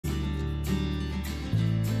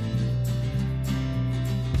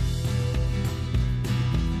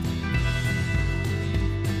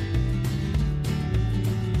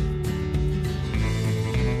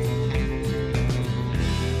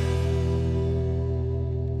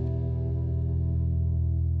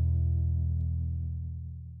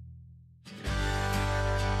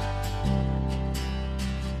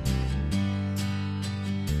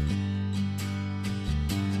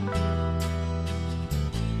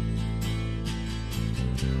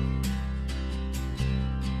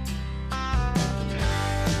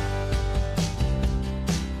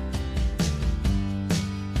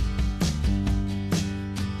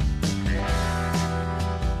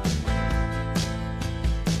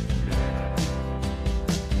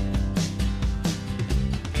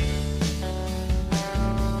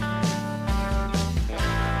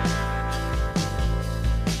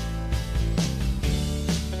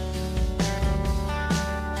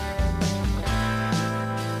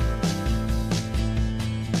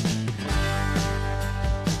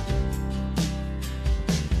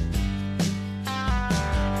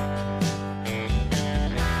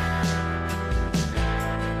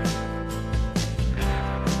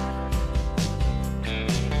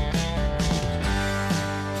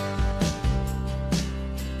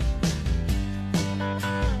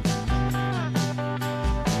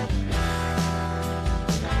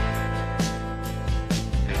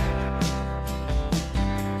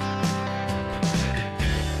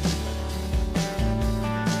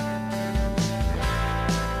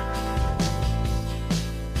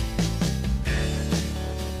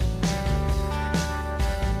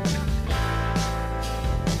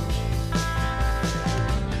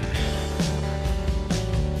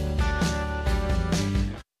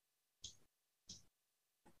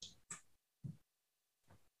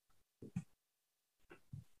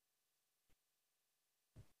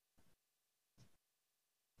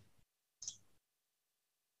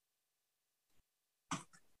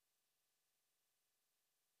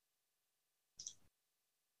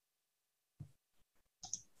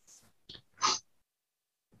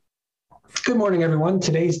Good morning, everyone.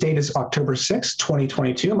 Today's date is October 6,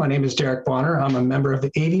 2022. My name is Derek Bonner. I'm a member of the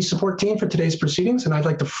AV support team for today's proceedings, and I'd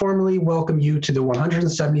like to formally welcome you to the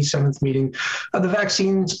 177th meeting of the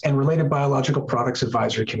Vaccines and Related Biological Products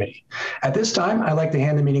Advisory Committee. At this time, I'd like to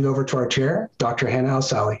hand the meeting over to our chair, Dr. Hannah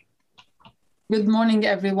El-Sally. Good morning,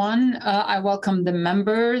 everyone. I welcome the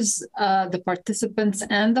members, the participants,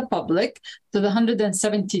 and the public to the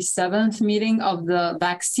 177th meeting of the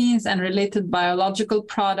Vaccines and Related Biological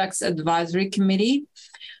Products Advisory Committee.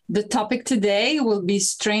 The topic today will be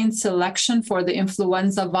strain selection for the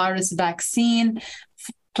influenza virus vaccine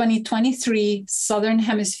 2023 Southern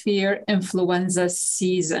Hemisphere influenza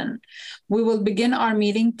season. We will begin our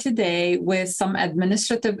meeting today with some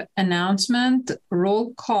administrative announcement,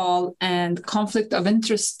 roll call, and conflict of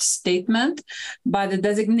interest statement by the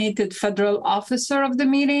designated federal officer of the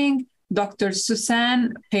meeting, Dr.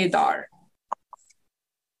 Susan Paydar.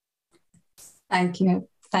 Thank you.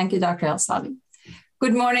 Thank you, Dr. El-Sally.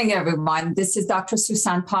 Good morning, everyone. This is Dr.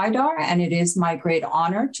 Susan Paydar, and it is my great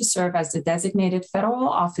honor to serve as the designated federal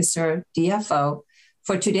officer, DFO,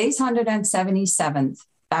 for today's 177th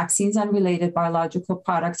Vaccines and Related Biological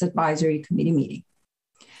Products Advisory Committee meeting.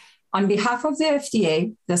 On behalf of the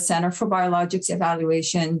FDA, the Center for Biologics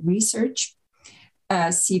Evaluation Research,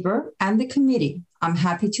 CBER, and the committee, I'm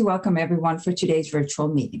happy to welcome everyone for today's virtual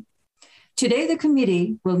meeting. Today, the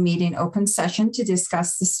committee will meet in open session to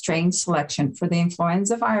discuss the strain selection for the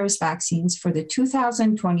influenza virus vaccines for the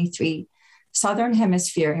 2023 Southern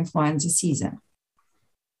Hemisphere influenza season.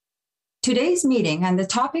 Today's meeting and the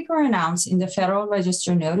topic are announced in the Federal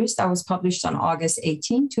Register notice that was published on August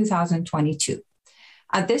 18, 2022.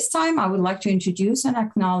 At this time, I would like to introduce and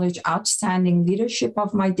acknowledge outstanding leadership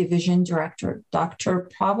of my division director, Dr.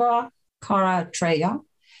 Prabhakara Treya,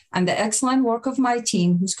 and the excellent work of my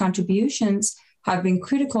team, whose contributions have been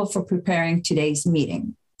critical for preparing today's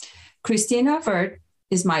meeting. Christina Vert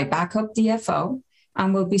is my backup DFO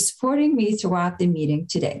and will be supporting me throughout the meeting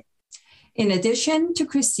today. In addition to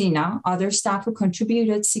Christina, other staff who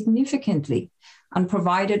contributed significantly and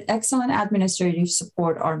provided excellent administrative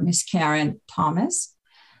support are Ms. Karen Thomas,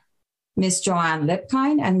 Ms. Joanne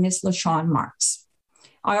Lipkind, and Ms. LaShawn Marks.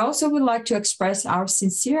 I also would like to express our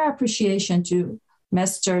sincere appreciation to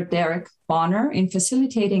Mr. Derek Bonner in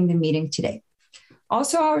facilitating the meeting today.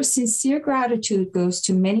 Also, our sincere gratitude goes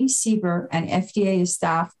to many CBER and FDA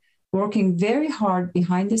staff working very hard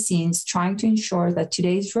behind the scenes trying to ensure that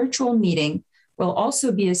today's virtual meeting will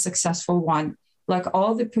also be a successful one, like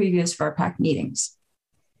all the previous VRBPAC meetings.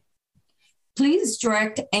 Please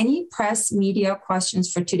direct any press media questions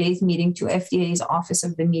for today's meeting to FDA's Office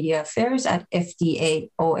of the Media Affairs at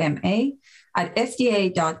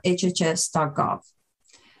fdaoma@fda.hhs.gov.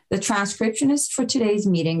 The transcriptionist for today's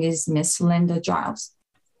meeting is Ms. Linda Giles.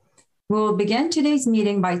 We will begin today's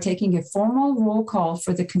meeting by taking a formal roll call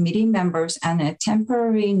for the committee members and a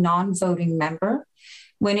temporary non-voting member.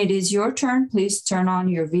 When it is your turn, please turn on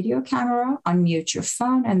your video camera, unmute your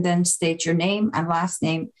phone, and then state your name and last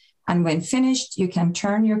name. And when finished, you can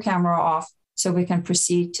turn your camera off so we can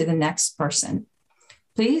proceed to the next person.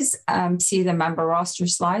 Please see the member roster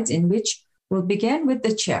slides, in which we'll begin with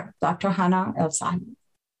the chair, Dr. Hannah El-Sally.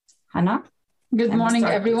 Hannah? Good morning,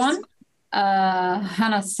 everyone.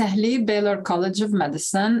 Hannah Sahli, Baylor College of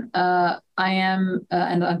Medicine. I am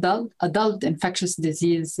an adult infectious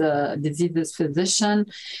diseases physician,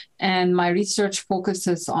 and my research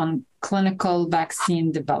focuses on clinical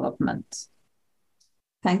vaccine development.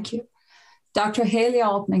 Thank you. Dr. Haley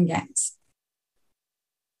Altman-Ganz.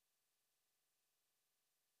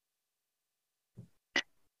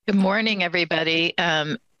 Good morning, everybody.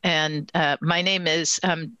 My name is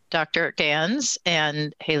Dr. Ganz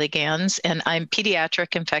and Haley Ganz, and I'm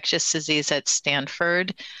pediatric infectious disease at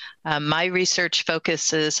Stanford. My research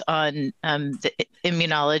focuses on the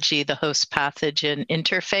immunology, the host pathogen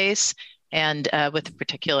interface, and with a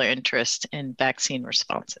particular interest in vaccine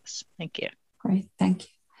responses. Thank you. Great, thank you.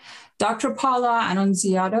 Dr. Paula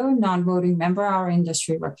Annunziato, non-voting member, our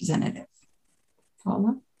industry representative.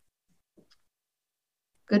 Paula?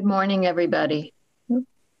 Good morning, everybody.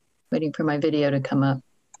 Waiting for my video to come up.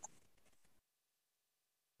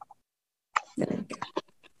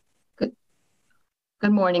 Good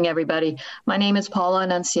morning, everybody. My name is Paula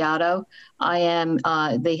Annunziato. I am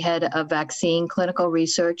the head of vaccine clinical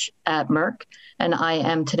research at Merck, and I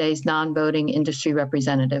am today's non-voting industry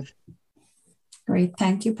representative. Great,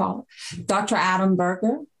 thank you, Paula. Dr. Adam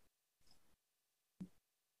Berger.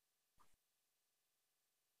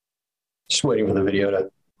 Just waiting for the video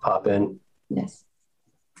to pop in. Yes.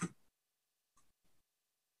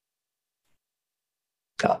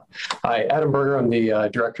 Hi, Adam Berger. I'm the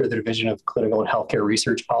Director of the Division of Clinical and Healthcare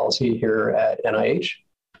Research Policy here at NIH.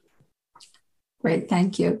 Great,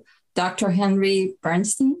 thank you. Dr. Henry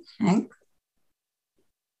Bernstein. Hank?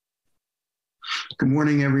 Good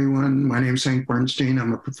morning, everyone. My name is Hank Bernstein.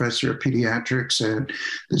 I'm a professor of pediatrics at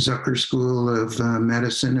the Zucker School of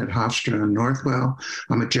Medicine at Hofstra and Northwell.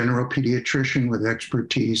 I'm a general pediatrician with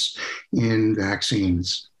expertise in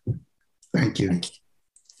vaccines. Thank you.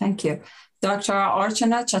 Thank you. Dr.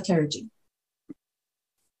 Archana Chatterjee.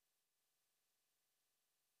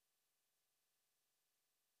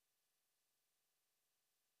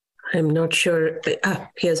 I'm not sure.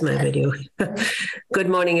 Here's my video. Good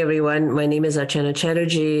morning, everyone. My name is Archana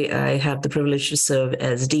Chatterjee. I have the privilege to serve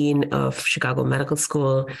as Dean of Chicago Medical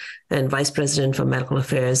School and Vice President for Medical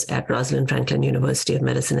Affairs at Rosalind Franklin University of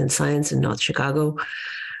Medicine and Science in North Chicago.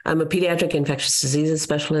 I'm a pediatric infectious diseases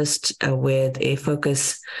specialist with a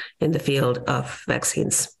focus in the field of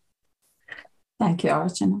vaccines. Thank you,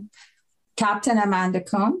 Archana. Captain Amanda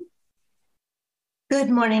Cohn. Good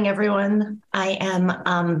morning, everyone. I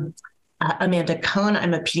am Amanda Cohn.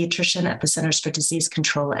 I'm a pediatrician at the Centers for Disease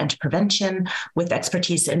Control and Prevention with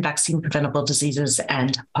expertise in vaccine preventable diseases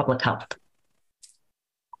and public health.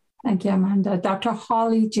 Thank you, Amanda. Dr.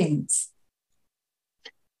 Holly James.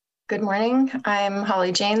 Good morning. I'm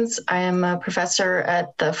Holly James. I am a professor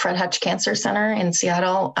at the Fred Hutch Cancer Center in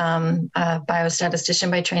Seattle, a biostatistician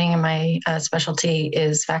by training, and my specialty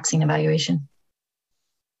is vaccine evaluation.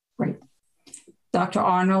 Great. Dr.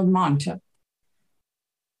 Arnold Monta.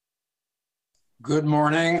 Good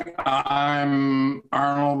morning. I'm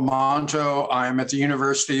Arnold Monto. I'm at the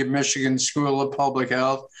University of Michigan School of Public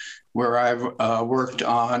Health, where I've worked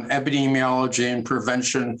on epidemiology and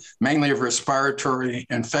prevention, mainly of respiratory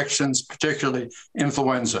infections, particularly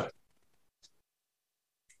influenza.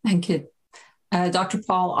 Thank you. Dr.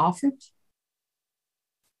 Paul Offit.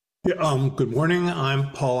 Yeah, good morning.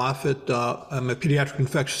 I'm Paul Offit. I'm a pediatric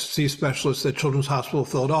infectious disease specialist at Children's Hospital of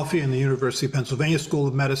Philadelphia and the University of Pennsylvania School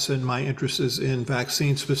of Medicine. My interest is in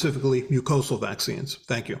vaccines, specifically mucosal vaccines.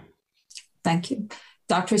 Thank you. Thank you.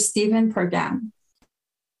 Dr. Stephen Pergam.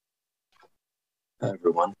 Hi,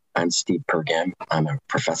 everyone. I'm Steve Pergam. I'm a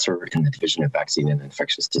professor in the Division of Vaccine and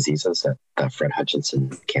Infectious Diseases at the Fred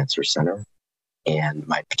Hutchinson Cancer Center. And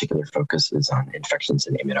my particular focus is on infections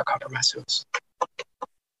in immunocompromised.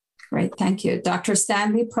 Great, thank you. Dr.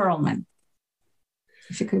 Stanley Perlman.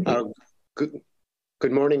 If you could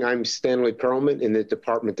Good morning. I'm Stanley Perlman in the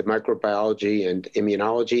Department of Microbiology and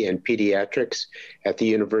Immunology and Pediatrics at the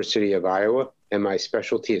University of Iowa, and my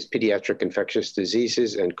specialty is pediatric infectious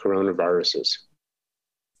diseases and coronaviruses.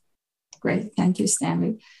 Great, thank you,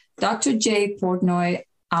 Stanley. Dr. Jay Portnoy,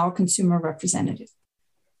 our consumer representative.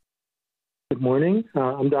 Good morning.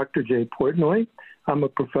 I'm Dr. Jay Portnoy. I'm a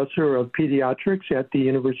professor of pediatrics at the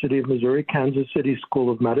University of Missouri, Kansas City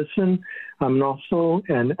School of Medicine. I'm also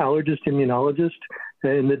an allergist immunologist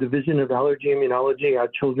in the Division of Allergy Immunology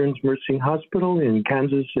at Children's Mercy Hospital in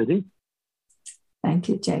Kansas City. Thank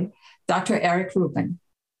you, Jay. Dr. Eric Rubin.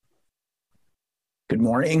 Good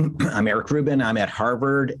morning. I'm Eric Rubin. I'm at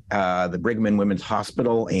Harvard, the Brigham and Women's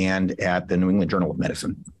Hospital, and at the New England Journal of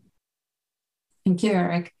Medicine. Thank you,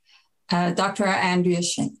 Eric. Dr. Andrea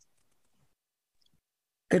Shane.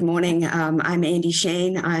 Good morning. I'm Andy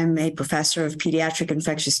Shane. I'm a professor of pediatric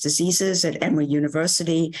infectious diseases at Emory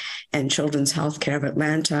University and Children's Healthcare of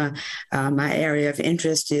Atlanta. My area of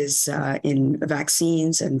interest is in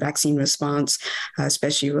vaccines and vaccine response,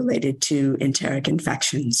 especially related to enteric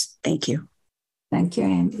infections. Thank you. Thank you,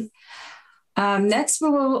 Andy. Next, we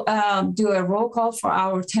will do a roll call for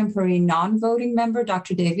our temporary non-voting member,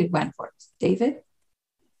 Dr. David Wentworth. David?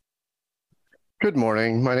 Good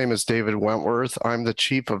morning. My name is David Wentworth. I'm the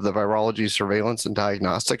chief of the Virology Surveillance and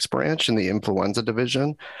Diagnostics branch in the Influenza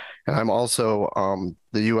Division. And I'm also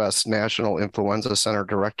the U.S. National Influenza Center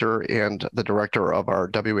Director and the director of our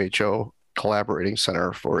WHO Collaborating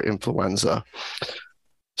Center for Influenza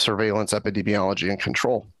Surveillance, Epidemiology, and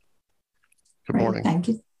Control. Good morning. Thank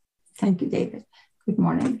you. Thank you, David. Good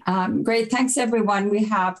morning. Great. Thanks, everyone. We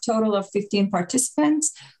have a total of 15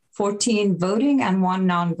 participants, 14 voting, and 1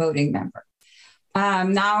 non-voting member.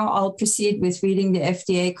 Now I'll proceed with reading the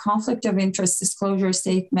FDA conflict of interest disclosure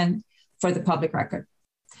statement for the public record.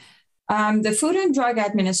 The Food and Drug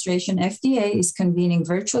Administration, FDA, is convening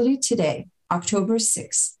virtually today, October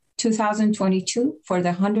 6, 2022, for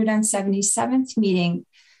the 177th meeting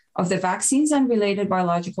of the Vaccines and Related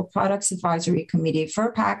Biological Products Advisory Committee,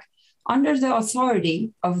 FERPAC, under the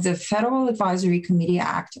authority of the Federal Advisory Committee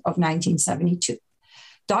Act of 1972.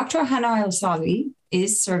 Dr. Hana El-Sali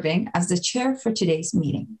is serving as the chair for today's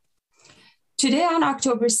meeting. Today on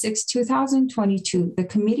October 6, 2022, the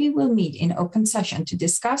committee will meet in open session to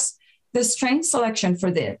discuss the strain selection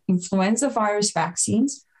for the influenza virus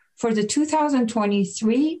vaccines for the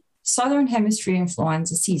 2023 Southern Hemisphere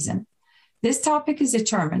influenza season. This topic is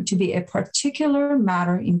determined to be a particular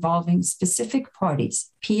matter involving specific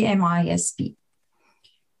parties, PMISB.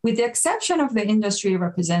 With the exception of the industry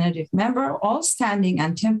representative member, all standing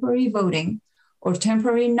and temporary voting or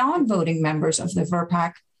temporary non-voting members of the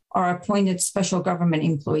VRPAC are appointed special government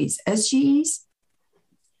employees, SGEs,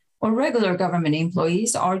 or regular government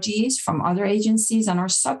employees, RGEs, from other agencies and are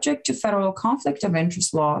subject to federal conflict of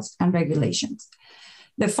interest laws and regulations.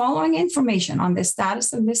 The following information on the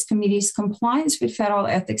status of this committee's compliance with federal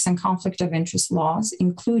ethics and conflict of interest laws,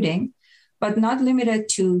 including, but not limited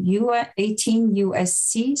to 18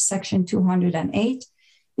 U.S.C. Section 208,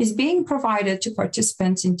 is being provided to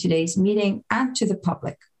participants in today's meeting and to the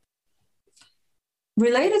public.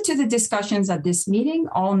 Related to the discussions at this meeting,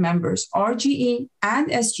 all members, RGE and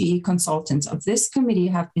SGE consultants of this committee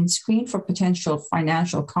have been screened for potential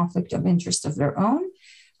financial conflict of interest of their own,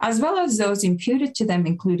 as well as those imputed to them,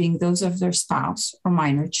 including those of their spouse or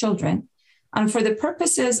minor children, and for the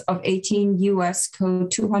purposes of 18 U.S. Code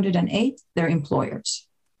 208, their employers.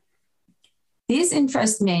 These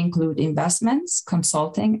interests may include investments,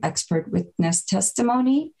 consulting, expert witness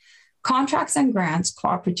testimony, contracts and grants,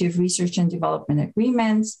 cooperative research and development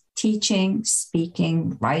agreements, teaching,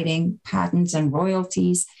 speaking, writing, patents and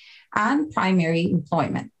royalties, and primary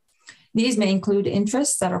employment. These may include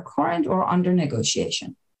interests that are current or under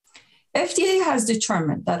negotiation. FDA has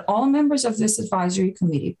determined that all members of this advisory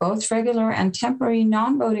committee, both regular and temporary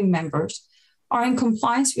non-voting members, are in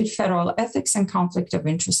compliance with federal ethics and conflict of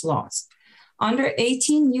interest laws. Under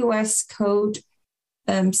 18 U.S. Code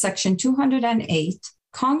Section 208,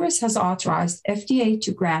 Congress has authorized FDA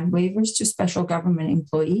to grant waivers to special government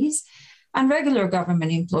employees and regular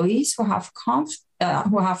government employees who have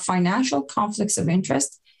financial conflicts of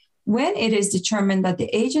interest when it is determined that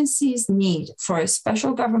the agency's need for a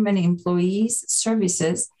special government employee's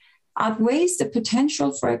services outweighs the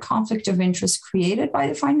potential for a conflict of interest created by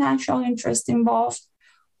the financial interest involved,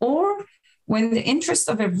 or when the interest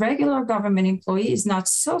of a regular government employee is not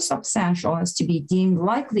so substantial as to be deemed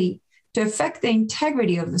likely to affect the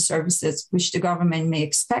integrity of the services which the government may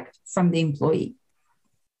expect from the employee.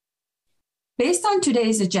 Based on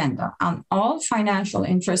today's agenda, on all financial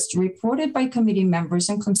interests reported by committee members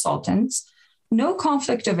and consultants, no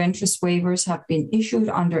conflict of interest waivers have been issued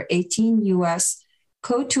under 18 U.S.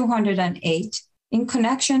 Code 208 in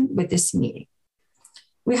connection with this meeting.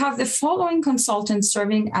 We have the following consultants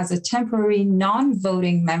serving as a temporary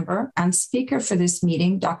non-voting member and speaker for this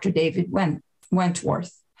meeting, Dr. David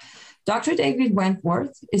Wentworth. Dr. David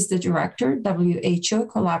Wentworth is the director, WHO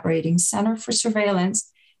Collaborating Center for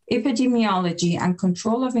Surveillance, Epidemiology and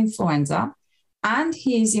Control of Influenza, and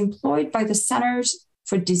he is employed by the Centers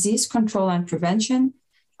for Disease Control and Prevention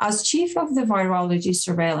as chief of the Virology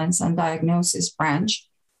Surveillance and Diagnosis branch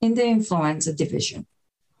in the Influenza Division.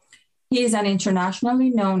 He is an internationally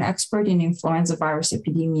known expert in influenza virus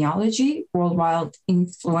epidemiology, worldwide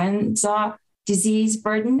influenza disease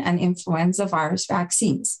burden, and influenza virus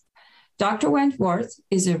vaccines. Dr. Wentworth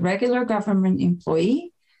is a regular government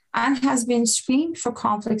employee and has been screened for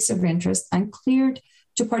conflicts of interest and cleared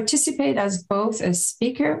to participate as both a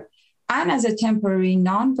speaker and as a temporary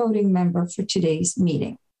non-voting member for today's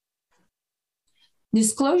meeting.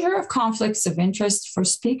 Disclosure of conflicts of interest for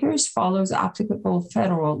speakers follows applicable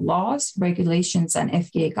federal laws, regulations, and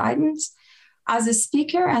FDA guidance. As a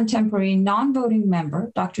speaker and temporary non-voting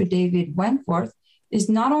member, Dr. David Wentworth is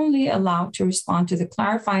not only allowed to respond to the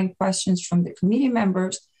clarifying questions from the committee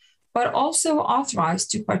members, but also authorized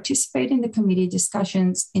to participate in the committee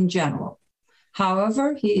discussions in general.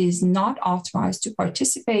 However, he is not authorized to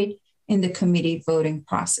participate in the committee voting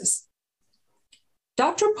process.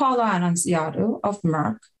 Dr. Paula Annunziato of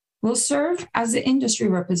Merck will serve as the industry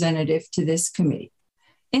representative to this committee.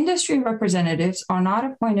 Industry representatives are not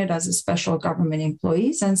appointed as a special government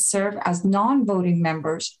employees and serve as non-voting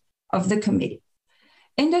members of the committee.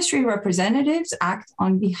 Industry representatives act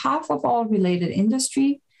on behalf of all related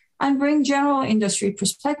industry and bring general industry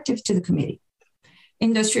perspective to the committee.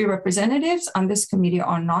 Industry representatives on this committee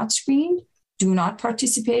are not screened, do not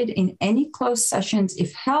participate in any closed sessions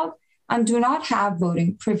if held, and do not have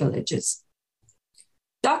voting privileges.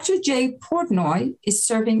 Dr. Jay Portnoy is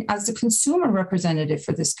serving as the consumer representative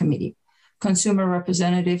for this committee. Consumer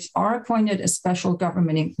representatives are appointed as special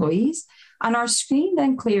government employees and are screened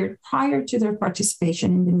and cleared prior to their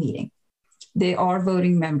participation in the meeting. They are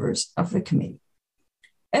voting members of the committee.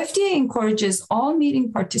 FDA encourages all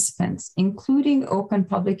meeting participants, including open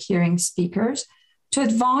public hearing speakers, to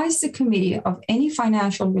advise the committee of any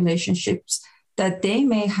financial relationships that they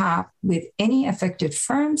may have with any affected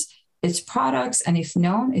firms, its products, and if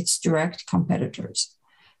known, its direct competitors.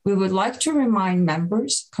 We would like to remind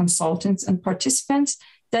members, consultants, and participants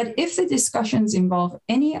that if the discussions involve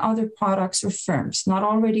any other products or firms not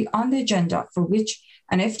already on the agenda for which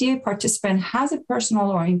an FDA participant has a personal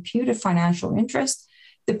or imputed financial interest,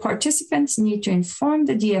 the participants need to inform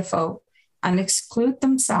the DFO and exclude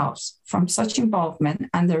themselves from such involvement,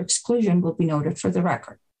 and their exclusion will be noted for the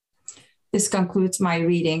record. This concludes my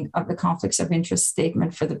reading of the conflicts of interest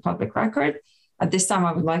statement for the public record. At this time,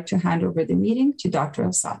 I would like to hand over the meeting to Dr.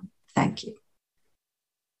 El-Saad. Thank you.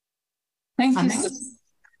 Thank you.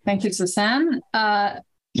 Thank you, Suzanne.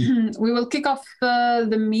 We will kick off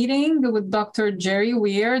the meeting with Dr. Jerry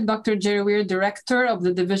Weir. Dr. Jerry Weir, Director of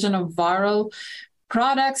the Division of Viral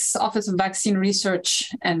Products, Office of Vaccine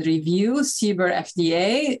Research and Review, CBER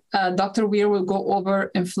FDA. Dr. Weir will go over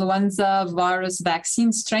influenza virus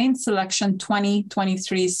vaccine strain selection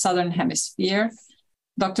 2023 Southern Hemisphere.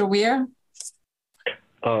 Dr. Weir.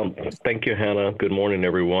 Thank you, Hannah. Good morning,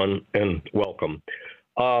 everyone, and welcome.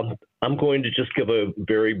 I'm going to just give a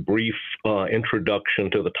very brief introduction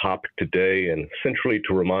to the topic today and essentially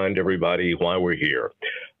to remind everybody why we're here.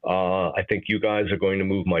 I think you guys are going to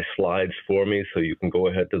move my slides for me, so you can go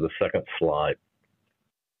ahead to the second slide.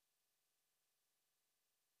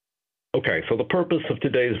 Okay, so the purpose of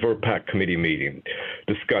today's VRBPAC committee meeting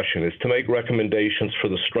discussion is to make recommendations for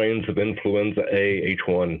the strains of influenza A,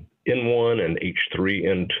 H1N1, and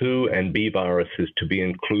H3N2, and B viruses to be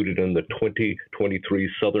included in the 2023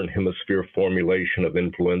 Southern Hemisphere formulation of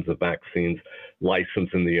influenza vaccines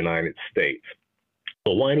licensed in the United States.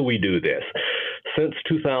 So why do we do this? Since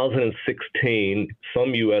 2016,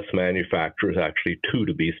 some U.S. manufacturers, actually 2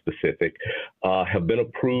 to be specific, have been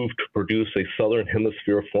approved to produce a Southern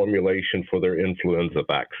Hemisphere formulation for their influenza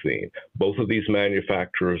vaccine. Both of these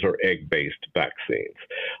manufacturers are egg-based vaccines.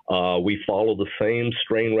 We follow the same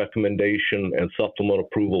strain recommendation and supplement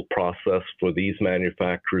approval process for these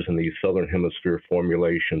manufacturers and these Southern Hemisphere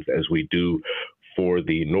formulations as we do for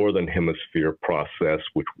the Northern Hemisphere process,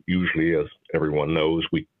 which usually, as everyone knows,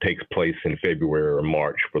 takes place in February or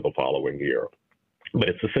March for the following year. But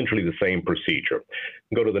it's essentially the same procedure.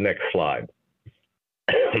 Go to the next slide.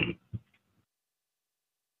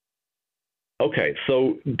 Okay,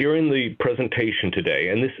 so during the presentation today,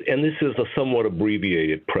 and this is a somewhat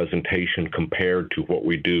abbreviated presentation compared to what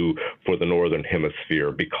we do for the Northern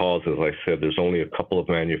Hemisphere because, as I said, there's only a couple of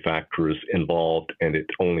manufacturers involved and it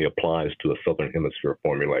only applies to the Southern Hemisphere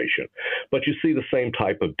formulation. But you see the same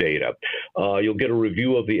type of data. You'll get a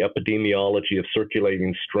review of the epidemiology of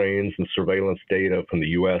circulating strains and surveillance data from the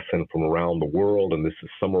US and from around the world, and this is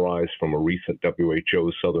summarized from a recent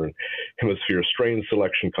WHO Southern Hemisphere strain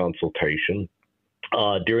selection consultation.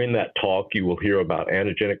 During that talk, you will hear about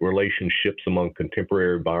antigenic relationships among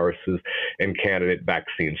contemporary viruses and candidate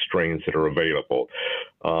vaccine strains that are available.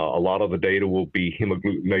 A lot of the data will be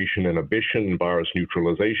hemagglutination inhibition and virus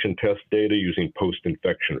neutralization test data using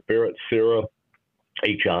post-infection ferret sera,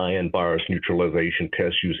 HI and virus neutralization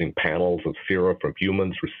tests using panels of sera from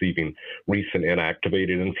humans receiving recent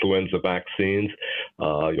inactivated influenza vaccines.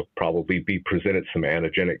 You'll probably be presented some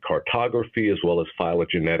antigenic cartography as well as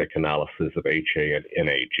phylogenetic analysis of HA and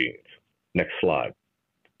NA genes. Next slide.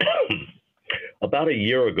 About a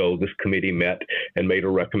year ago, this committee met and made a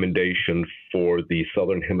recommendation for the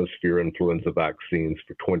Southern Hemisphere influenza vaccines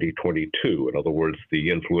for 2022. In other words, the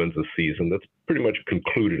influenza season that's pretty much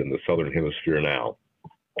concluded in the Southern Hemisphere now.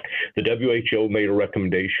 The WHO made a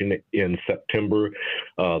recommendation in September,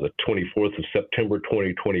 the 24th of September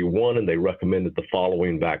 2021, and they recommended the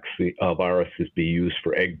following viruses be used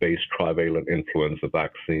for egg-based trivalent influenza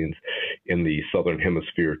vaccines in the Southern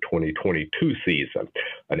Hemisphere 2022 season.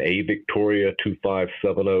 An A Victoria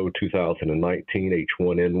 2570 2019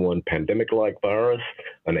 H1N1 pandemic-like virus,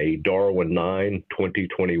 an A Darwin 9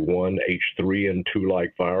 2021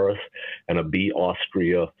 H3N2-like virus, and a B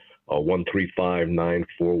Austria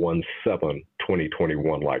 1359417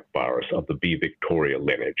 2021-like virus of the B Victoria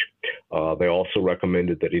lineage. They also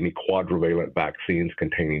recommended that any quadrivalent vaccines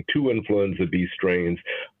containing 2 influenza B strains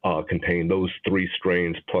contain those 3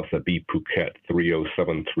 strains plus a B Phuket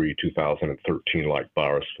 3073 2013-like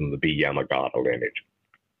virus from the B Yamagata lineage.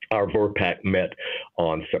 Our VRBPAC met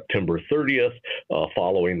on September 30th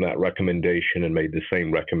following that recommendation and made the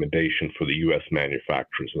same recommendation for the U.S.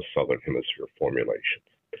 manufacturers of Southern Hemisphere formulations.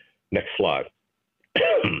 Next slide.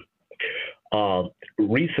 More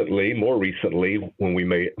recently, when we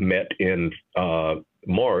met in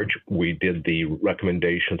March, we did the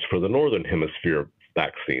recommendations for the Northern Hemisphere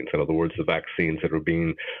vaccines. In other words, the vaccines that are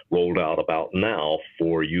being rolled out about now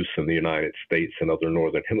for use in the United States and other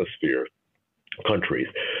Northern Hemisphere countries.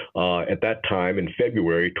 At that time, in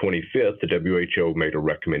February 25th, the WHO made a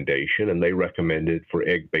recommendation, and they recommended for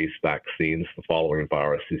egg-based vaccines the following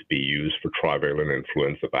viruses be used for trivalent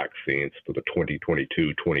influenza vaccines for the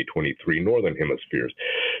 2022-2023 Northern Hemisphere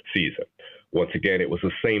season. Once again, it was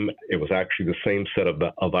actually the same set of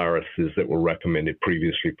viruses that were recommended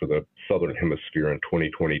previously for the Southern Hemisphere in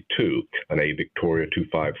 2022, an A Victoria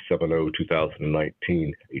 2570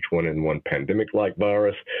 2019 H1N1 pandemic-like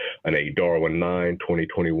virus, an A Darwin 9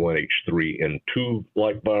 2021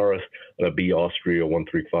 H3N2-like virus, and a B Austria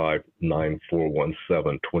 135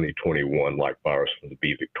 9417 2021-like virus from the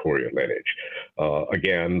B Victoria lineage.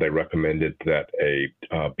 Again, they recommended that a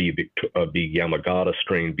B Yamagata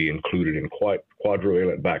strain be included in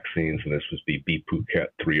quadrivalent vaccines, and this was the B Phuket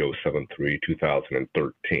 3073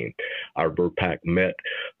 2013. Our VRBPAC met,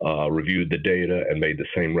 reviewed the data, and made the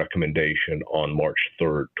same recommendation on March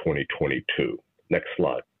 3rd, 2022. Next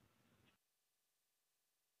slide.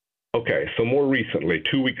 Okay, so more recently,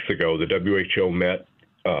 2 weeks ago, the WHO met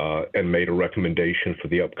and made a recommendation for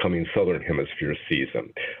the upcoming Southern Hemisphere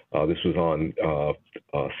season. This was on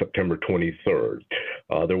September 23rd.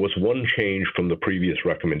 There was one change from the previous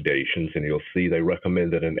recommendations, and you'll see they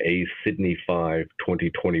recommended an A Sydney 5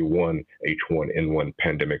 2021 H1N1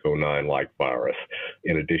 pandemic 09-like virus,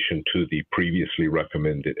 in addition to the previously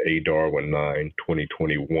recommended A Darwin 9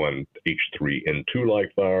 2021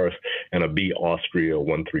 H3N2-like virus, and a B Austria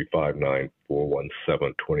 1359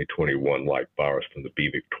 417 2021-like virus from the B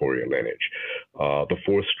Victoria lineage. The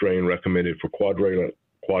fourth strain recommended for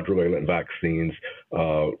quadrivalent vaccines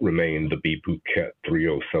remained the B Phuket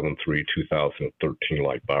 3073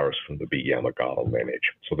 2013-like virus from the B Yamagata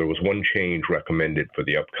lineage. So there was one change recommended for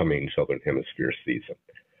the upcoming Southern Hemisphere season.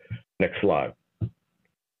 Next slide.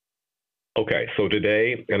 Okay, so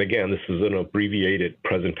today, and again, this is an abbreviated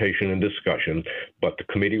presentation and discussion, but the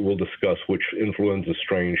committee will discuss which influenza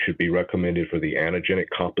strains should be recommended for the antigenic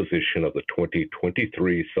composition of the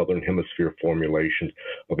 2023 Southern Hemisphere formulations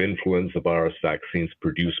of influenza virus vaccines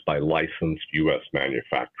produced by licensed U.S.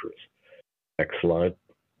 manufacturers. Next slide.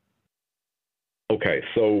 Okay,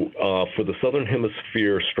 so for the Southern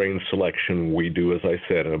Hemisphere strain selection, we do, as I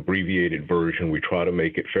said, an abbreviated version. We try to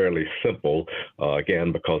make it fairly simple,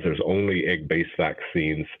 again, because there's only egg-based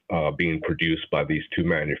vaccines being produced by these two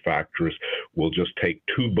manufacturers. We'll just take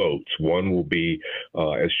two votes. One will be,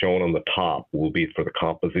 as shown on the top, will be for the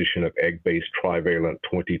composition of egg-based trivalent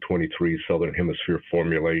 2023 Southern Hemisphere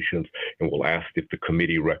formulations, and we'll ask if the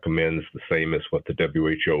committee recommends the same as what the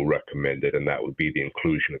WHO recommended, and that would be the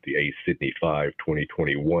inclusion of the A Sydney 5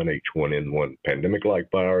 2021 H1N1 pandemic-like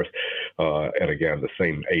virus, and again, the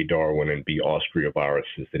same A Darwin and B Austria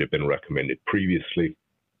viruses that have been recommended previously.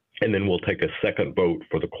 And then we'll take a second vote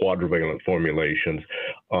for the quadrivalent formulations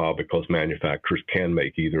because manufacturers can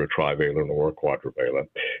make either a trivalent or a quadrivalent,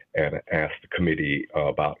 and ask the committee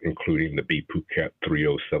about including the B Phuket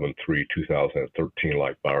 3073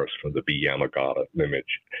 2013-like virus from the B Yamagata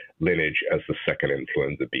lineage as the second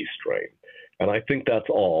influenza B strain. And I think that's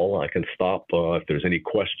all. I can stop. If there's any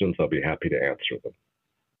questions, I'll be happy to answer them.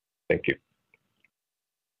 Thank you.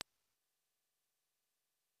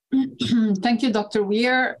 Thank you, Dr.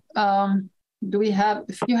 Weir.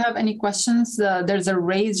 If you have any questions, there's a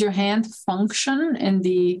raise your hand function in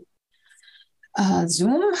the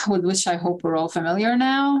Zoom, with which I hope we're all familiar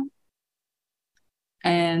now.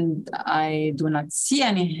 And I do not see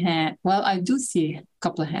any hand. Well, I do see a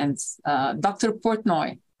couple of hands. Dr.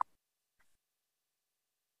 Portnoy.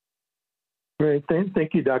 Great.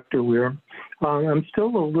 Thank you, Dr. Weir. I'm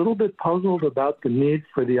still a little bit puzzled about the need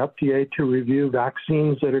for the FDA to review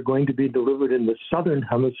vaccines that are going to be delivered in the Southern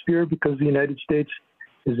Hemisphere because the United States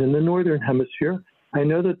is in the Northern Hemisphere. I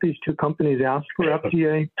know that these two companies asked for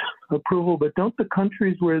FDA approval, but don't the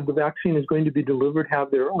countries where the vaccine is going to be delivered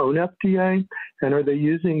have their own FDA? And are they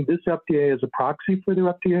using this FDA as a proxy for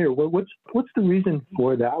their FDA? Or what's the reason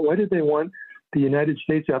for that? Why did they want the United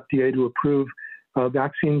States FDA to approve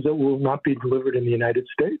vaccines that will not be delivered in the United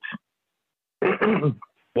States?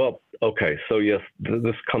 Well, okay, so yes,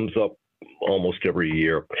 this comes up almost every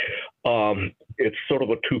year. It's sort of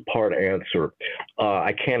a two-part answer.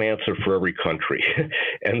 I can't answer for every country.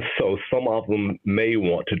 And so some of them may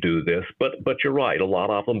want to do this, but you're right, a lot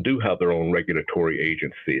of them do have their own regulatory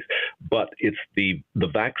agencies. But it's the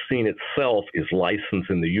vaccine itself is licensed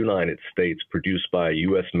in the United States, produced by a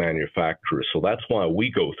U.S. manufacturer. So that's why we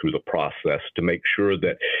go through the process to make sure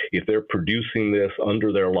that if they're producing this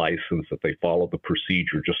under their license, that they follow the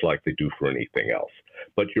procedure just like they do for anything else.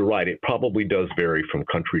 But you're right, it probably does vary from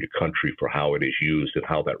country to country for how it is used and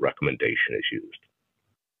how that recommendation is used.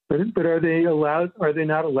 But are they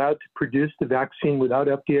not allowed to produce the vaccine without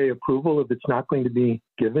FDA approval if it's not going to be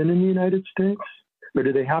given in the United States? Or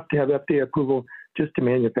do they have to have FDA approval just to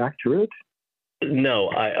manufacture it? No,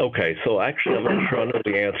 okay. So actually, I'm not sure I know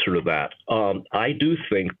the answer to that. I do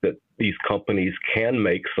think that these companies can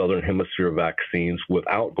make Southern Hemisphere vaccines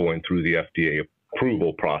without going through the FDA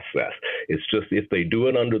approval process. It's just if they do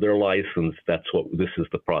it under their license, this is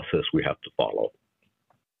the process we have to follow.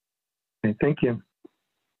 Okay, thank you.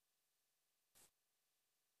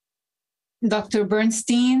 Dr.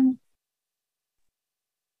 Bernstein.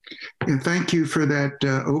 Yeah, thank you for that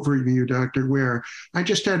overview, Dr. Ware. I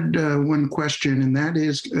just had one question, and that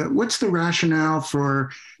is, what's the rationale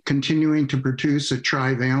for continuing to produce a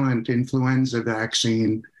trivalent influenza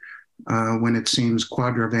vaccine when it seems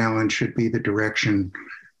quadrivalent should be the direction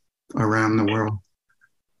around the world?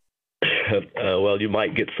 Well, you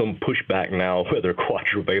might get some pushback now whether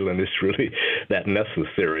quadrivalent is really that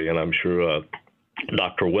necessary, and I'm sure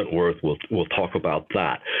Dr. Wentworth will talk about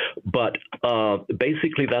that. But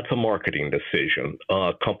basically, that's a marketing decision.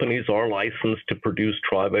 Companies are licensed to produce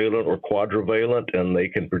trivalent or quadrivalent, and they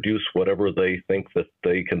can produce whatever they think that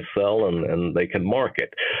they can sell and they can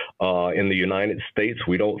market. In the United States,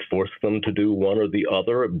 we don't force them to do one or the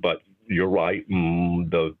other, but you're right.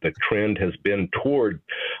 The trend has been toward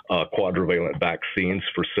quadrivalent vaccines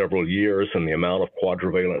for several years, and the amount of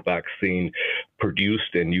quadrivalent vaccine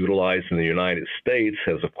produced and utilized in the United States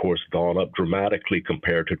has, of course, gone up dramatically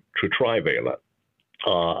compared to trivalent.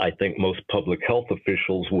 I think most public health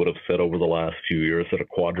officials would have said over the last few years that a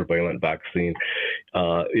quadrivalent vaccine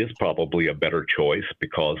is probably a better choice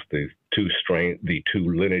because the two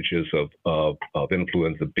lineages of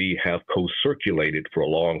influenza B have co-circulated for a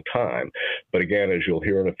long time. But again, as you'll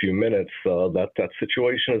hear in a few minutes, that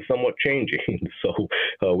situation is somewhat changing. So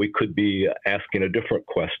we could be asking a different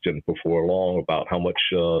question before long about how much,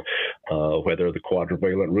 whether the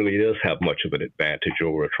quadrivalent really does have much of an advantage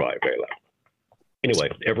over a trivalent. Anyway,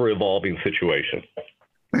 ever-evolving situation.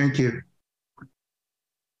 Thank you.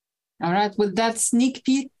 All right, with that sneak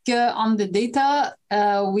peek on the data,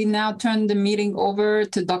 we now turn the meeting over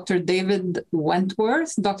to Dr. David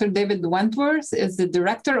Wentworth. Dr. David Wentworth is the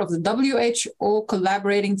director of the WHO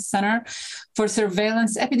Collaborating Center for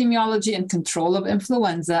Surveillance, Epidemiology, and Control of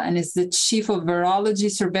Influenza, and is the chief of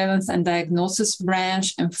Virology Surveillance and Diagnosis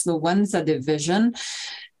Branch, Influenza Division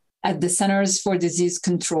at the Centers for Disease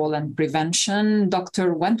Control and Prevention.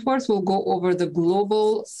 Dr. Wentworth will go over the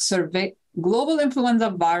global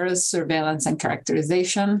influenza virus surveillance and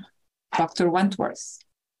characterization. Dr. Wentworth.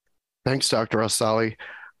 Thanks, Dr. Assali.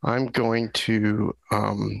 I'm going to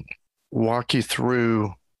walk you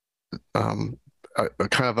through a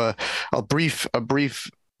brief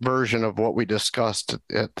version of what we discussed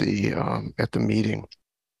at the meeting.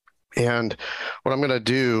 And what I'm going to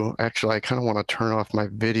do, actually, I kind of want to turn off my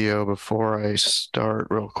video before I start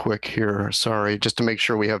real quick here. Sorry, just to make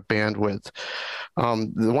sure we have bandwidth.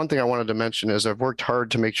 The one thing I wanted to mention is I've worked hard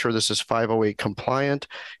to make sure this is 508 compliant.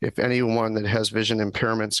 If anyone that has vision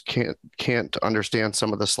impairments can't understand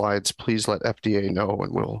some of the slides, please let FDA know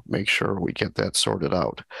and we'll make sure we get that sorted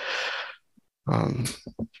out.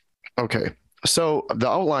 Okay. So the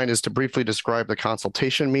outline is to briefly describe the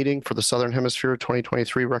consultation meeting for the Southern Hemisphere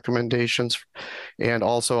 2023 recommendations, and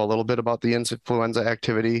also a little bit about the influenza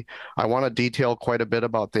activity. I want to detail quite a bit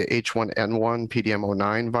about the H1N1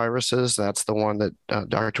 PDM09 viruses. That's the one that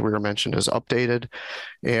Dr. Weir mentioned is updated.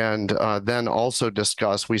 And then also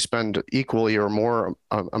discuss, we spend equally or more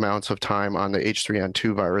amounts of time on the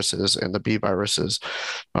H3N2 viruses and the B viruses,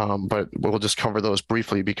 but we'll just cover those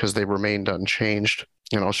briefly because they remained unchanged.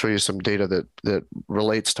 And I'll show you some data that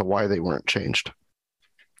relates to why they weren't changed.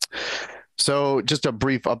 So just a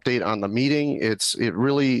brief update on the meeting. It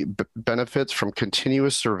really benefits from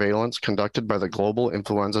continuous surveillance conducted by the Global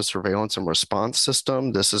Influenza Surveillance and Response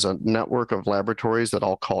System. This is a network of laboratories that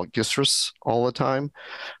all call GISRIS all the time.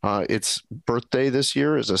 Its birthday this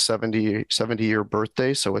year is a 70-year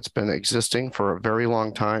birthday, so it's been existing for a very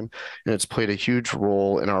long time, and it's played a huge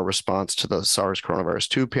role in our response to the SARS coronavirus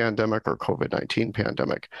 2 pandemic or COVID-19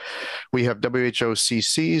 pandemic. We have WHO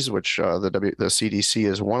CCs, which the CDC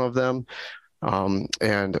is one of them.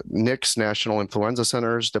 And NICS, National Influenza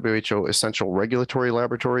Centers, WHO Essential Regulatory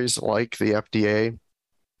Laboratories like the FDA,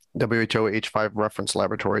 WHO H5 reference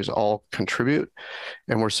laboratories all contribute,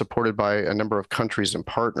 and we're supported by a number of countries and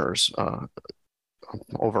partners,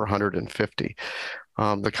 over 150.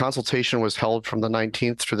 The consultation was held from the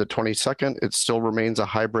 19th to the 22nd. It still remains a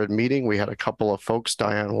hybrid meeting. We had a couple of folks,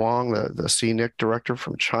 Diane Wong, the CNIC director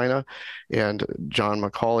from China, and John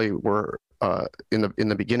McCauley were in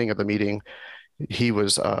the beginning of the meeting. He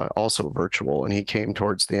was also virtual, and he came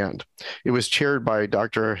towards the end. It was chaired by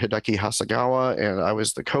Dr. Hideki Hasegawa, and I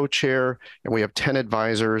was the co-chair, and we have 10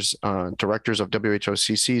 advisors, directors of WHO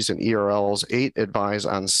CCs and ERLs, 8 advise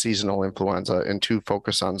on seasonal influenza, and 2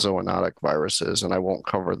 focus on zoonotic viruses, and I won't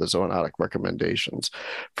cover the zoonotic recommendations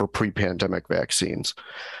for pre-pandemic vaccines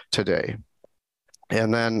today.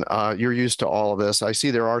 And then you're used to all of this. I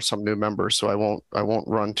see there are some new members, so I won't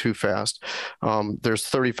run too fast. There's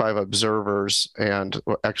 35 observers and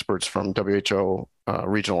experts from WHO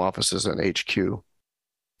regional offices and HQ.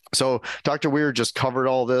 So Dr. Weir just covered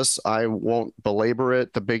all this. I won't belabor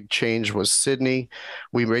it. The big change was Sydney.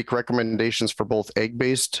 We make recommendations for both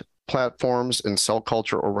egg-based platforms and cell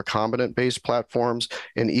culture or recombinant-based platforms.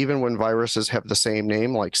 And even when viruses have the same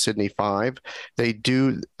name, like Sydney 5, they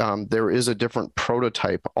do, there is a different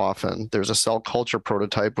prototype often. There's a cell culture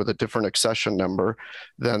prototype with a different accession number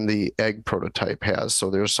than the egg prototype has. So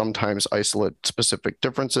there's sometimes isolate-specific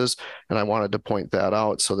differences, and I wanted to point that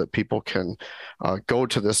out so that people can go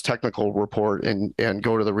to this technical report and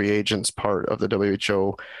go to the reagents part of the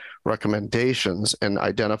WHO recommendations and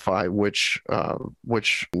identify which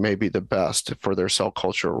may be the best for their cell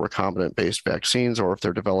culture or recombinant-based vaccines, or if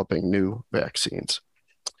they're developing new vaccines.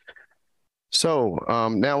 So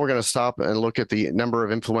now we're going to stop and look at the number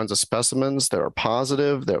of influenza specimens that are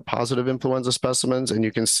positive. They're positive influenza specimens. And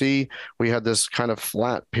you can see we had this kind of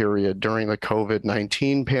flat period during the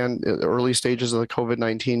COVID-19 early stages of the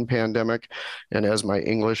COVID-19 pandemic. And as my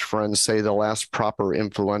English friends say, the last proper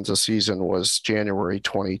influenza season was January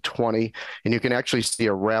 2020. And you can actually see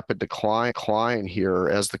a rapid decline here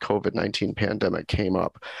as the COVID-19 pandemic came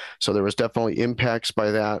up. So there was definitely impacts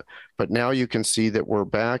by that. But now you can see that we're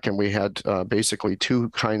back, and we had basically 2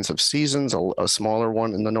 kinds of seasons, a smaller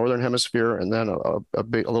one in the Northern Hemisphere and then a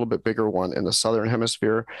little bit bigger one in the Southern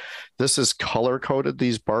Hemisphere. This is color-coded,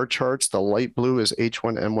 these bar charts. The light blue is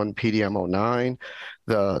H1N1 PDM09.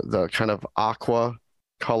 The kind of aqua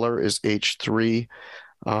color is H3,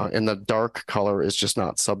 and the dark color is just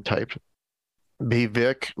not subtyped.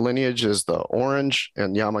 B-Vic lineage is the orange,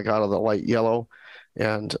 and Yamagata the light yellow.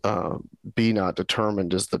 And B not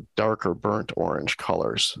determined is the darker burnt orange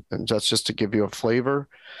colors. And that's just to give you a flavor.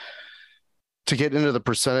 To get into the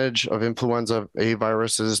percentage of influenza A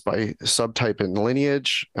viruses by subtype and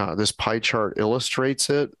lineage, this pie chart illustrates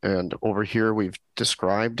it. And over here, we've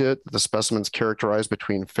described it. The specimens characterized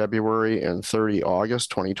between February and 30 August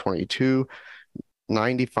 2022,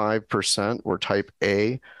 95% were type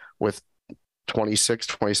A, with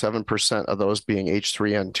 27% of those being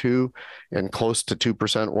H3N2, and close to 2%,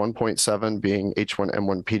 1.7 being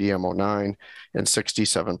H1N1 PDM09, and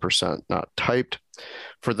 67% not typed.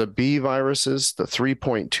 For the B viruses, the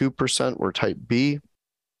 3.2% were type B,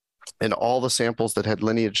 and all the samples that had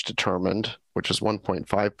lineage determined, which is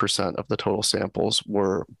 1.5% of the total samples,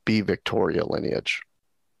 were B Victoria lineage.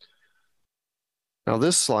 Now,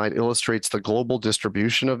 this slide illustrates the global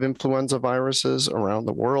distribution of influenza viruses around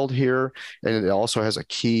the world here. And it also has a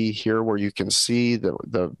key here where you can see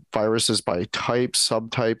the viruses by type,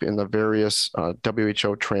 subtype in the various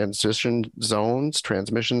WHO transmission zones.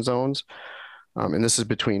 And this is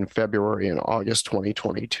between February and August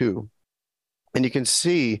 2022. And you can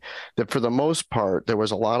see that for the most part, there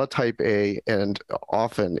was a lot of type A, and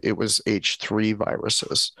often it was H3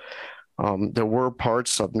 viruses. There were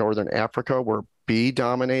parts of Northern Africa where B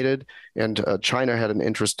dominated, and China had an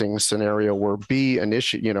interesting scenario where B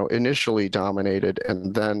initially dominated,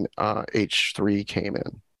 and then H3 came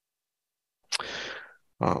in.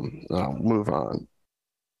 I'll move on.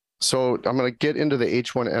 So I'm going to get into the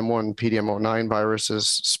H1N1 PDM09 viruses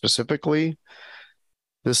specifically.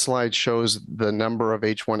 This slide shows the number of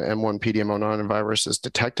H1N1 PDM09 viruses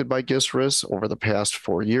detected by GISRIS over the past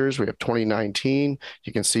 4 years. We have 2019.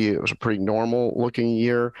 You can see it was a pretty normal looking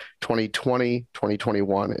year, 2020,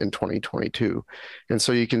 2021, and 2022. And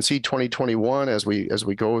so you can see 2021 as we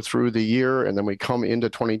go through the year, and then we come into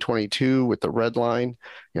 2022 with the red line,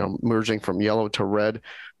 merging from yellow to red.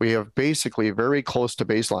 We have basically very close to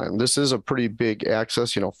baseline. This is a pretty big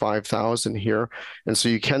axis, 5,000 here. And so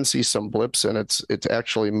you can see some blips, and it's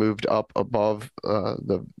actually moved up above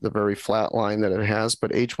the very flat line that it has.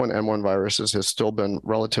 But H1N1 viruses has still been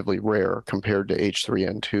relatively rare compared to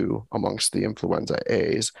H3N2 amongst the influenza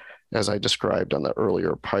A's, as I described on the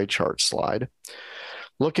earlier pie chart slide.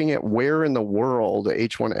 Looking at where in the world the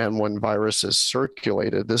H1N1 virus is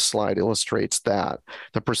circulated, this slide illustrates that.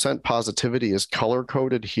 The percent positivity is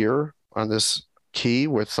color-coded here on this key,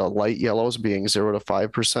 with light yellows being 0 to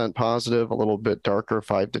 5% positive, a little bit darker,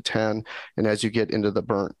 5 to 10. And as you get into the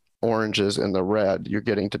burnt oranges and the red, you're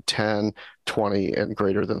getting to 10, 20, and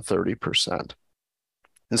greater than 30%.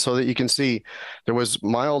 And so that you can see there was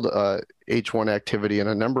mild H1 activity in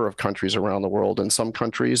a number of countries around the world. And some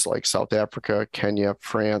countries like South Africa, Kenya,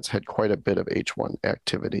 France had quite a bit of H1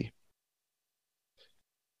 activity.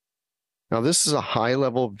 Now, this is a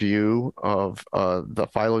high-level view of the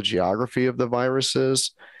phylogeography of the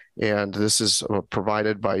viruses. And this is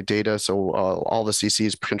provided by data. So all the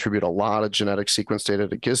CCs contribute a lot of genetic sequence data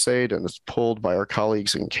to GISAID, and it's pulled by our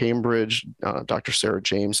colleagues in Cambridge, Dr. Sarah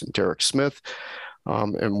James and Derek Smith.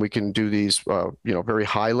 And we can do these, very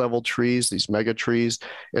high-level trees, these mega trees.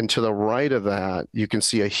 And to the right of that, you can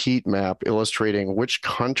see a heat map illustrating which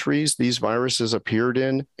countries these viruses appeared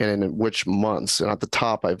in and in which months. And at the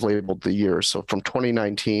top, I've labeled the years, so from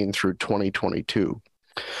 2019 through 2022.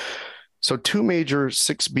 So two major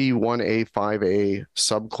 6B1A5A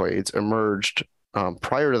subclades emerged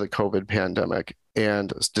prior to the COVID pandemic,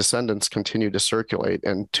 and descendants continue to circulate.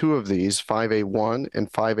 And two of these, 5A1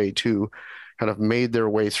 and 5A2, kind of made their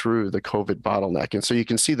way through the COVID bottleneck. And so you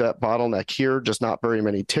can see that bottleneck here, just not very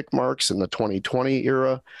many tick marks in the 2020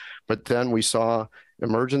 era. But then we saw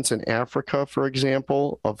emergence in Africa, for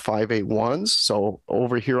example, of 5A1s. So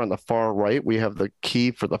over here on the far right, we have the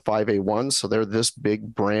key for the 5A1s. So they're this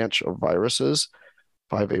big branch of viruses,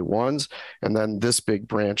 5A1s. And then this big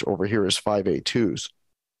branch over here is 5A2s.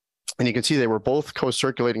 And you can see they were both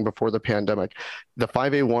co-circulating before the pandemic. The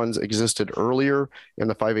 5A1s existed earlier and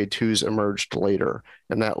the 5A2s emerged later,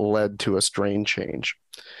 and that led to a strain change.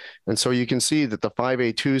 And so you can see that the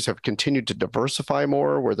 5A2s have continued to diversify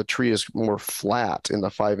more, where the tree is more flat in the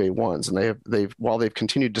 5A1s. And while they've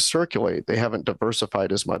continued to circulate, they haven't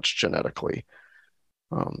diversified as much genetically.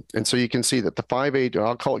 And so you can see that the 5A,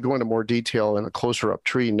 I'll go into more detail in a closer up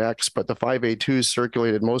tree next, but the 5A2s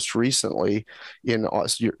circulated most recently in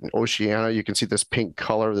Oceania. You can see this pink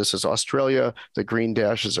color. This is Australia. The green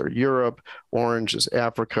dashes are Europe. Orange is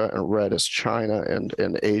Africa, and red is China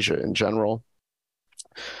and Asia in general.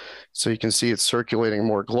 So you can see it's circulating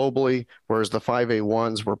more globally, whereas the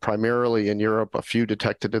 5A1s were primarily in Europe, a few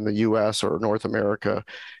detected in the US or North America,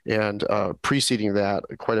 and preceding that,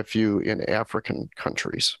 quite a few in African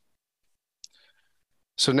countries.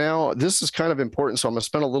 So now this is kind of important. So I'm going to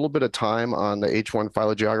spend a little bit of time on the H1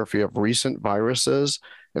 phylogeography of recent viruses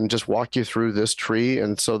and just walk you through this tree.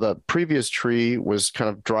 And so the previous tree was kind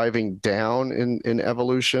of driving down in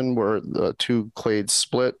evolution, where the two clades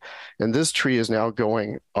split. And this tree is now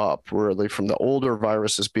going up, really, from the older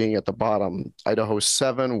viruses being at the bottom. Idaho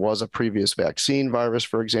 7 was a previous vaccine virus,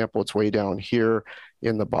 for example. It's way down here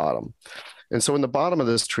in the bottom. And so in the bottom of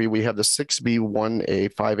this tree, we have the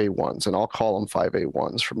 6B1A 5A1s, and I'll call them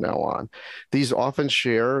 5A1s from now on. These often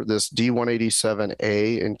share this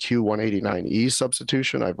D187A and Q189E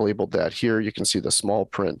substitution. I've labeled that here. You can see the small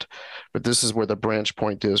print, but this is where the branch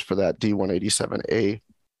point is for that D187A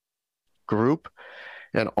group.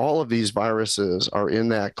 And all of these viruses are in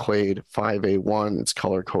that clade 5A1. It's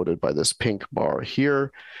color-coded by this pink bar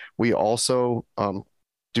here. We also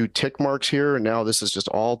do tick marks here. And now this is just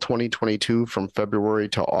all 2022 from February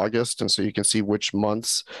to August. And so you can see which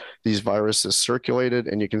months these viruses circulated.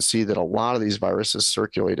 And you can see that a lot of these viruses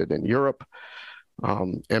circulated in Europe.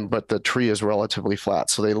 But the tree is relatively flat.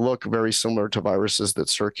 So they look very similar to viruses that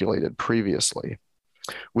circulated previously.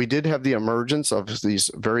 We did have the emergence of these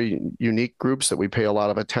very unique groups that we pay a lot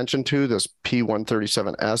of attention to, this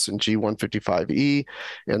P137S and G155E,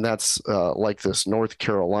 and that's like this North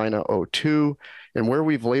Carolina 02. And where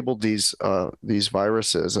we've labeled these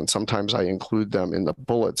viruses, and sometimes I include them in the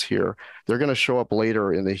bullets here, they're going to show up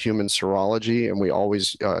later in the human serology, and we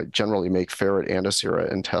always generally make ferret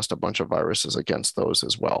antisera and test a bunch of viruses against those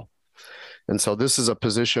as well. And so this is a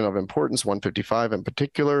position of importance, 155 in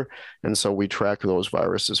particular, and so we track those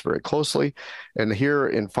viruses very closely. And here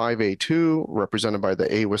in 5A2, represented by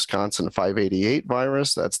the A Wisconsin 588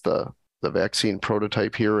 virus, that's the vaccine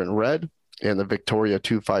prototype here in red, and the Victoria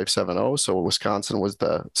 2570. So Wisconsin was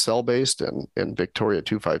the cell-based, and Victoria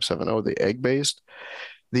 2570, the egg-based.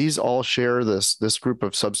 These all share this group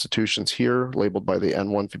of substitutions here, labeled by the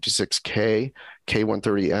N156K,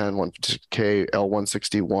 K130N, 156K,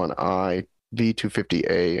 L161I,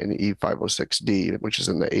 V250A, and E506D, which is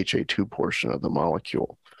in the HA2 portion of the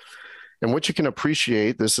molecule. And what you can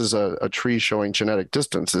appreciate, this is a tree showing genetic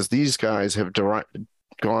distance, is these guys have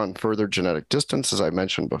gone further genetic distance, as I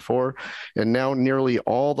mentioned before, and now nearly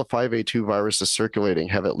all the 5A2 viruses circulating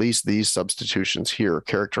have at least these substitutions here,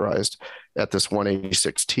 characterized at this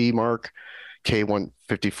 186T mark.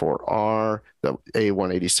 K154R, the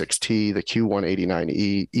A186T, the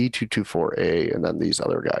Q189E, E224A, and then these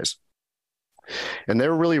other guys. And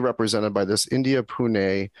they're really represented by this India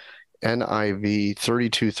Pune NIV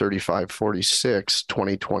 323546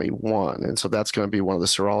 2021. And so that's going to be one of the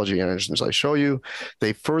serology antigens I show you.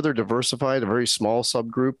 They further diversified a very small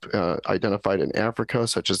subgroup identified in Africa,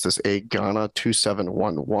 such as this A Ghana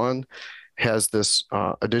 2711, has this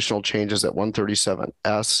additional changes at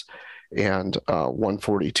 137S and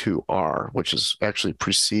 142R, which has actually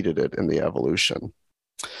preceded it in the evolution.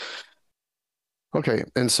 Okay,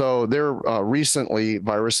 and so there recently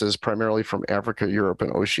viruses primarily from Africa, Europe,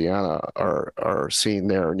 and Oceania are seen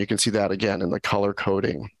there. And you can see that again in the color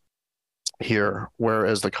coding here,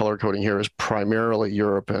 whereas the color coding here is primarily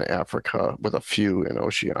Europe and Africa with a few in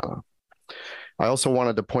Oceania. I also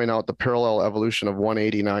wanted to point out the parallel evolution of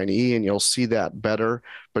 189E, and you'll see that better.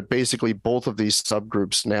 But basically, both of these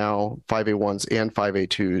subgroups now, 5A1s and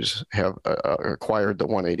 5A2s, have acquired the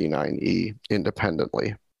 189E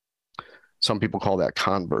independently. Some people call that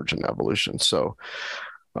convergent evolution. So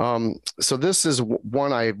this is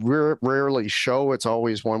one I rarely show. It's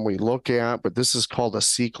always one we look at, but this is called a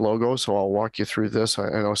Seq logo. So I'll walk you through this. I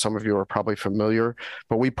know some of you are probably familiar,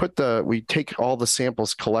 but we take all the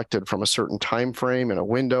samples collected from a certain time frame in a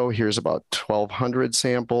window. Here's about 1,200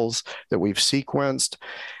 samples that we've sequenced,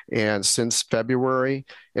 and since February,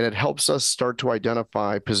 and it helps us start to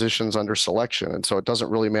identify positions under selection. And so it doesn't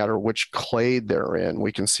really matter which clade they're in.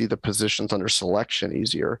 We can see the positions under selection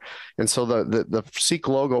easier. And so the Seq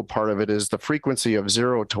logo part of it is the frequency of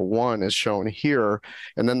 0 to 1 is shown here,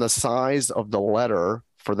 and then the size of the letter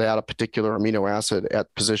for that particular amino acid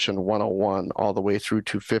at position 101 all the way through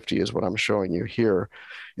 250 is what I'm showing you here,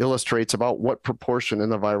 illustrates about what proportion in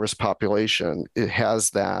the virus population it has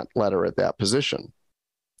that letter at that position.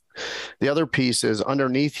 The other piece is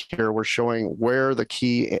underneath here, we're showing where the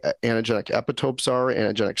key antigenic epitopes are,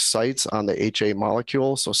 antigenic sites on the HA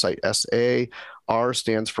molecule. So site SA, R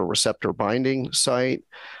stands for receptor binding site,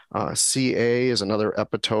 CA is another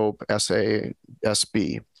epitope, SA,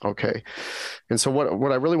 SB, okay. And so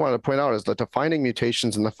what I really wanted to point out is the defining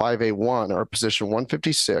mutations in the 5A1 are position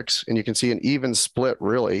 156, and you can see an even split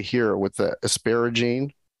really here with the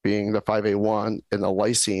asparagine being the 5A1 and the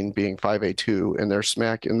lysine being 5A2, and they're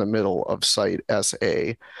smack in the middle of site SA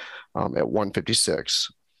at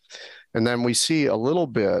 156. And then we see a little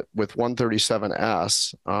bit with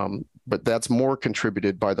 137S, but that's more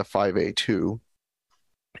contributed by the 5A2.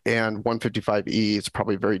 And 155E is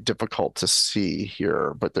probably very difficult to see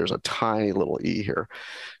here, but there's a tiny little E here.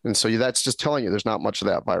 And so that's just telling you there's not much of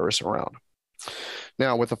that virus around.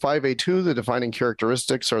 Now, with the 5A2, the defining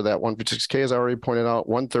characteristics are that 156K, as I already pointed out,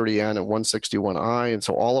 130N and 161I, and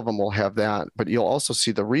so all of them will have that. But you'll also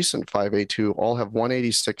see the recent 5A2 all have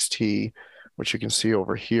 186T, which you can see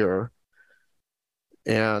over here,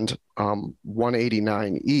 and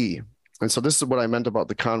 189E. And so this is what I meant about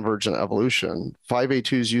the convergent evolution.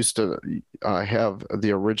 5A2s used to have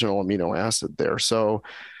the original amino acid there. So,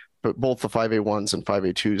 but both the 5A1s and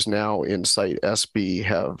 5A2s now in site SB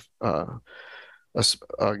have a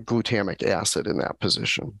glutamic acid in that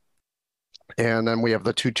position. And then we have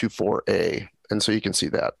the 224A. And so you can see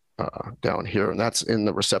that down here, and that's in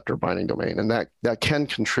the receptor binding domain. And that can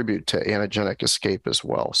contribute to antigenic escape as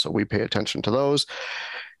well. So we pay attention to those.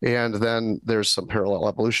 And then there's some parallel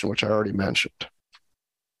evolution, which I already mentioned.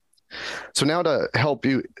 So now to help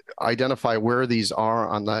you identify where these are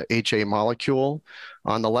on the HA molecule,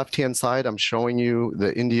 on the left-hand side, I'm showing you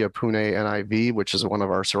the India Pune NIV, which is one of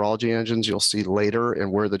our serology antigens you'll see later,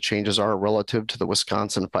 and where the changes are relative to the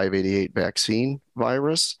Wisconsin 588 vaccine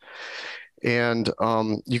virus. And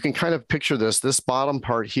you can kind of picture this. This bottom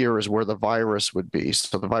part here is where the virus would be.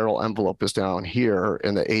 So the viral envelope is down here,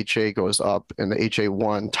 and the HA goes up, and the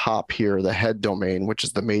HA1 top here, the head domain, which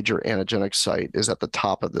is the major antigenic site, is at the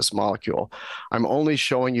top of this molecule. I'm only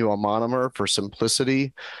showing you a monomer for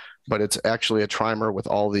simplicity, but it's actually a trimer with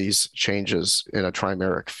all these changes in a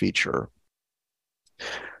trimeric feature.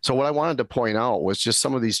 So what I wanted to point out was just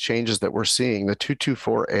some of these changes that we're seeing. The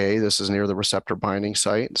 224A, this is near the receptor binding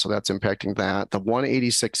site, so that's impacting that. The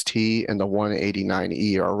 186T and the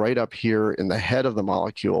 189E are right up here in the head of the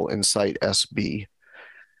molecule in site SB.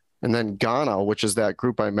 And then Ghana, which is that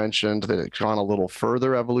group I mentioned that had gone a little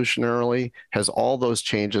further evolutionarily, has all those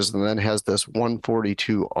changes and then has this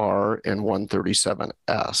 142R and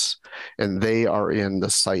 137S. And they are in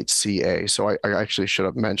the site CA. So I actually should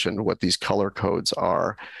have mentioned what these color codes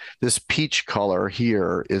are. This peach color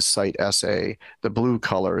here is site SA. The blue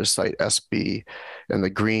color is site SB. And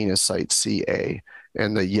the green is site CA.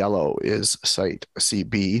 And the yellow is site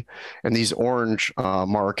CB. And these orange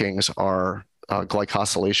markings are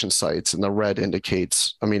glycosylation sites, and the red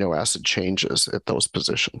indicates amino acid changes at those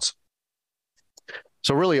positions.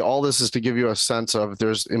 So really all this is to give you a sense of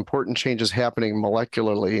there's important changes happening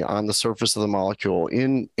molecularly on the surface of the molecule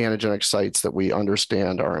in antigenic sites that we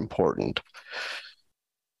understand are important.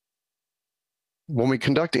 When we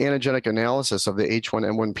conduct antigenic analysis of the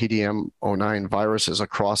H1N1 PDM09 viruses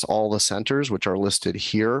across all the centers, which are listed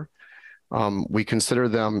here, we consider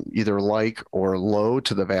them either like or low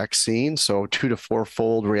to the vaccine. So 2 to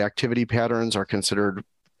 4-fold reactivity patterns are considered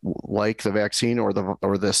like the vaccine, or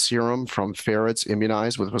the serum from ferrets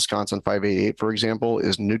immunized with Wisconsin 588, for example,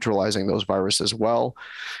 is neutralizing those viruses well.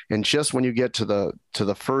 And just when you get to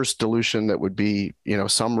the first dilution that would be,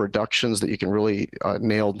 some reductions that you can really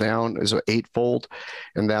nail down is 8-fold.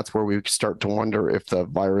 And that's where we start to wonder if the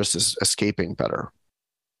virus is escaping better.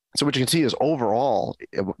 So what you can see is overall,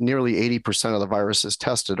 nearly 80% of the viruses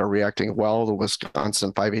tested are reacting well to the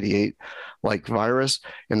Wisconsin 588-like virus,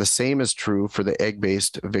 and the same is true for the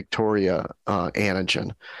egg-based Victoria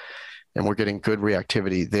antigen, and we're getting good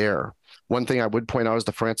reactivity there. One thing I would point out is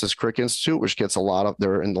the Francis Crick Institute, which gets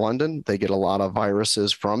they're in London, they get a lot of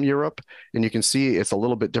viruses from Europe, and you can see it's a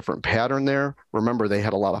little bit different pattern there. Remember, they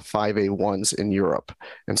had a lot of 5A1s in Europe,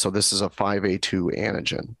 and so this is a 5A2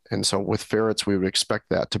 antigen. And so with ferrets, we would expect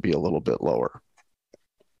that to be a little bit lower.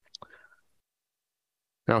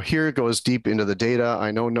 Now here it goes deep into the data.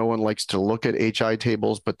 I know no one likes to look at HI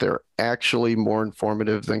tables, but they're actually more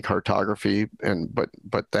informative than cartography. But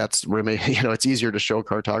that's it's easier to show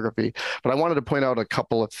cartography. But I wanted to point out a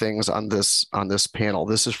couple of things on this panel.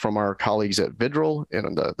 This is from our colleagues at VIDRL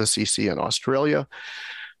in the CC in Australia.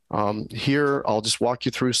 Here, I'll just walk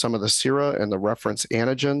you through some of the sera and the reference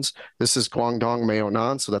antigens. This is Guangdong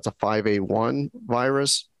Maonan, so that's a 5A1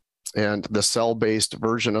 virus. And the cell-based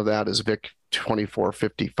version of that is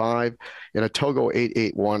VIC-2455. And a Togo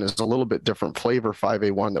 881 is a little bit different flavor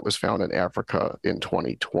 5A1 that was found in Africa in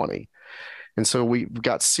 2020. And so we've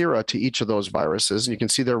got sera to each of those viruses, and you can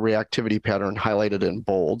see their reactivity pattern highlighted in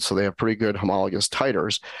bold. So they have pretty good homologous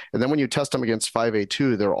titers. And then when you test them against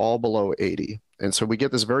 5A2, they're all below 80. And so we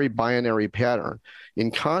get this very binary pattern. In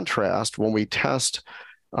contrast, when we test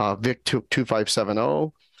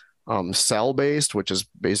VIC-2570, cell-based, which is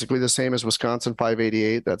basically the same as Wisconsin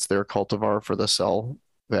 588. That's their cultivar for the cell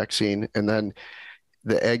vaccine. And then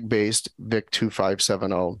the egg-based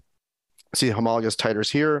VIC-2570. See homologous titers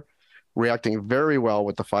here, reacting very well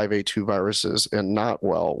with the 5A2 viruses and not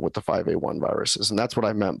well with the 5A1 viruses. And that's what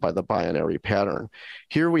I meant by the binary pattern.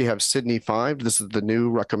 Here we have Sydney 5. This is the new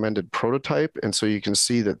recommended prototype. And so you can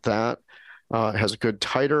see that has a good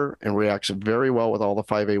titer and reacts very well with all the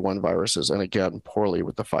 5A1 viruses, and again, poorly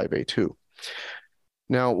with the 5A2.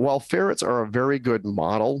 Now, while ferrets are a very good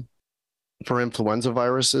model for influenza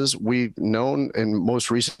viruses, we've known in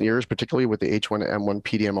most recent years, particularly with the H1N1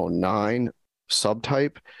 PDM09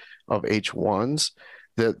 subtype of H1s,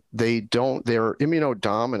 that they're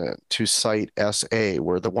immunodominant to site SA,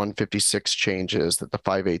 where the 156 change is that the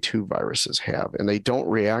 5A2 viruses have, and they don't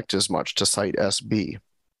react as much to site SB.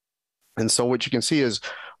 And so what you can see is,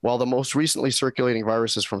 while the most recently circulating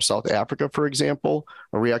viruses from South Africa, for example,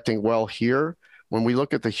 are reacting well here, when we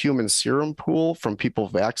look at the human serum pool from people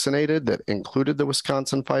vaccinated that included the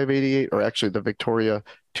Wisconsin 588, or actually the Victoria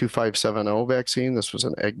 2570 vaccine, this was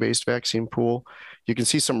an egg-based vaccine pool, you can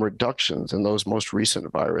see some reductions in those most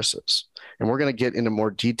recent viruses. And we're going to get into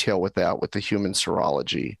more detail with that with the human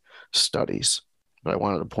serology studies, but I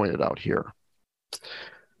wanted to point it out here.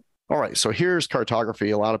 All right, so here's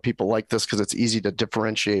cartography. A lot of people like this because it's easy to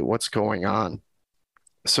differentiate what's going on.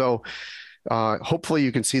 So hopefully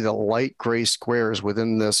you can see the light gray squares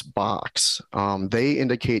within this box. They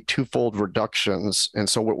indicate twofold reductions. And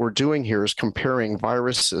so what we're doing here is comparing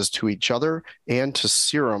viruses to each other and to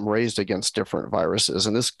serum raised against different viruses.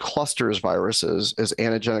 And this clusters viruses as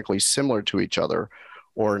antigenically similar to each other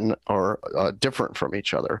or different from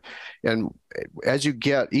each other. And as you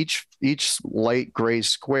get, each light gray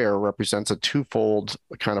square represents a twofold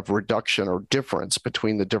kind of reduction or difference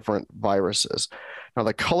between the different viruses. Now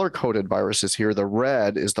the color-coded viruses here, the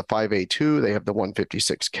red is the 5A2, they have the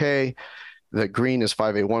 156K. The green is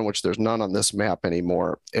 5A1, which there's none on this map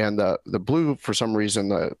anymore. And the blue, for some reason,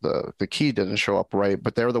 the key didn't show up right,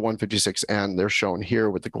 but they're the 156N. They're shown here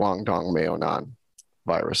with the Guangdong Maonan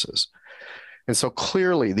viruses. And so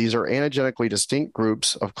clearly, these are antigenically distinct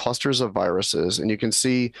groups of clusters of viruses. And you can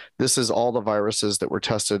see this is all the viruses that were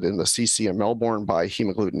tested in the CC in Melbourne by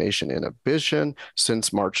hemagglutination inhibition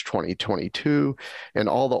since March 2022. And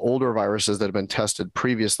all the older viruses that have been tested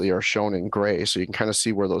previously are shown in gray. So you can kind of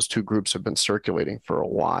see where those two groups have been circulating for a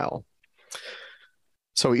while.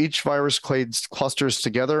 So each virus clade clusters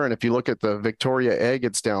together. And if you look at the Victoria egg,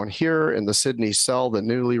 it's down here. And the Sydney cell, the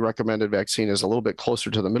newly recommended vaccine, is a little bit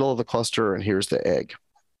closer to the middle of the cluster. And here's the egg.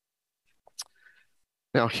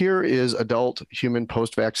 Now, here is adult human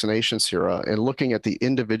post-vaccination sera and looking at the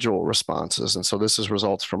individual responses. And so this is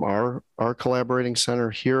results from our collaborating center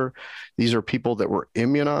here. These are people that were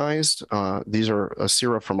immunized. These are a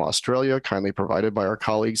sera from Australia, kindly provided by our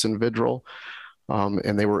colleagues in VIDRL.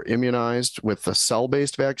 And they were immunized with the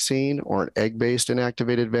cell-based vaccine or an egg-based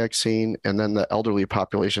inactivated vaccine. And then the elderly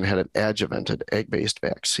population had an adjuvanted egg-based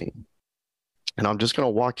vaccine. And I'm just going to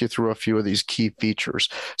walk you through a few of these key features.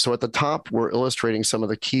 So at the top, we're illustrating some of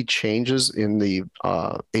the key changes in the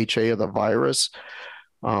HA of the virus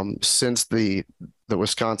since the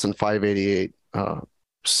Wisconsin 588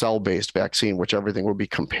 cell-based vaccine, which everything will be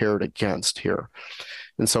compared against here.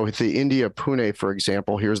 And so with the India Pune, for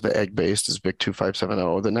example, here's the egg-based is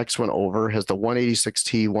VIC-2570. The next one over has the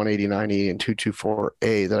 186T, 189E, and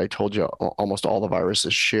 224A that I told you almost all the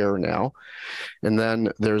viruses share now. And then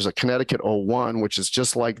there's a Connecticut 01, which is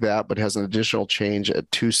just like that, but has an additional change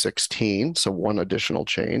at 216, so one additional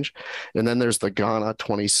change. And then there's the Ghana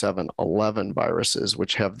 2711 viruses,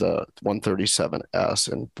 which have the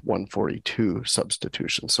 137S and 142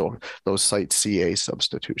 substitutions, so those site CA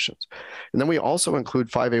substitutions. And then we also include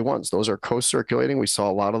 5A1s. Those are co-circulating. We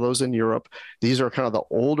saw a lot of those in Europe. These are kind of the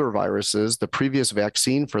older viruses. The previous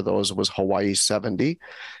vaccine for those was Hawaii 70.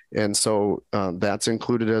 And so that's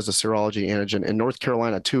included as a serology antigen. And North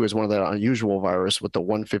Carolina, too, is one of that unusual virus with the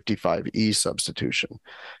 155E substitution.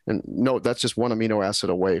 And note, that's just one amino acid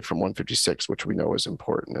away from 156, which we know is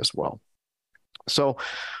important as well. So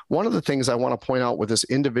one of the things I want to point out with this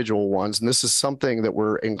individual ones, and this is something that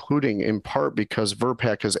we're including in part because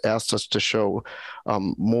VRBPAC has asked us to show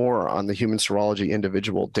more on the human serology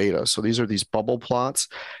individual data. So these are these bubble plots,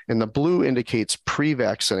 and the blue indicates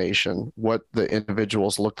pre-vaccination, what the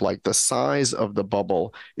individuals look like. The size of the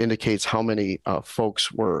bubble indicates how many folks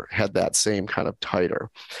had that same kind of titer.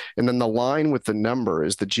 And then the line with the number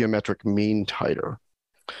is the geometric mean titer.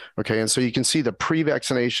 Okay, and so you can see the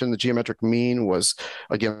pre-vaccination, the geometric mean was,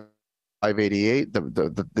 again, 588,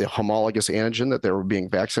 the homologous antigen that they were being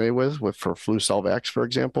vaccinated with for Flu-Selvax, for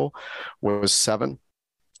example, was 7.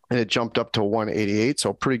 And it jumped up to 188,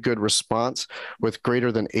 so a pretty good response, with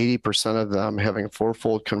greater than 80% of them having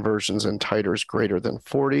fourfold conversions and titers greater than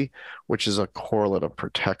 40, which is a correlate of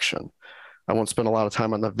protection. I won't spend a lot of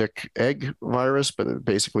time on the Vic egg virus, but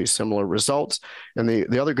basically similar results. And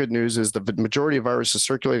the other good news is the majority of viruses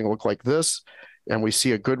circulating look like this, and we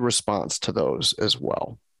see a good response to those as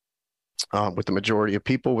well. With the majority of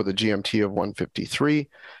people with a GMT of 153,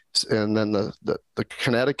 and then the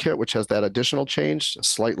Connecticut, which has that additional change,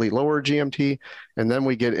 slightly lower GMT, and then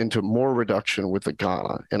we get into more reduction with the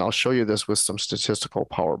Ghana, and I'll show you this with some statistical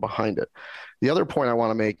power behind it. The other point I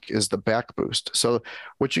want to make is the back boost. So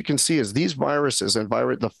what you can see is these viruses and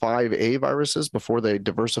the 5A viruses, before they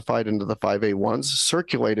diversified into the 5A1s,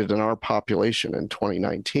 circulated in our population in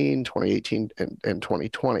 2019, 2018, and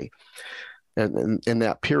 2020. And in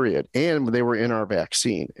that period, and they were in our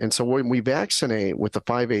vaccine. And so when we vaccinate with the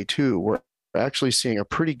 5A2, we're actually seeing a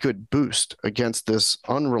pretty good boost against this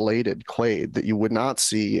unrelated clade that you would not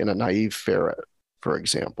see in a naive ferret, for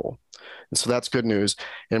example. And so that's good news.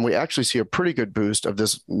 And we actually see a pretty good boost of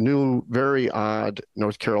this new, very odd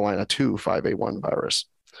North Carolina 2 5A1 virus.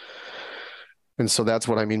 And so that's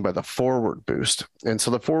what I mean by the forward boost. And so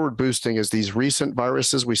the forward boosting is these recent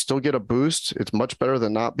viruses, we still get a boost. It's much better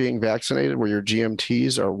than not being vaccinated, where your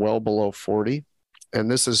GMTs are well below 40. And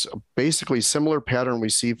this is basically similar pattern we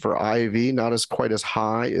see for IV, not as quite as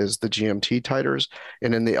high as the GMT titers,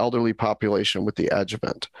 and in the elderly population with the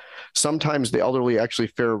adjuvant. Sometimes the elderly actually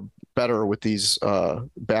fare better with these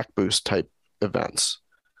back boost type events.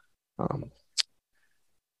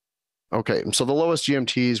 Okay, so the lowest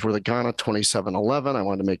GMTs were the Ghana 2711. I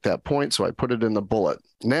wanted to make that point, so I put it in the bullet.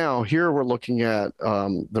 Now, here we're looking at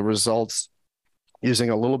the results using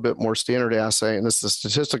a little bit more standard assay, and this is a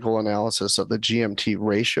statistical analysis of the GMT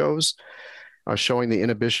ratios, showing the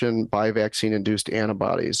inhibition by vaccine-induced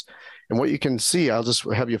antibodies. And what you can see, I'll just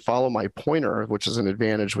have you follow my pointer, which is an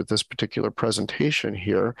advantage with this particular presentation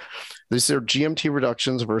here. These are GMT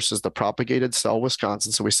reductions versus the propagated cell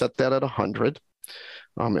Wisconsin. So we set that at 100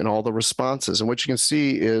 in all the responses. And what you can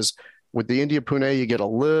see is With the India Pune, you get a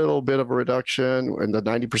little bit of a reduction, and the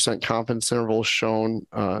 90% confidence interval shown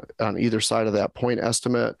on either side of that point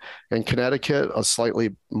estimate. In Connecticut, a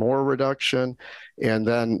slightly more reduction, and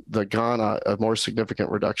then the Ghana, a more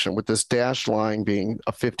significant reduction, with this dashed line being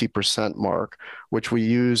a 50% mark, which we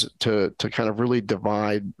use to kind of really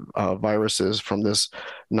divide viruses from this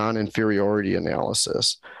non-inferiority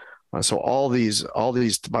analysis. So all these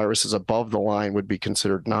viruses above the line would be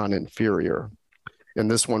considered non-inferior. And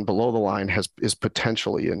this one below the line is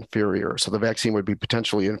potentially inferior. So the vaccine would be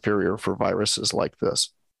potentially inferior for viruses like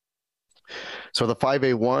this. So the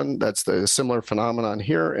 5A1, that's the similar phenomenon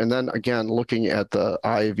here. And then again, looking at the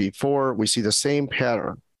IV4, we see the same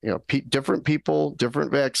pattern. Different people, different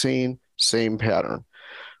vaccine, same pattern.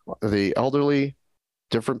 The elderly,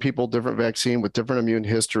 different people, different vaccine with different immune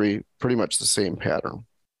history, pretty much the same pattern.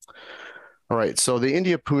 All right, so the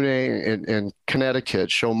India Pune and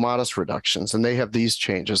Connecticut show modest reductions, and they have these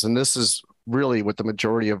changes. And this is really what the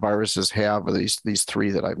majority of viruses have, are these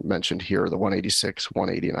three that I mentioned here, the 186,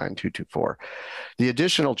 189, 224. The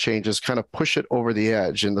additional changes kind of push it over the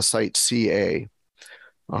edge in the site CA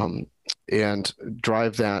and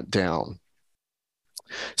drive that down.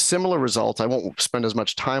 Similar results, I won't spend as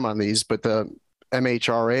much time on these, but the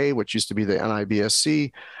MHRA, which used to be the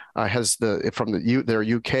NIBSC, has their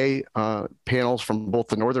UK panels from both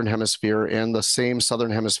the Northern Hemisphere and the same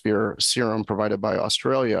Southern Hemisphere serum provided by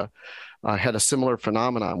Australia, had a similar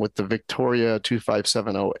phenomenon, with the Victoria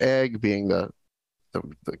 2570 egg being the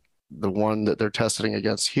one that they're testing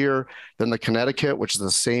against here. Then the Connecticut, which is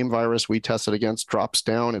the same virus we tested against, drops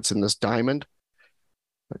down. It's in this diamond.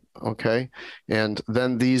 Okay. And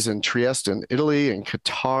then these in Trieste in Italy and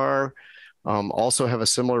Qatar also have a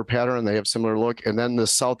similar pattern. They have similar look. And then the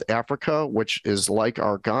South Africa, which is like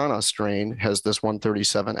our Ghana strain, has this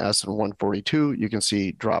 137S and 142. You can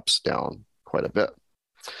see drops down quite a bit.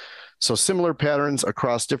 So similar patterns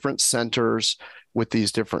across different centers with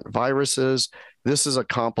these different viruses. This is a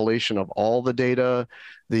compilation of all the data.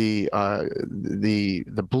 The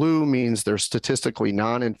blue means they're statistically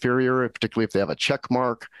non-inferior, particularly if they have a check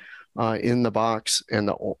mark in the box. And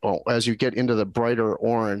as you get into the brighter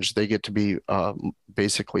orange, they get to be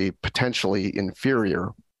basically potentially inferior.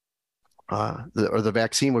 Or the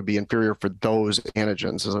vaccine would be inferior for those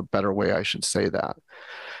antigens, is a better way I should say that.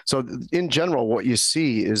 So in general, what you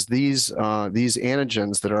see is these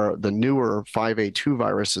antigens that are the newer 5A2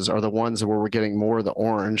 viruses are the ones where we're getting more of the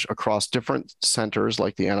orange across different centers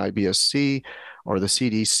like the NIBSC or the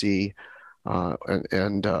CDC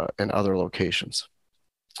and other locations.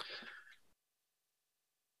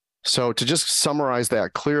 So to just summarize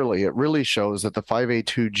that clearly, it really shows that the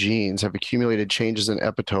 5A2 genes have accumulated changes in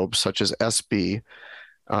epitopes such as SB,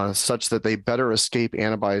 such that they better escape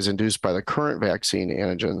antibodies induced by the current vaccine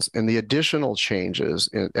antigens. And the additional changes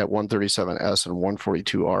at 137S and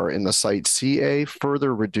 142R in the site CA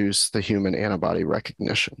further reduce the human antibody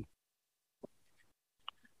recognition.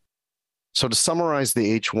 So to summarize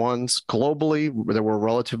the H1s, globally, there were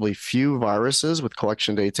relatively few viruses with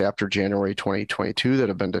collection dates after January 2022 that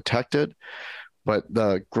have been detected. But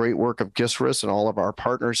the great work of GISRIS and all of our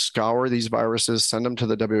partners scour these viruses, send them to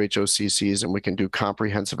the WHO CCs, and we can do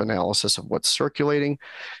comprehensive analysis of what's circulating.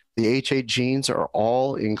 The H8 genes are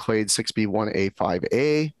all in clade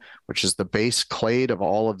 6B1A5A, which is the base clade of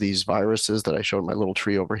all of these viruses that I showed in my little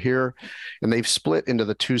tree over here. And they've split into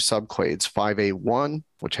the two subclades, 5A1,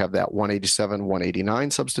 which have that 187,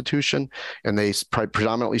 189 substitution, and they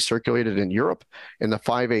predominantly circulated in Europe, and the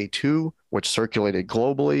 5A2, which circulated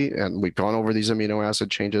globally. And we've gone over these amino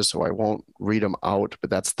acid changes, so I won't read them out, but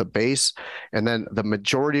that's the base. And then the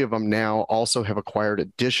majority of them now also have acquired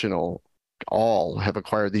all have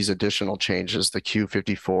acquired these additional changes, the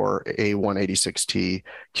Q54, A186T,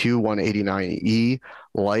 Q189E,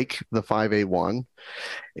 like the 5A1,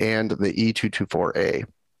 and the E224A,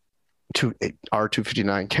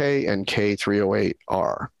 R259K, and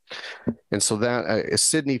K308R. And so that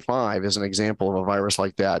Sydney 5 is an example of a virus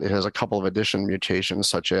like that. It has a couple of additional mutations,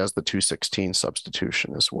 such as the 216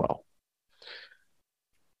 substitution as well.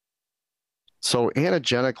 So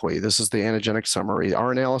antigenically, this is the antigenic summary.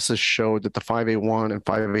 Our analysis showed that the 5A1 and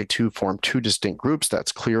 5A2 form two distinct groups.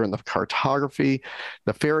 That's clear in the cartography.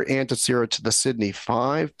 The fair antisera to the Sydney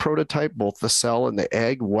 5 prototype, both the cell and the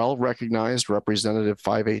egg, well-recognized representative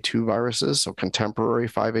 5A2 viruses, so contemporary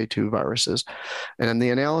 5A2 viruses. And then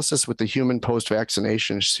the analysis with the human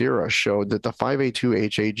post-vaccination sera showed that the 5A2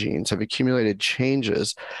 HA genes have accumulated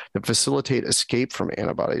changes that facilitate escape from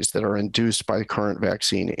antibodies that are induced by the current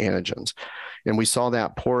vaccine antigens. And we saw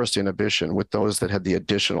that poorest inhibition with those that had the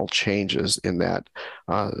additional changes in that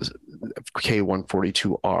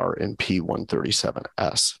K142R and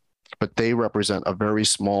P137S. but they represent a very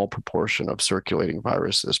small proportion of circulating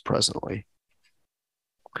viruses presently.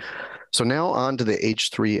 So now on to the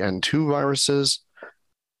H3N2 viruses.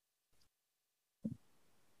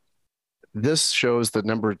 This shows the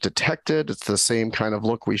number detected. It's the same kind of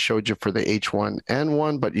look we showed you for the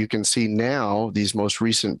H1N1, but you can see now these most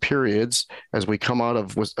recent periods, as we come out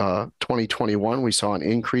of 2021, we saw an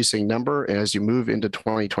increasing number. And as you move into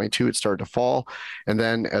 2022, it started to fall. And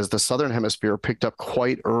then as the Southern Hemisphere picked up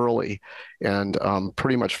quite early and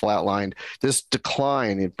pretty much flatlined, this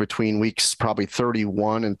decline between weeks probably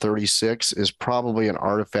 31 and 36 is probably an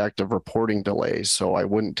artifact of reporting delays. So I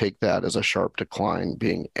wouldn't take that as a sharp decline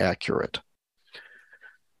being accurate.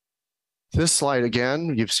 This slide,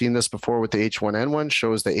 again, you've seen this before with the H1N1,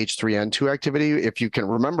 shows the H3N2 activity. If you can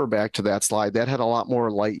remember back to that slide, that had a lot more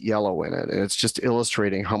light yellow in it. And it's just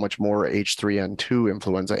illustrating how much more H3N2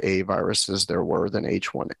 influenza A viruses there were than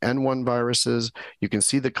H1N1 viruses. You can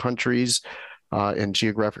see the countries and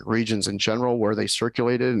geographic regions in general where they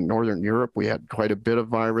circulated. In Northern Europe, we had quite a bit of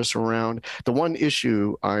virus around. The one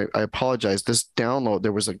issue, I apologize, this download,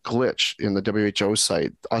 there was a glitch in the WHO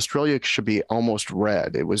site. Australia should be almost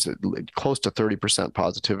red. It was close to 30%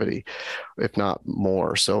 positivity, if not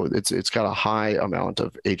more. So it's got a high amount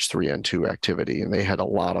of H3N2 activity, and they had a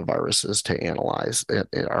lot of viruses to analyze,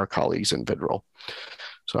 our colleagues in VIDRL.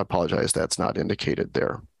 So I apologize, that's not indicated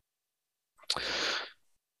there.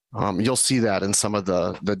 You'll see that in some of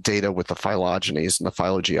the data with the phylogenies and the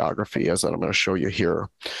phylogeography, as I'm going to show you here.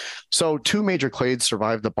 So 2 major clades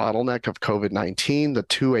survived the bottleneck of COVID-19, the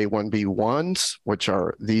 2A1B1s, which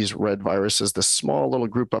are these red viruses, this small little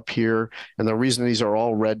group up here. And the reason these are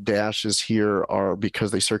all red dashes here are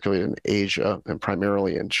because they circulate in Asia and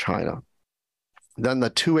primarily in China. Then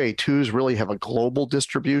the 2A2s really have a global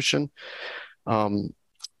distribution.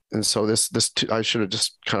 And so I should have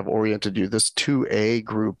just kind of oriented you. This 2A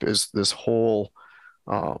group is this whole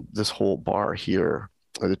bar here,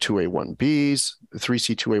 the 2A1Bs, the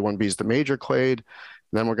 3C2A1B is the major clade.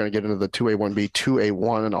 And then we're going to get into the 2A1B,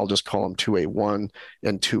 2A1, and I'll just call them 2A1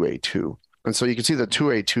 and 2A2. And so you can see the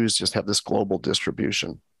 2A2s just have this global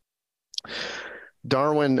distribution.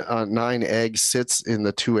 Darwin 9 egg sits in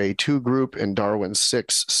the 2A2 group, and Darwin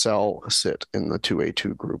 6 cell sit in the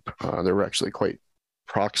 2A2 group. They're actually quite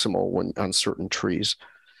proximal when on certain trees.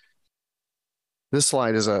 This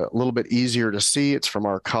slide is a little bit easier to see. It's from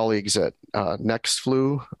our colleagues at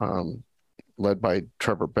NextFlu, led by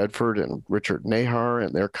Trevor Bedford and Richard Nahar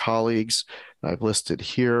and their colleagues. I've listed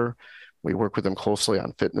here. We work with them closely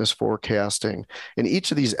on fitness forecasting. And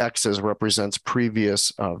each of these X's represents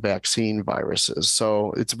previous vaccine viruses.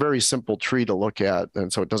 So it's a very simple tree to look at,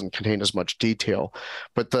 and so it doesn't contain as much detail.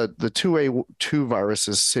 But the 2A2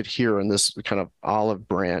 viruses sit here in this kind of olive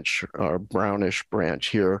branch or brownish branch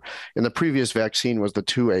here. And the previous vaccine was the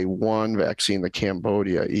 2A1 vaccine, the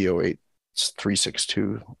Cambodia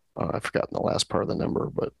EO8362. I've forgotten the last part of the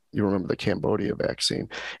number, but you remember the Cambodia vaccine.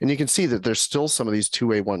 And you can see that there's still some of these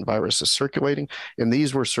 2A1 viruses circulating, and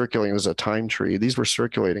these were circulating as a time tree. These were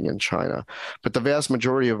circulating in China. But the vast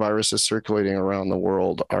majority of viruses circulating around the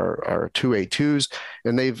world are 2A2s,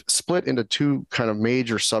 and they've split into 2 kind of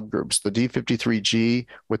major subgroups, the D53G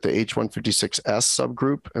with the H156S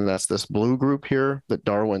subgroup, and that's this blue group here that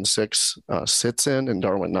Darwin 6 sits in, and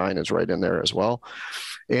Darwin 9 is right in there as well.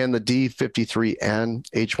 And the D53N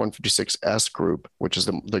H156S group, which is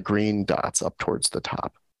the green dots up towards the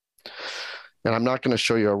top. And I'm not going to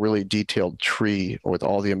show you a really detailed tree with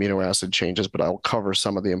all the amino acid changes, but I'll cover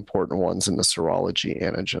some of the important ones in the serology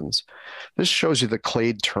antigens. This shows you the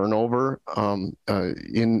clade turnover in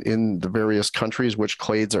the various countries, which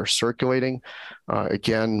clades are circulating.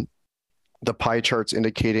 Again, the pie charts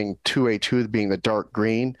indicating 2A2 being the dark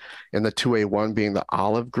green and the 2A1 being the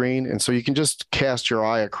olive green. And so you can just cast your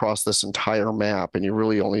eye across this entire map and you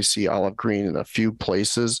really only see olive green in a few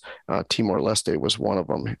places. Timor-Leste was one of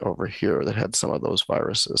them over here that had some of those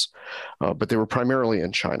viruses, but they were primarily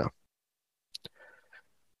in China.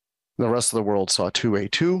 The rest of the world saw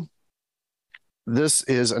 2A2. This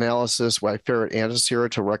is analysis by Ferret Antisera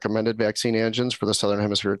to recommended vaccine antigens for the Southern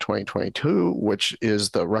Hemisphere 2022, which is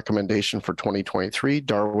the recommendation for 2023,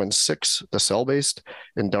 Darwin 6, the cell-based,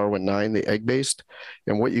 and Darwin 9, the egg-based.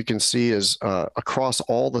 And what you can see is across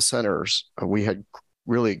all the centers, we had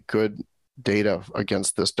really good data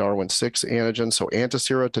against this Darwin 6 antigen. So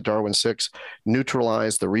Antisera to Darwin 6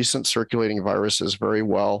 neutralized the recent circulating viruses very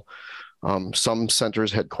well. Some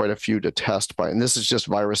centers had quite a few to test by, and this is just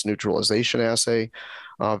virus neutralization assay.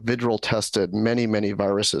 VIDRL tested many, many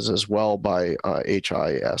viruses as well by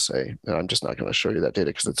HI assay. And I'm just not going to show you that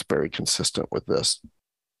data because it's very consistent with this.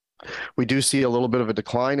 We do see a little bit of a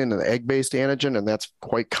decline in an egg-based antigen, and that's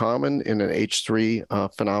quite common in an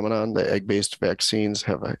H3 phenomenon. The egg-based vaccines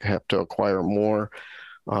have to acquire more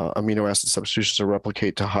amino acid substitutions to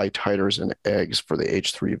replicate to high titers in eggs for the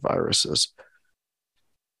H3 viruses.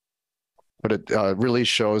 But it really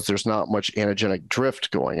shows there's not much antigenic drift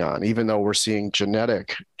going on. Even though we're seeing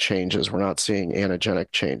genetic changes, we're not seeing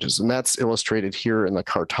antigenic changes. And that's illustrated here in the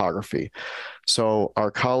cartography. So our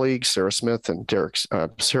colleagues, Sarah James and Derek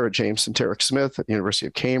Smith at the University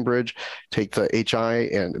of Cambridge, take the HI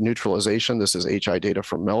and neutralization. This is HI data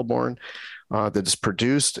from Melbourne that is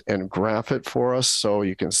produced and graph it for us. So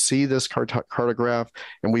you can see this cartograph.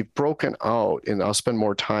 And we've broken out, and I'll spend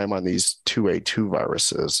more time on these 2A2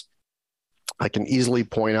 viruses. I can easily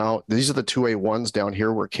point out, these are the 2A1s down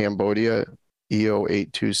here where Cambodia,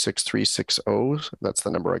 EO826360, that's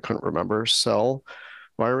the number I couldn't remember, cell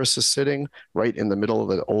virus is sitting right in the middle of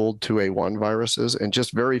the old 2A1 viruses, and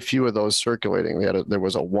just very few of those circulating. There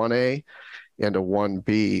was a 1A and a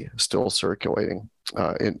 1B still circulating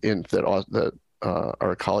that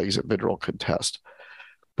our colleagues at VIDRL could test.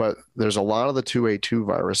 But there's a lot of the 2A2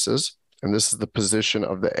 viruses, and this is the position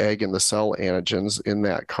of the egg and the cell antigens in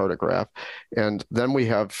that cartograph. And then we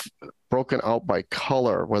have broken out by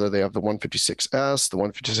color, whether they have the 156S, the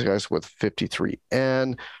 156S with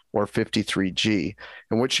 53N, or 53G.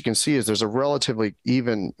 And what you can see is there's a relatively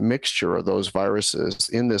even mixture of those viruses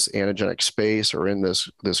in this antigenic space or in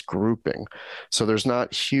this grouping. So there's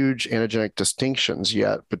not huge antigenic distinctions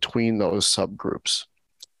yet between those subgroups.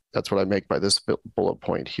 That's what I make by this bullet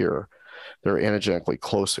point here. They're antigenically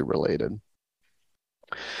closely related.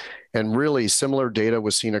 And really similar data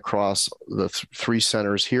was seen across the three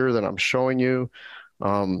centers here that I'm showing you.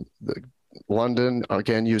 London,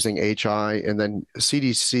 again, using HI, and then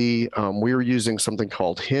CDC, we were using something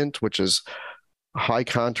called HINT, which is high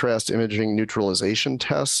contrast imaging neutralization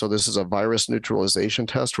test. So this is a virus neutralization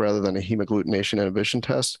test rather than a hemagglutination inhibition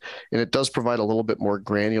test. And it does provide a little bit more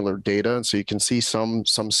granular data. And so you can see some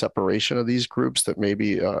separation of these groups that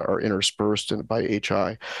maybe are interspersed by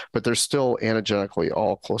HI, but they're still antigenically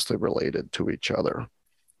all closely related to each other.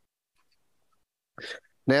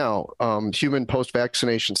 Now, human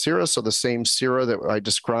post-vaccination sera, so the same sera that I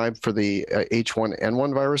described for the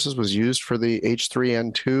H1N1 viruses was used for the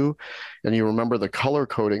H3N2. And you remember the color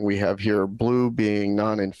coding we have here, blue being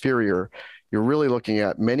non-inferior. You're really looking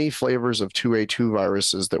at many flavors of 2A2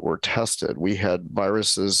 viruses that were tested. We had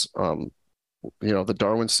viruses, the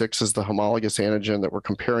Darwin 6 is the homologous antigen that we're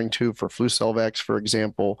comparing to for Flucelvax, for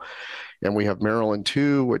example. And we have Maryland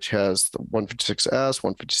 2, which has the 156S,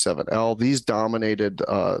 157L. These dominated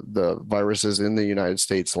the viruses in the United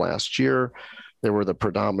States last year. They were the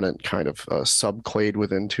predominant kind of subclade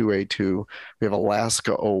within 2A2. We have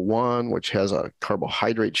Alaska 01, which has a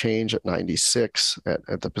carbohydrate change at 96,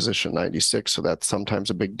 at the position 96. So that's sometimes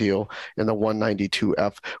a big deal. And the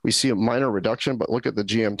 192F, we see a minor reduction, but look at the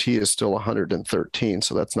GMT is still 113.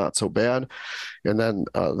 So that's not so bad. And then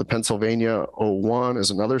the Pennsylvania 01 is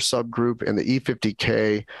another subgroup, and the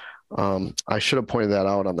E50K, I should have pointed that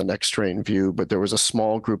out on the next strain view, but there was a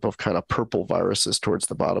small group of kind of purple viruses towards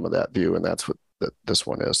the bottom of that view, and that's what this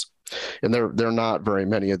one is. And there are not very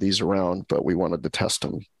many of these around, but we wanted to test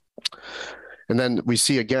them. And then we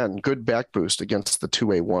see, again, good back boost against the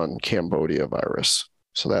 2A1 Cambodia virus.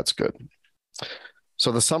 So that's good.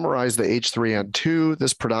 So to summarize the H3N2,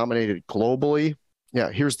 this predominated globally. Yeah,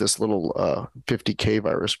 here's this little 50K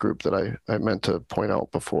virus group that I meant to point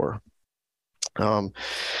out before. The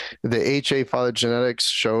HA phylogenetics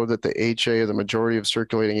show that the HA, the majority of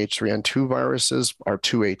circulating H3N2 viruses, are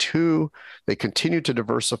 2A2. They continue to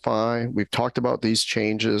diversify. We've talked about these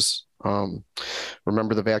changes.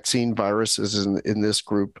 Remember, the vaccine virus is in this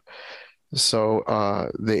group. So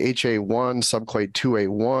the HA1 subclade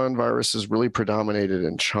 2A1 virus is really predominated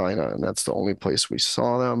in China, and that's the only place we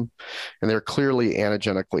saw them. And they're clearly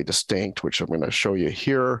antigenically distinct, which I'm going to show you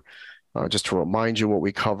here. Just to remind you what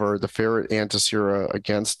we covered, the ferret antisera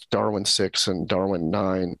against Darwin 6 and Darwin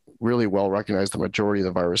 9 really well recognized the majority of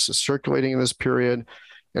the viruses circulating in this period,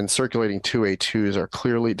 and circulating 2A2s are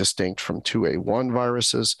clearly distinct from 2A1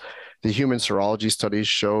 viruses. The human serology studies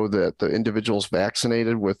show that the individuals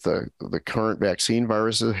vaccinated with the current vaccine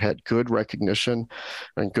viruses had good recognition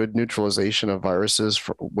and good neutralization of viruses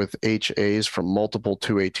with HAs from multiple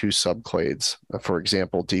 2A2 subclades, for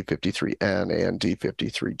example, D53N and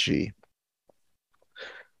D53G.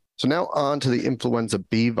 So now on to the influenza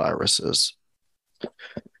B viruses.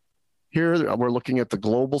 Here we're looking at the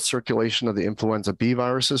global circulation of the influenza B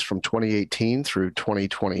viruses from 2018 through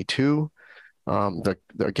 2022.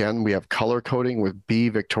 Again, we have color coding with B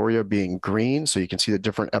Victoria being green, so you can see the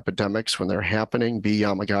different epidemics when they're happening, B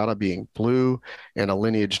Yamagata being blue, and a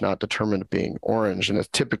lineage not determined being orange. And it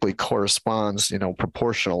typically corresponds,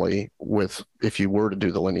 proportionally with if you were to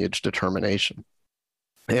do the lineage determination.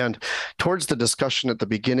 And towards the discussion at the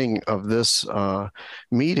beginning of this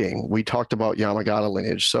meeting, we talked about Yamagata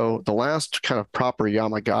lineage. So the last kind of proper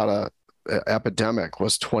Yamagata epidemic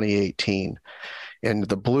was 2018. And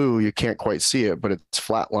the blue, you can't quite see it, but it's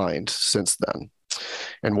flatlined since then.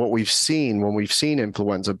 And what we've seen when we've seen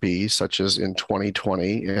influenza B, such as in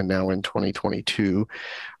 2020 and now in 2022,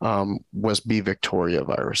 was B Victoria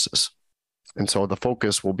viruses. And so the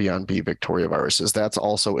focus will be on B Victoria viruses. That's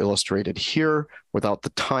also illustrated here without the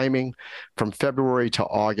timing. From February to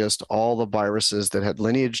August, all the viruses that had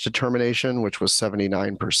lineage determination, which was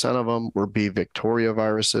 79% of them, were B Victoria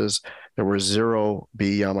viruses. There were 0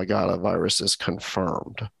 B Yamagata viruses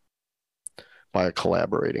confirmed by a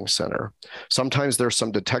collaborating center. Sometimes there's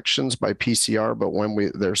some detections by PCR, but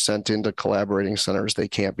when they're sent into collaborating centers, they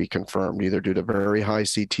can't be confirmed, either due to very high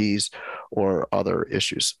CTs or other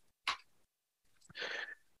issues.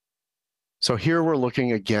 So here we're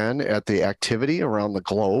looking again at the activity around the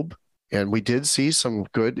globe. And we did see some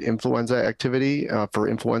good influenza activity for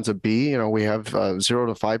influenza B. We have 0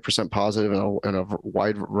 to 5% positive in a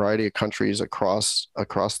wide variety of countries across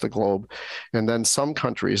the globe. And then some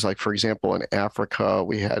countries, like for example, in Africa,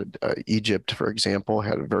 we had Egypt, for example,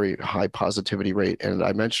 had a very high positivity rate. And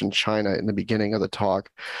I mentioned China in the beginning of the talk,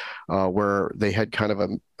 where they had kind of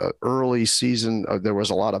an early season. There was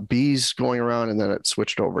a lot of Bs going around, and then it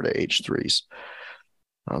switched over to H3s.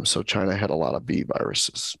 So China had a lot of B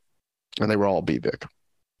viruses. And they were all BVIC.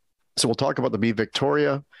 So we'll talk about the B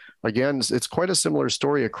Victoria. Again, it's quite a similar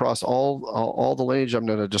story across all the lineage I'm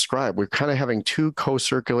going to describe. We're kind of having two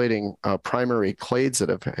co-circulating primary clades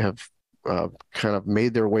that have kind of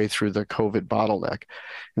made their way through the COVID bottleneck.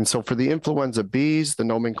 And so for the influenza Bs, the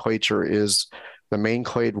nomenclature is the main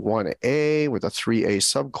clade 1A with a 3A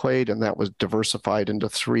subclade, and that was diversified into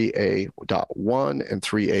 3A.1 and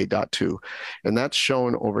 3A.2. And that's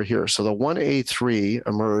shown over here. So the 1A3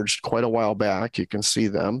 emerged quite a while back. You can see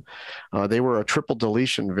them. They were a triple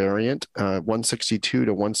deletion variant, 162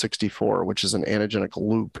 to 164, which is an antigenic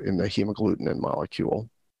loop in the hemagglutinin molecule.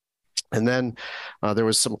 And then there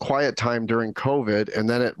was some quiet time during COVID, and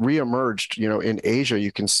then it reemerged. In Asia,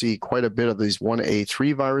 you can see quite a bit of these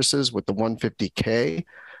 1A3 viruses with the 150K,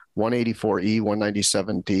 184E,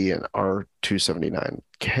 197D, and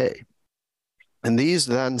R279K. And these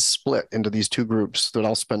then split into these two groups that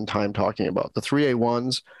I'll spend time talking about. The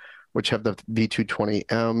 3A1s, which have the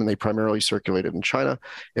V220M, and they primarily circulated in China,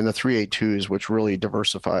 and the 3A2s, which really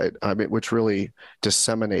which really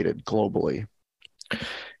disseminated globally.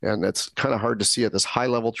 And it's kind of hard to see at this high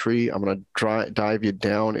level tree. I'm going to dive you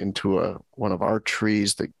down into one of our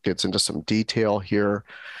trees that gets into some detail here.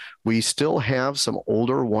 We still have some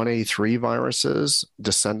older 1A3 viruses,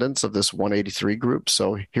 descendants of this 183 group.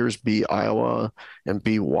 So here's B Iowa and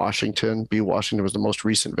B Washington. B Washington was the most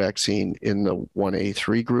recent vaccine in the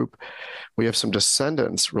 1A3 group. We have some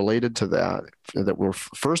descendants related to that were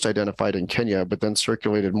first identified in Kenya, but then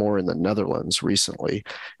circulated more in the Netherlands recently.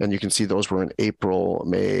 And you can see those were in April,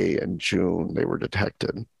 May, and June they were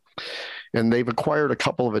detected. And they've acquired a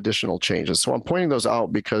couple of additional changes. So I'm pointing those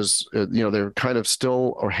out because, they're kind of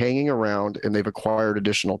still are hanging around, and they've acquired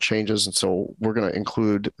additional changes. And so we're going to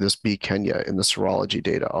include this B Kenya in the serology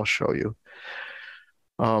data I'll show you.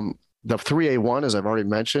 The 3A1, as I've already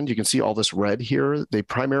mentioned, you can see all this red here. They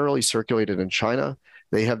primarily circulated in China.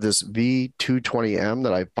 They have this V220M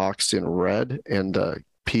that I've boxed in red, and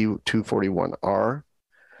P241R.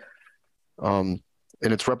 And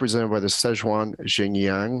it's represented by the Sichuan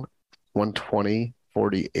Xinjiang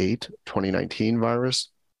 12048 2019 virus.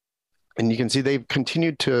 And you can see they've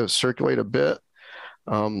continued to circulate a bit.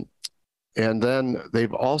 And then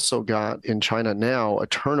they've also got in China now a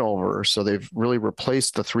turnover. So they've really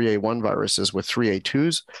replaced the 3A1 viruses with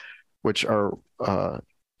 3A2s, which are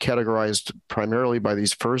categorized primarily by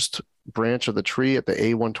these first branch of the tree at the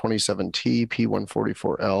A127T,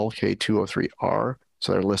 P144L, K203R.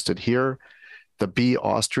 So they're listed here. The B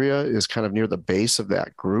Austria is kind of near the base of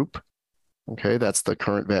that group. Okay, that's the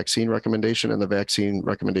current vaccine recommendation and the vaccine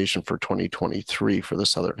recommendation for 2023 for the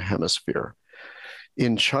Southern Hemisphere.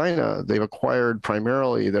 In China, they've acquired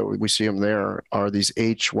primarily, that we see them there, are these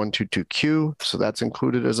H122Q. So that's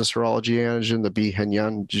included as a serology antigen. The B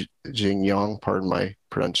Henyan Jingyang, pardon my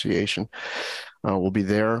pronunciation, will be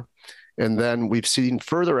there. And then we've seen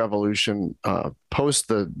further evolution post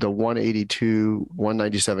the 182,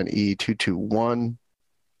 197E, 221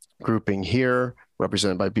 grouping here,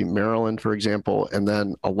 represented by B. Maryland, for example. And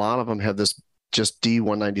then a lot of them have this just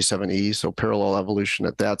D197E, so parallel evolution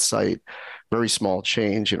at that site, very small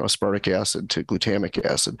change, aspartic acid to glutamic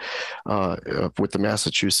acid with the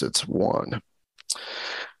Massachusetts one.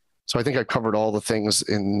 So I think I covered all the things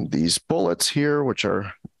in these bullets here, which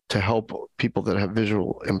are to help people that have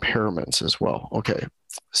visual impairments as well. Okay,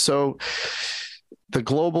 so the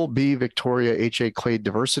global B. Victoria HA clade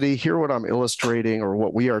diversity. Here what I'm illustrating, or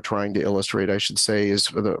what we are trying to illustrate, I should say, is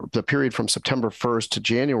the period from September 1st to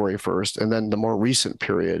January 1st, and then the more recent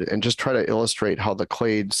period, and just try to illustrate how the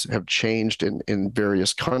clades have changed in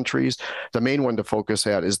various countries. The main one to focus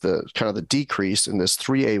at is the kind of the decrease in this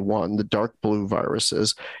 3A1, the dark blue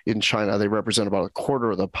viruses in China. They represent about a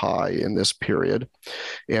quarter of the pie in this period.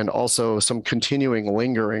 And also some continuing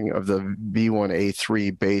lingering of the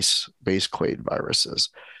B1A3 base clade virus.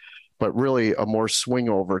 But really a more swing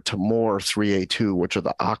over to more 3A2, which are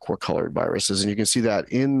the aqua colored viruses. And you can see that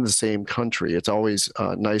in the same country. It's always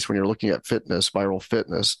nice when you're looking at fitness, viral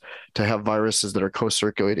fitness, to have viruses that are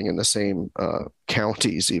co-circulating in the same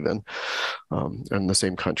counties even, in the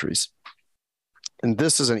same countries. And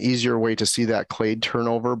this is an easier way to see that clade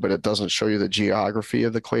turnover, but it doesn't show you the geography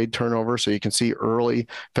of the clade turnover. So you can see early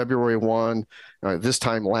February 1, this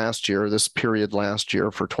time last year, this period last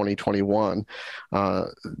year for 2021,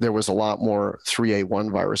 there was a lot more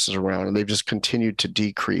 3A1 viruses around, and they've just continued to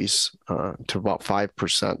decrease to about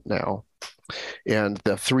 5% now. And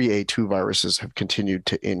the 3A2 viruses have continued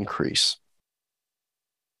to increase.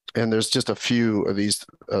 And there's just a few of these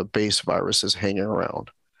base viruses hanging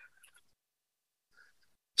around.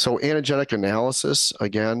 So antigenic analysis,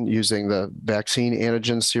 again, using the vaccine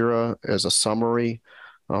antigen sera as a summary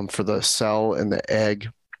for the cell and the egg.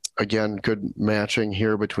 Again, good matching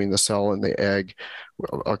here between the cell and the egg.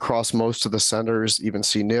 Across most of the centers, even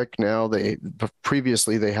CNIC now,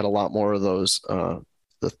 previously they had a lot more of those,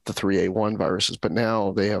 the 3A1 viruses, but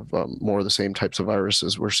now they have more of the same types of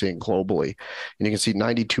viruses we're seeing globally. And you can see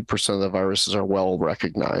 92% of the viruses are well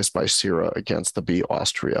recognized by sera against the B.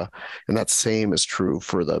 Austria. And that same is true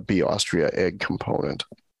for the B. Austria egg component.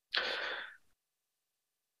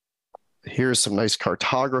 Here's some nice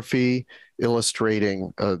cartography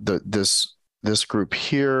illustrating this group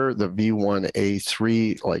here, the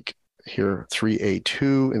V1A3, like here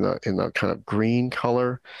 3A2 in the kind of green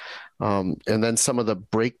color. And then some of the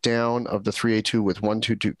breakdown of the 3A2 with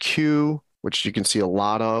 122Q, which you can see a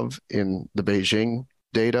lot of in the Beijing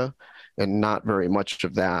data, and not very much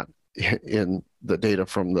of that in the data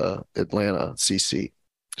from the Atlanta CC,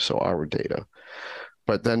 so our data.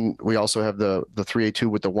 But then we also have the 3A2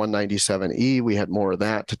 with the 197E. We had more of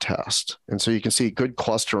that to test. And so you can see good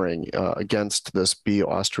clustering against this B.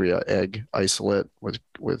 Austria egg isolate with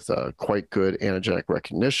quite good antigenic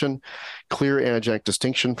recognition. Clear antigenic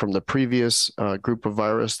distinction from the previous group of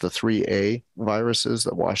virus, the 3A viruses,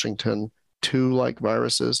 the Washington 2-like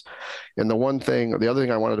viruses. And the other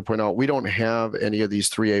thing I wanted to point out, we don't have any of these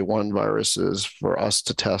 3A1 viruses for us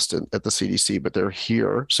to test at the CDC, but they're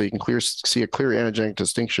here. So you can see a clear antigenic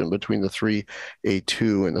distinction between the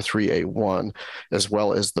 3A2 and the 3A1, as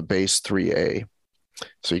well as the base 3A.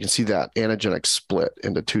 So you can see that antigenic split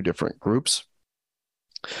into two different groups.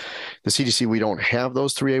 The CDC, we don't have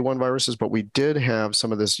those 3A1 viruses, but we did have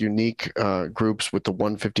some of this unique groups with the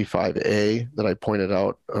 155A that I pointed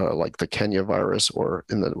out, like the Kenya virus or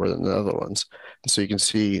the Netherlands. And so you can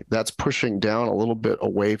see that's pushing down a little bit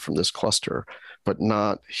away from this cluster, but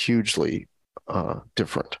not hugely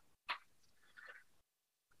different.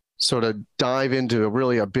 So to dive into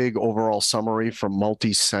really a big overall summary from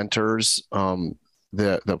multi-centers,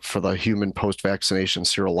 for the human post-vaccination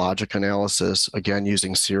serologic analysis, again,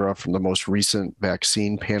 using sera from the most recent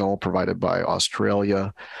vaccine panel provided by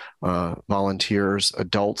Australia, volunteers,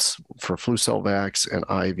 adults for Flucelvax and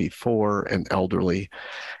IV4, and elderly.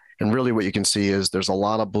 And really what you can see is there's a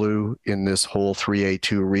lot of blue in this whole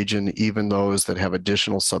 3A2 region, even those that have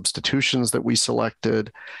additional substitutions that we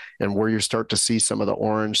selected. And where you start to see some of the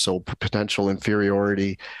orange, so potential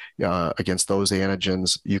inferiority against those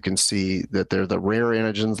antigens, you can see that they're the rare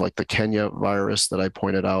antigens like the Kenya virus that I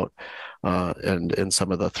pointed out, and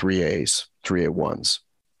some of the 3A1s.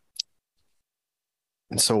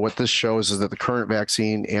 And so what this shows is that the current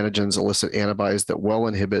vaccine antigens elicit antibodies that well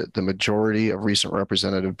inhibit the majority of recent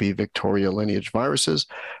representative B. Victoria lineage viruses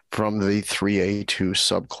from the 3A2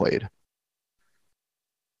 subclade.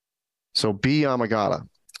 So B. Yamagata.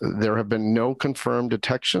 There have been no confirmed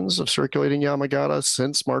detections of circulating Yamagata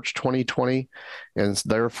since March 2020, and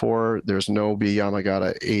therefore there's no B.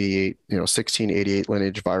 Yamagata 1688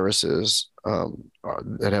 lineage viruses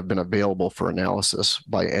that have been available for analysis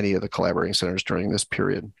by any of the collaborating centers during this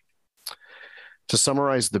period. To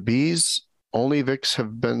summarize the Bs, only VIX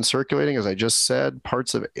have been circulating, as I just said.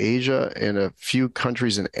 Parts of Asia and a few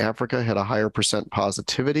countries in Africa had a higher percent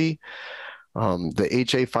positivity. The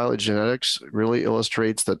HA phylogenetics really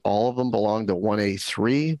illustrates that all of them belong to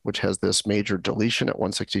 1A3, which has this major deletion at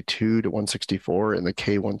 162 to 164 in the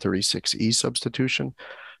K136E substitution.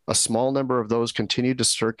 A small number of those continued to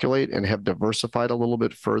circulate and have diversified a little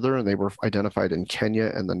bit further, and they were identified in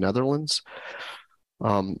Kenya and the Netherlands.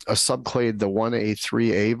 A subclade, the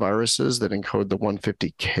 1A3A viruses that encode the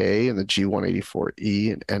 150K and the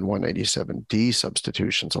G184E and N187D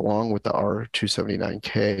substitutions, along with the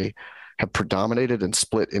R279K, have predominated and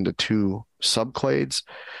split into two subclades,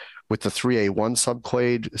 with the 3A1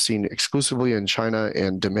 subclade seen exclusively in China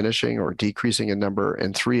and diminishing or decreasing in number,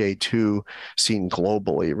 and 3A2 seen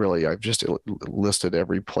globally. Really, I've just listed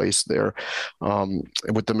every place there,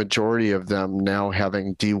 with the majority of them now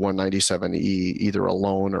having D197E either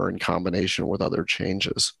alone or in combination with other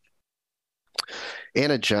changes.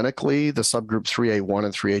 Anagenically, the subgroup 3A1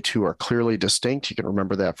 and 3A2 are clearly distinct. You can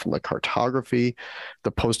remember that from the cartography.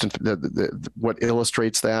 What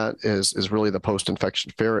illustrates that is really the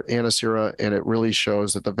post-infection ferret antisera, and it really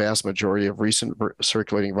shows that the vast majority of recent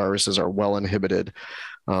circulating viruses are well inhibited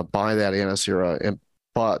by that antisera,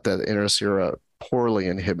 but that antisera poorly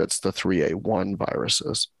inhibits the 3A1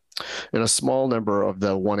 viruses. And a small number of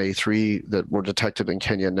the 1A3 that were detected in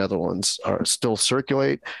Kenya and Netherlands are still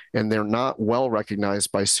circulate, and they're not well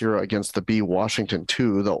recognized by sera against the B Washington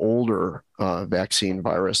 2, the older vaccine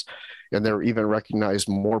virus. And they're even recognized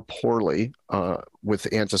more poorly with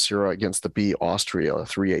antisera against the B Austria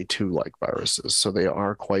 3A2-like viruses. So they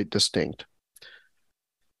are quite distinct.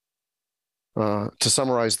 To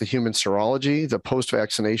summarize the human serology, the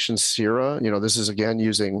post-vaccination sera, this is again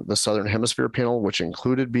using the Southern Hemisphere panel, which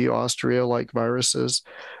included B Austria-like viruses.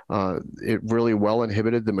 It really well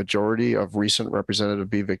inhibited the majority of recent representative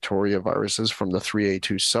B Victoria viruses from the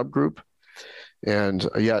 3A2 subgroup. And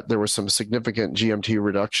yet there were some significant GMT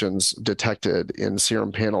reductions detected in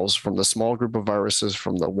serum panels from the small group of viruses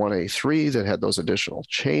from the 1A3 that had those additional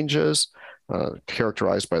changes,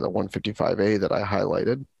 characterized by the 155A that I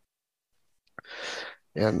highlighted.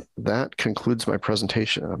 And that concludes my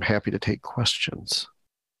presentation. I'm happy to take questions.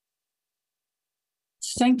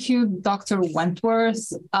 Thank you, Dr.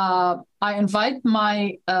 Wentworth. I invite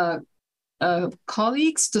my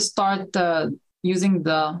colleagues to start using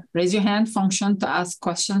the raise your hand function to ask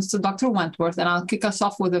questions to Dr. Wentworth, and I'll kick us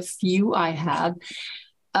off with a few I had.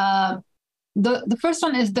 The first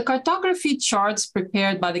one is the cartography charts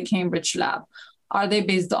prepared by the Cambridge lab. Are they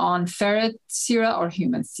based on ferret sera or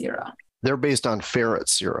human sera? They're based on ferret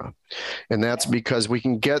sera. And that's because we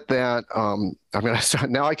can get that.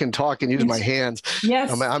 Now I can talk and use my hands.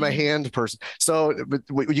 Yes. I'm a hand person. So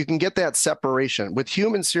you can get that separation. With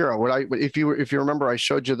human sera, if you remember, I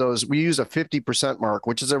showed you those, we use a 50% mark,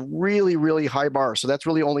 which is a really, really high bar. So that's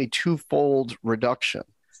really only twofold reduction,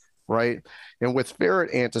 right? And with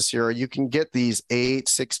ferret antisera, you can get these 8,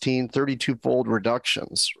 16, 32-fold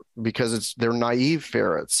reductions because they're naive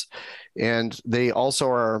ferrets. And they also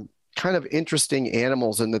are kind of interesting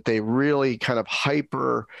animals in that they really kind of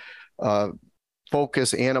hyper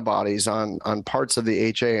focus antibodies on parts of the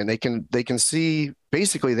HA, and they can see,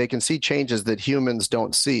 basically they can see changes that humans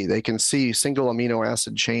don't see. They can see single amino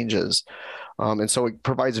acid changes. And so it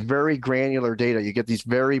provides very granular data. You get these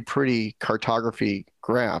very pretty cartography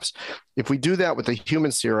graphs. If we do that with the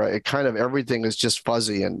human sera, it kind of everything is just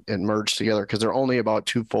fuzzy and merged together because they're only about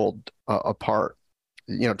twofold apart.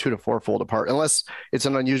 2 to 4-fold apart, unless it's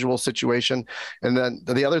an unusual situation. And then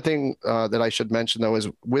the other thing that I should mention, though, is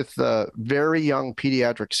with the very young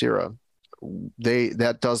pediatric sera,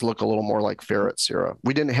 that does look a little more like ferret sera.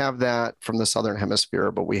 We didn't have that from the Southern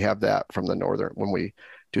Hemisphere, but we have that from the Northern. When we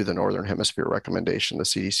do the Northern Hemisphere recommendation, the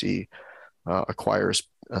CDC acquires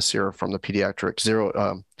a sera from the pediatric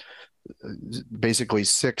basically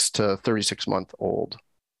 6 to 36-month-old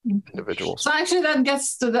individuals. So actually that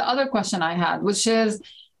gets to the other question I had, which is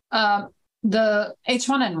the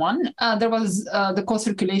H1N1. There was the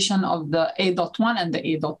co-circulation of the A.1 and the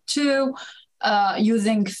A.2.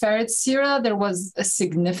 Using ferret sera, there was a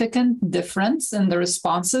significant difference in the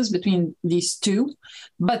responses between these two.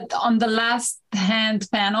 But on the last hand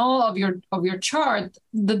panel of your chart,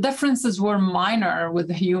 the differences were minor with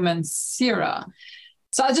the human sera.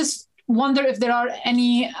 So I just wonder if there are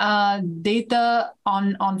any data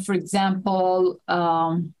on, for example,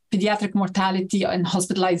 pediatric mortality and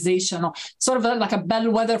hospitalization, or sort of like a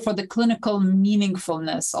bellwether for the clinical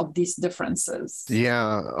meaningfulness of these differences.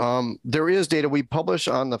 Yeah, there is data. We publish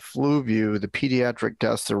on the FluView, the pediatric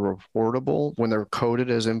deaths are reportable when they're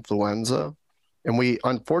coded as influenza. And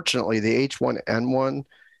unfortunately, the H1N1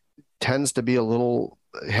 tends to be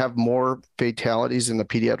have more fatalities in the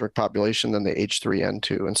pediatric population than the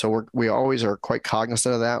H3N2. And so we always are quite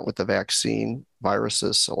cognizant of that with the vaccine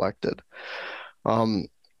viruses selected.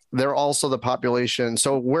 They're also the population.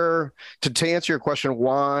 So to answer your question,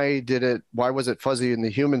 why was it fuzzy in the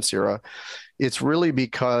human sera? It's really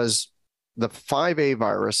because the 5A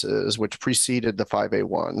viruses, which preceded the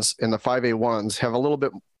 5A1s, and the 5A1s have a little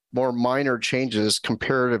bit more minor changes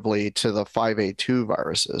comparatively to the 5A2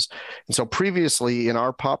 viruses. And so previously in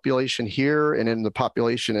our population here and in the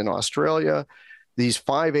population in Australia, these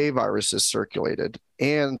 5A viruses circulated,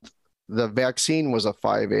 and the vaccine was a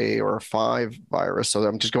 5A or a 5 virus. So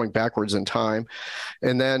I'm just going backwards in time.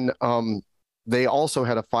 And then they also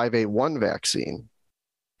had a 5A1 vaccine.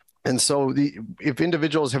 And so if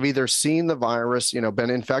individuals have either seen the virus, been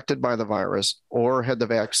infected by the virus or had the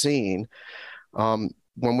vaccine,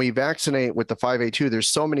 when we vaccinate with the 5A2, there's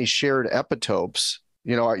so many shared epitopes.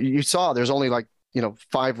 You saw there's only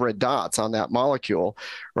 5 red dots on that molecule,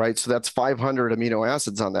 right? So that's 500 amino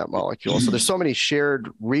acids on that molecule. So there's so many shared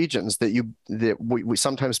regions that we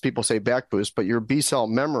sometimes people say back boost, but your B cell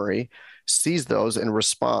memory sees those and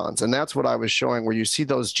responds. And that's what I was showing, where you see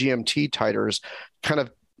those GMT titers kind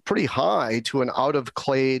of pretty high to an out of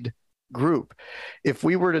clade group. If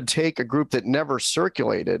we were to take a group that never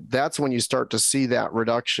circulated, that's when you start to see that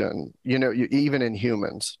reduction, even in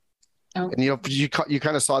humans. Oh. And you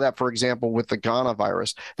kind of saw that, for example, with the Ghana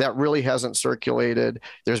virus. That really hasn't circulated.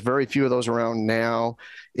 There's very few of those around now,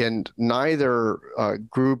 and neither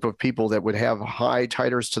group of people that would have high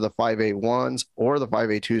titers to the 5A1s or the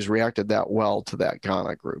 5A2s reacted that well to that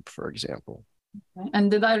Ghana group, for example. And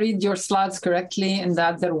did I read your slides correctly in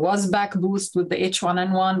that there was back boost with the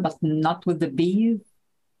H1N1, but not with the B?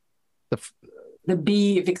 The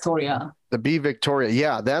B Victoria. The B Victoria.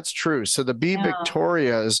 Yeah, that's true. So the B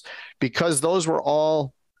Victorias, because those were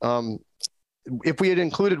all, if we had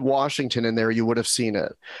included Washington in there, you would have seen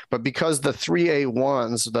it. But because the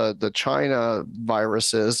 3A1s, the China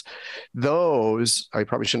viruses, those, I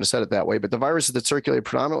probably shouldn't have said it that way, but the viruses that circulate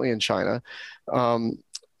predominantly in China,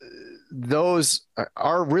 those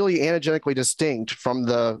are really antigenically distinct from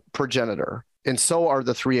the progenitor. And so are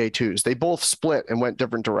the 3A2s. They both split and went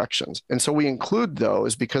different directions. And so we include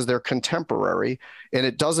those because they're contemporary and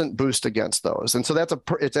it doesn't boost against those. And so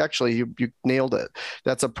it's actually, you nailed it.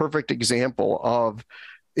 That's a perfect example of,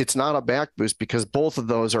 it's not a back boost because both of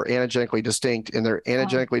those are antigenically distinct, and they're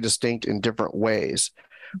antigenically distinct in different ways.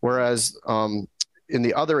 Whereas in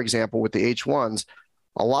the other example with the H1s,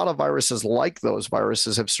 a lot of viruses like those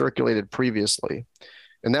viruses have circulated previously.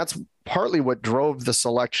 And that's partly what drove the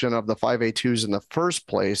selection of the 5A2s in the first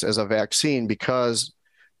place as a vaccine, because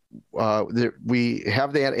we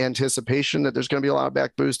have that anticipation that there's going to be a lot of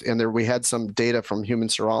back boost, and we had some data from human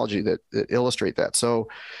serology that illustrate that. So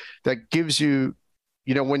that gives you,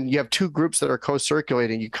 when you have two groups that are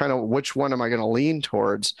co-circulating, you kind of, which one am I going to lean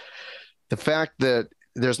towards? The fact that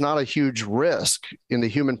there's not a huge risk in the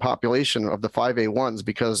human population of the 5A1s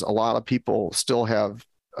because a lot of people still have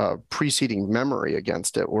preceding memory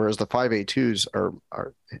against it, whereas the 5A2s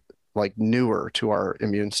are like newer to our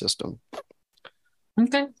immune system.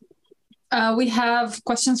 Okay. We have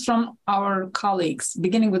questions from our colleagues,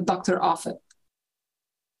 beginning with Dr. Offit.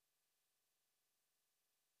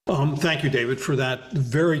 Thank you, David, for that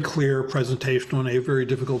very clear presentation on a very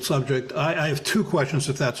difficult subject. I have two questions,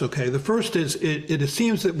 if that's okay. The first is, it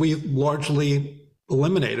seems that we've largely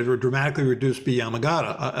eliminated or dramatically reduced B.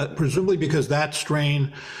 Yamagata, presumably because that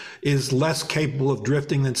strain is less capable of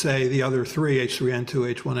drifting than, say, the other three,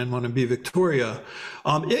 H3N2, H1N1, and B Victoria.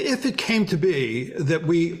 If it came to be that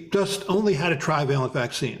we just only had a trivalent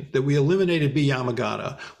vaccine, that we eliminated B.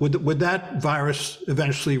 Yamagata, would that virus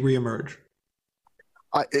eventually reemerge?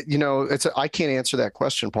 I can't answer that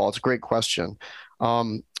question, Paul. It's a great question. B.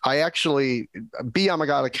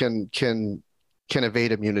 Yamagata can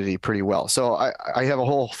evade immunity pretty well. So I have a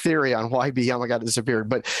whole theory on why B. Yamagata disappeared.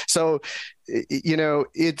 But so,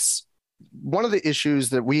 it's one of the issues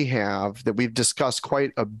that we have that we've discussed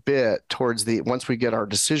quite a bit once we get our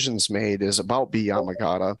decisions made is about B.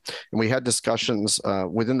 Yamagata. And we had discussions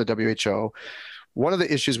within the WHO. One of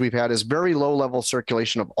the issues we've had is very low level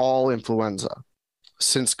circulation of all influenza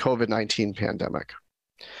since COVID-19 pandemic.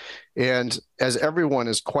 And as everyone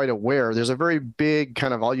is quite aware, there's a very big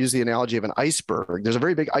kind of, I'll use the analogy of an iceberg. There's a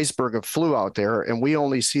very big iceberg of flu out there, and we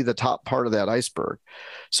only see the top part of that iceberg.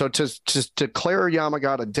 So to declare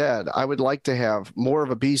Yamagata dead, I would like to have more of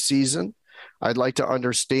a B season. I'd like to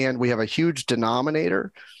understand we have a huge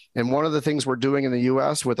denominator. And one of the things we're doing in the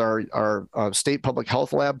U.S. with our state public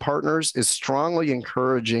health lab partners is strongly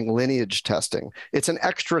encouraging lineage testing. It's an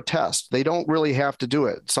extra test. They don't really have to do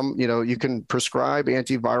it. You can prescribe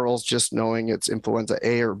antivirals just knowing it's influenza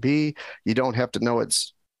A or B. You don't have to know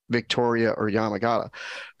it's Victoria or Yamagata.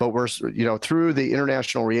 But we're, through the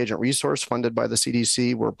International Reagent Resource funded by the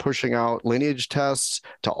CDC, we're pushing out lineage tests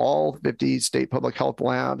to all 50 state public health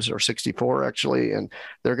labs, or 64 actually, and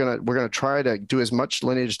we're gonna try to do as much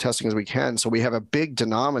lineage testing as we can. So we have a big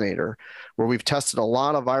denominator where we've tested a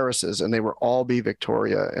lot of viruses, and they were all B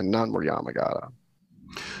Victoria and none were Yamagata.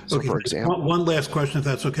 So okay, for example, one last question, if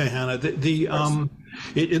that's okay, Hannah.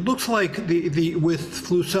 It looks like with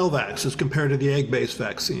Flucelvax as compared to the egg-based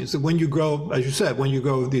vaccines, that when you grow, as you said, when you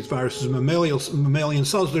grow these viruses in mammalian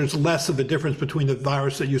cells, there's less of a difference between the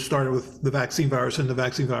virus that you started with, the vaccine virus, and the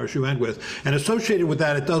vaccine virus you end with. And associated with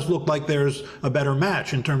that, it does look like there's a better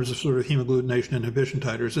match in terms of sort of hemagglutination inhibition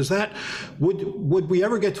titers. Is that, would we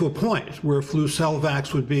ever get to a point where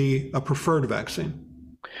Flucelvax would be a preferred vaccine?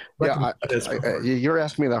 Yeah, you're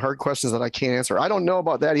asking me the hard questions that I can't answer. I don't know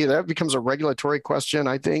about that either. That becomes a regulatory question,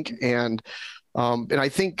 I think. And I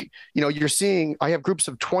think, you're seeing, I have groups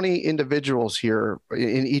of 20 individuals here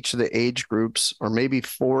in each of the age groups, or maybe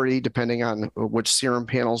 40, depending on which serum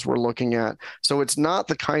panels we're looking at. So it's not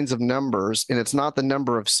the kinds of numbers, and it's not the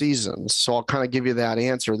number of seasons. So I'll kind of give you that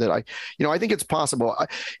answer that I think it's possible.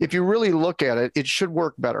 If you really look at it, it should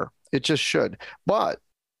work better. It just should. But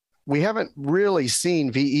we haven't really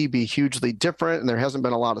seen VE be hugely different, and there hasn't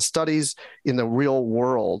been a lot of studies in the real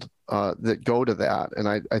world that go to that. And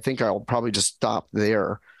I think I'll probably just stop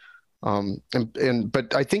there.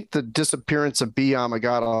 But I think the disappearance of B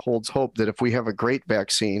Yamagata holds hope that if we have a great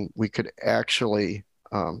vaccine, we could actually,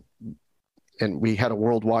 and we had a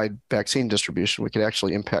worldwide vaccine distribution, we could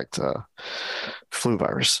actually impact flu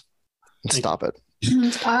virus and stop it.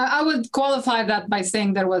 I would qualify that by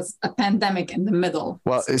saying there was a pandemic in the middle.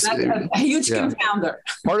 Well, so that's a huge confounder.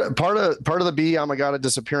 Part of the B Yamagata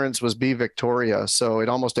disappearance was B Victoria, so it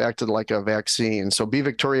almost acted like a vaccine. So B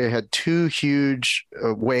Victoria had two huge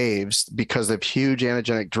waves because of huge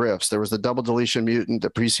antigenic drifts. There was the double deletion mutant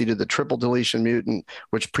that preceded the triple deletion mutant,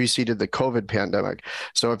 which preceded the COVID pandemic.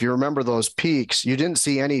 So if you remember those peaks, you didn't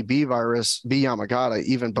see any B Yamagata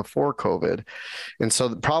even before COVID. And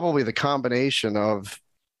so probably the combination of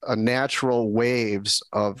natural waves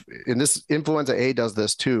of, and this influenza A does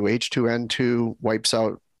this too. H2N2 wipes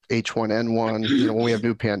out H1N1, when we have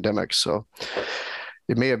new pandemics. So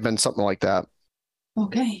it may have been something like that.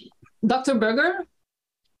 Okay. Dr. Berger?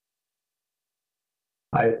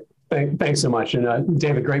 Thanks so much. And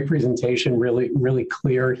David, great presentation, really, really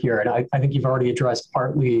clear here. And I think you've already addressed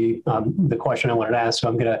partly the question I wanted to ask. So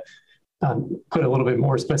I'm going to put a little bit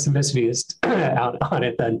more specificity out on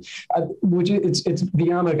it then, which it's the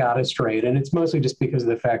Yamagata strain, and it's mostly just because of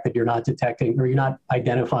the fact that you're not detecting or you're not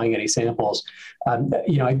identifying any samples.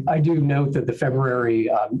 I do note that the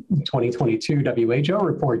February 2022 WHO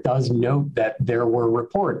report does note that there were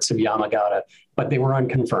reports of Yamagata, but they were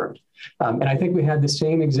unconfirmed. And I think we had the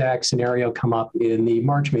same exact scenario come up in the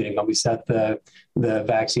March meeting when we set the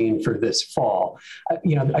vaccine for this fall.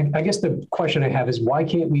 I guess the question I have is, why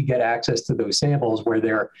can't we get access to those samples where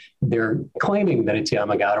they're claiming that it's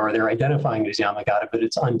Yamagata, or they're identifying it as Yamagata, but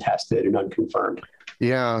it's untested and unconfirmed?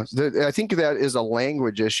 Yeah, I think that is a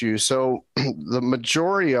language issue. So the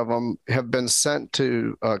majority of them have been sent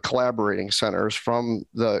to collaborating centers from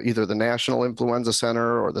either the National Influenza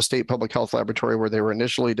Center or the State Public Health Laboratory where they were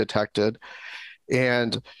initially detected.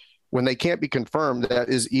 And when they can't be confirmed, that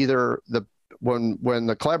is either when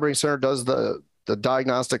the collaborating center does the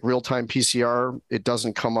diagnostic real-time PCR, it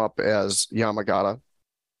doesn't come up as Yamagata,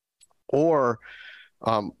 or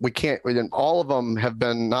we can't, and all of them have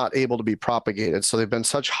been not able to be propagated. So they've been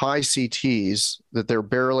such high CTs that they're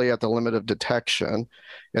barely at the limit of detection,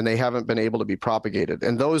 and they haven't been able to be propagated.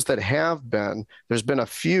 And those that have been, there's been a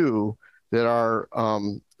few that are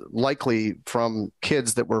likely from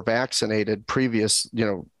kids that were vaccinated previous,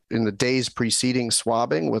 in the days preceding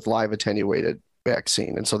swabbing with live attenuated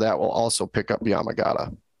vaccine. And so that will also pick up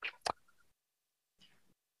Yamagata.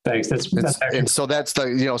 Thanks. And so that's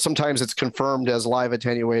sometimes it's confirmed as live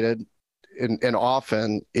attenuated, and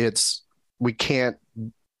often we can't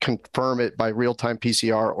confirm it by real-time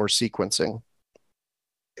PCR or sequencing.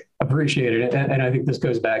 Appreciate it. And I think this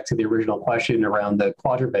goes back to the original question around the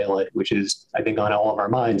quadrivalent, which is, I think, on all of our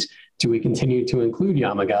minds. Do we continue to include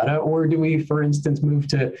Yamagata, or do we, for instance, move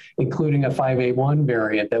to including a 5A1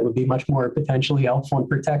 variant that would be much more potentially helpful and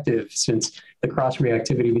protective, since the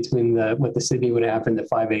cross-reactivity between what the Sydney would have and the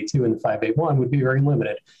 5A2 and the 5A1 would be very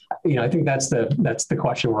limited? I think that's the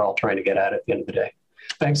question we're all trying to get at the end of the day.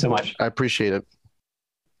 Thanks so much. I appreciate it.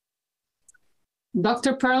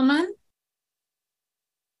 Dr. Perlman?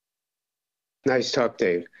 Nice talk,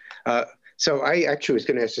 Dave. So I actually was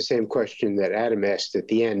going to ask the same question that Adam asked at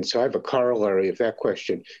the end. So I have a corollary of that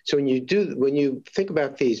question. So when you think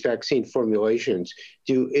about these vaccine formulations,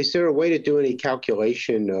 is there a way to do any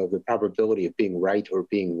calculation of the probability of being right or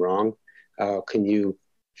being wrong? Can you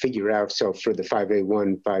figure out? So for the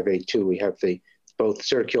 5A1, 5A2, we have both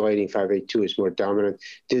circulating. 5A2 is more dominant.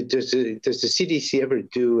 Does the CDC ever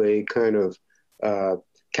do a kind of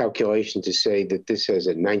calculation to say that this has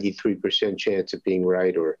a 93% chance of being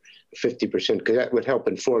right or 50%? Because that would help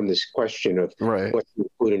inform this question of what to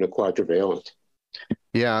include in a quadrivalent.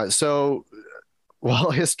 Yeah. So,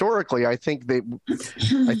 well, historically, I think the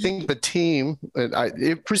team,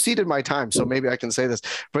 it preceded my time, so maybe I can say this,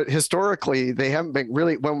 but historically, they haven't been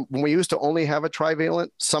really, when we used to only have a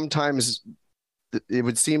trivalent, sometimes it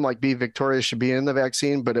would seem like B. Victoria should be in the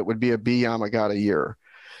vaccine, but it would be a B Yamagata year.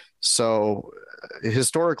 So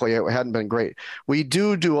historically, it hadn't been great. We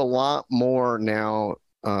do a lot more now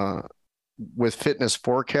with fitness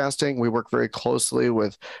forecasting. We work very closely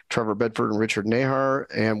with Trevor Bedford and Richard Nehar,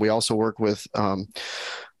 and we also work with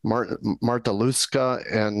Marta Luska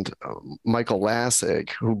and Michael Lassig,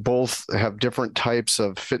 who both have different types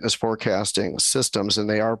of fitness forecasting systems, and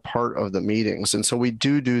they are part of the meetings. And so we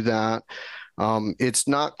do that. It's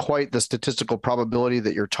not quite the statistical probability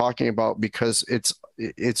that you're talking about because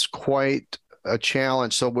it's quite a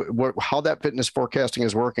challenge. So how that fitness forecasting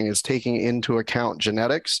is working is taking into account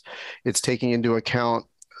genetics. It's taking into account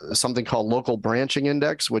something called local branching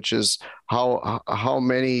index, which is how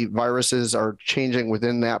many viruses are changing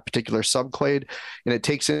within that particular subclade. And it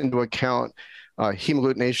takes into account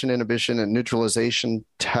hemagglutination inhibition and neutralization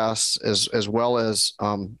tests, as well as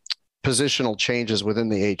positional changes within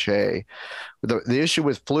the HA. The issue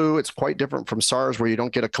with flu, it's quite different from SARS, where you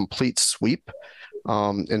don't get a complete sweep.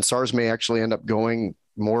 And SARS may actually end up going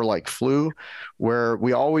more like flu, where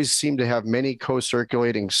we always seem to have many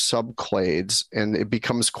co-circulating subclades, and it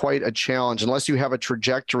becomes quite a challenge unless you have a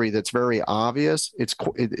trajectory that's very obvious.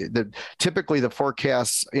 Typically the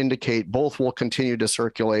forecasts indicate both will continue to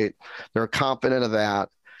circulate. They're confident of that.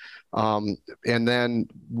 And then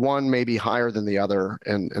one may be higher than the other.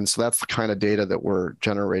 And so that's the kind of data that we're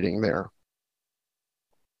generating there.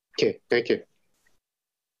 Okay, thank you.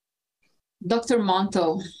 Dr.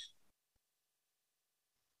 Monto.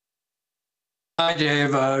 Hi,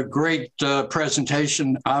 Dave. Great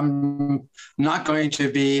presentation. I'm not going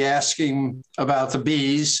to be asking about the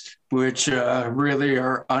bees, which really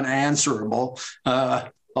are unanswerable,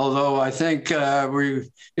 although I think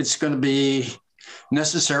it's going to be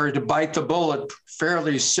necessary to bite the bullet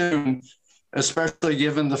fairly soon, especially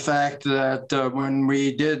given the fact that when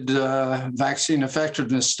we did vaccine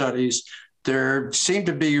effectiveness studies, there seemed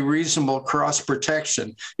to be reasonable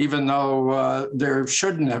cross-protection, even though there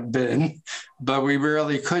shouldn't have been, but we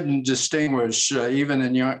really couldn't distinguish, even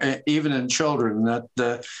in children,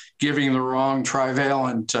 that giving the wrong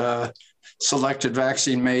trivalent selected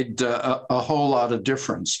vaccine made a whole lot of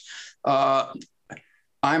difference.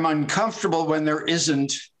 I'm uncomfortable when there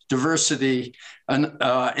isn't diversity in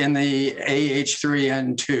the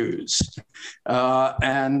AH3N2s.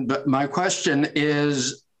 And my question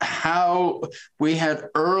is, how we had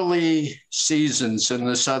early seasons in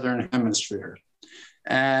the Southern Hemisphere.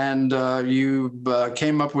 And you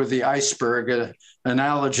came up with the iceberg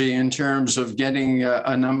analogy in terms of getting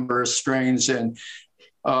a number of strains in.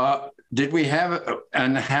 Did we have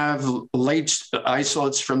late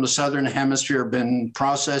isolates from the Southern Hemisphere been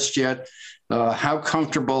processed yet? How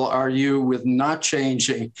comfortable are you with not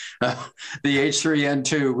changing the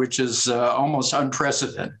H3N2, which is almost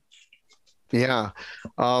unprecedented? Yeah,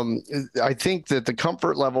 I think that the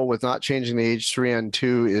comfort level with not changing the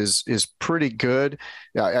H3N2 is pretty good.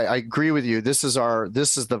 I agree with you. This is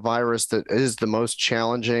the virus that is the most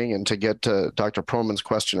challenging, and to get to Dr. Perlman's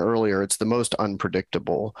question earlier, it's the most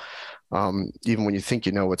unpredictable. Even when you think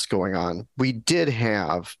you know what's going on, we did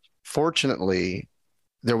have, fortunately,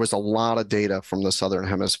 there was a lot of data from the Southern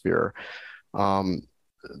Hemisphere.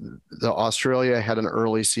 Australia had an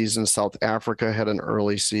early season. South Africa had an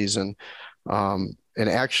early season. And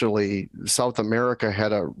actually, South America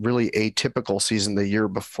had a really atypical season the year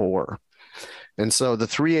before. And so the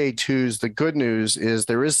 3A2s, the good news is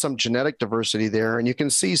there is some genetic diversity there, and you can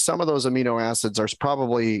see some of those amino acids are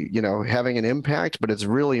probably, having an impact, but it's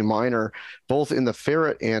really minor, both in the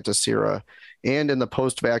ferret antisera and in the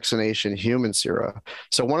post-vaccination human sera.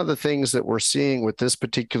 So one of the things that we're seeing with this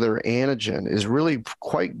particular antigen is really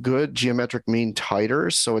quite good geometric mean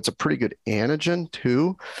titers. So it's a pretty good antigen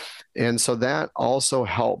too. And so that also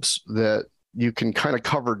helps that you can kind of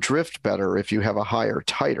cover drift better if you have a higher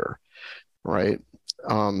titer, right?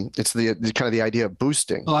 It's the kind of the idea of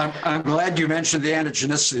boosting. Well, I'm glad you mentioned the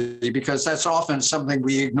antigenicity, because that's often something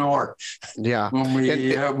we ignore. Yeah. When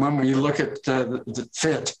we look at the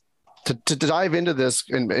fit. To dive into this,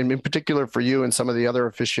 and in particular for you and some of the other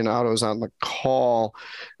aficionados on the call,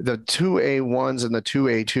 the 2A1s and the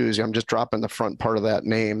 2A2s, I'm just dropping the front part of that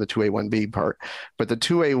name, the 2A1B part, but the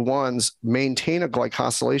 2A1s maintain a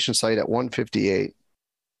glycosylation site at 158.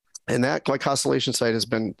 And that glycosylation site has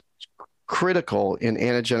been critical in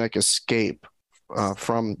antigenic escape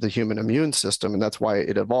from the human immune system. And that's why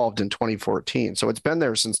it evolved in 2014. So it's been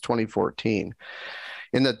there since 2014.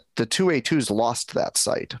 And the 2A2s lost that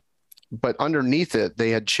site. But underneath it, they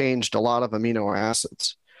had changed a lot of amino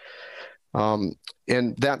acids. And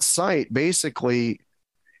that site basically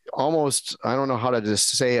almost, I don't know how to just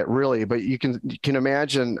say it really, but you can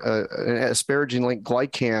imagine an asparagine-linked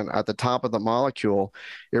glycan at the top of the molecule.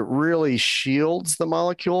 It really shields the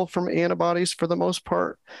molecule from antibodies for the most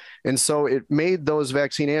part. And so it made those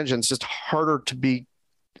vaccine antigens just harder to be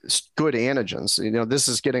good antigens. You know, this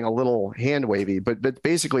is getting a little hand wavy, but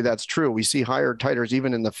basically that's true. We see higher titers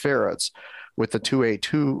even in the ferrets with the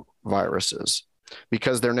 2A2 viruses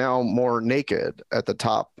because they're now more naked at the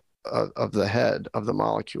top of the head of the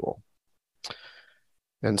molecule.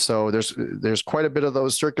 And so there's quite a bit of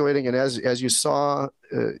those circulating. And as you saw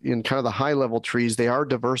in kind of the high level trees, they are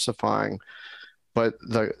diversifying. But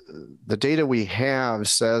the data we have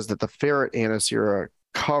says that the ferret antisera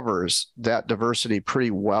covers that diversity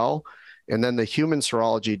pretty well. And then the human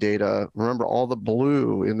serology data, remember all the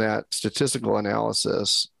blue in that statistical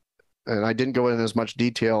analysis, and I didn't go into as much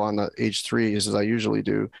detail on the H3s as I usually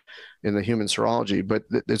do in the human serology, but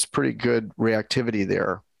it's pretty good reactivity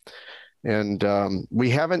there. And we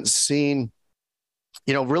haven't seen,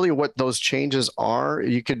 you know, really what those changes are.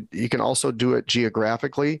 You can also do it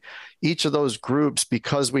geographically. Each of those groups,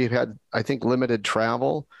 because we've had, I think, limited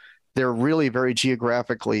travel, they're really very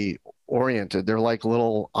geographically oriented. They're like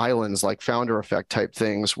little islands, like founder effect type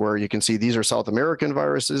things, where you can see these are South American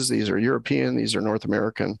viruses, these are European, these are North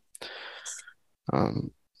American.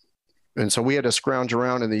 And so we had to scrounge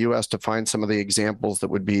around in the US to find some of the examples that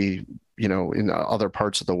would be, you know, in other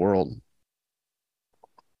parts of the world.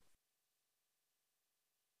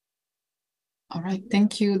 All right,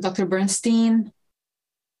 thank you, Dr. Bernstein.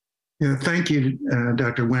 Yeah, thank you,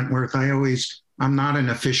 Dr. Wentworth. I'm not an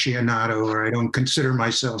aficionado, or I don't consider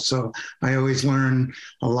myself, so I always learn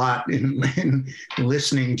a lot in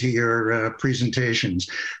listening to your presentations.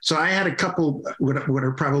 So I had a couple what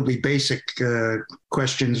are probably basic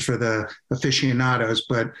questions for the aficionados,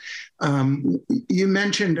 but you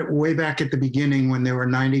mentioned way back at the beginning when there were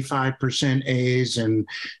 95% A's and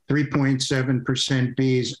 3.7%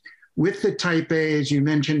 B's. With the type A's, you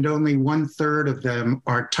mentioned only 1/3 of them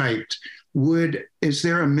are typed. Is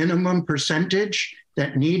there a minimum percentage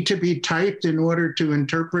that need to be typed in order to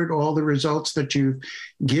interpret all the results that you've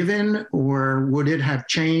given, or would it have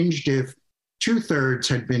changed if 2/3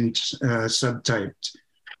 had been subtyped?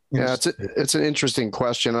 Yeah, it's an interesting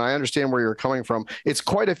question, and I understand where you're coming from. It's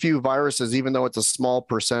quite a few viruses, even though it's a small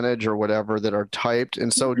percentage or whatever, that are typed.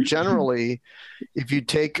 And so generally, if you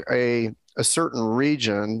take a certain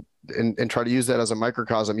region and try to use that as a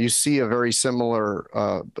microcosm, you see a very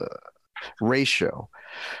similar ratio.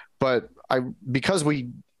 But because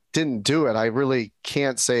we didn't do it, I really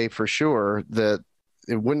can't say for sure that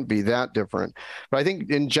it wouldn't be that different. But I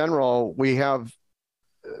think in general, we have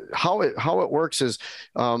how it works is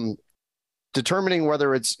determining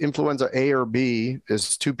whether it's influenza A or B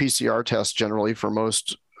is 2 PCR tests generally for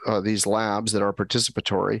most these labs that are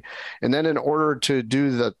participatory. And then in order to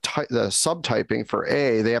do the subtyping for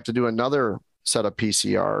A, they have to do another set of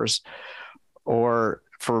PCRs, or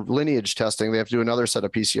for lineage testing, they have to do another set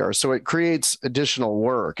of PCRs. So it creates additional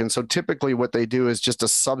work. And so typically what they do is just a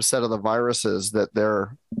subset of the viruses that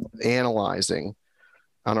they're analyzing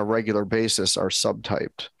on a regular basis are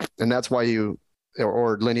subtyped. And that's why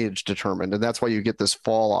or lineage determined. And that's why you get this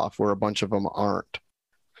fall off where a bunch of them aren't.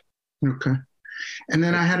 Okay. And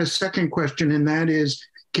then I had a second question, and that is,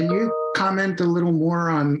 can you comment a little more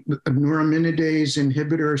on neuraminidase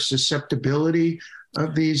inhibitor susceptibility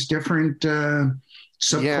of these different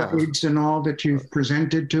subclades and all that you've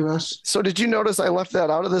presented to us? So did you notice I left that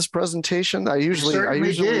out of this presentation? I usually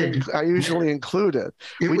include it.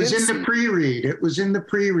 It was in the pre-read. It was in the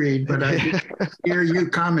pre-read, but I didn't hear you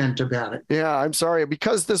comment about it. Yeah, I'm sorry.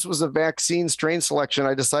 Because this was a vaccine strain selection,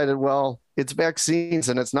 I decided, well, it's vaccines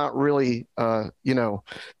and it's not really,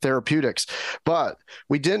 therapeutics. But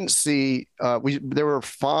we didn't see, there were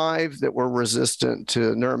 5 that were resistant to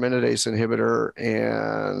neuraminidase inhibitor.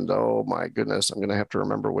 And oh my goodness, I'm going to have to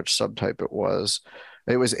remember which subtype it was.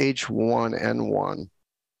 It was H1N1.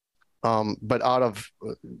 But out of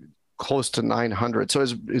close to 900. So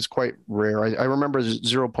it's quite rare. I remember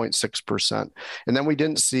 0.6%. And then we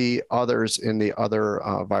didn't see others in the other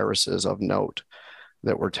viruses of note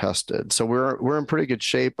that were tested. So we're in pretty good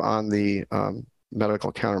shape on the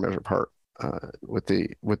medical countermeasure part with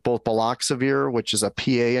both baloxavir, which is a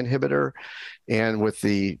PA inhibitor, and with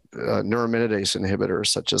the neuraminidase inhibitors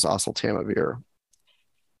such as oseltamivir.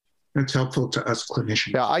 That's helpful to us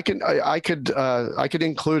clinicians. Yeah, I could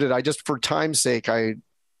include it. I just, for time's sake, I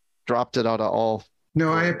dropped it out of all.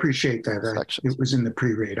 No, I appreciate that. It was in the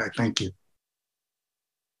pre-read. I thank you.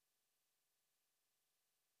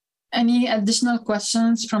 Any additional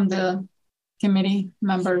questions from the committee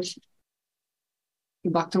members?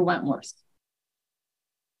 Dr. Wentworth.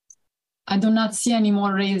 I do not see any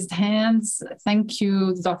more raised hands. Thank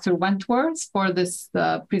you, Dr. Wentworth, for this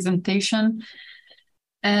presentation.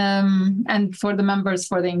 And for the members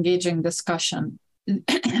for the engaging discussion.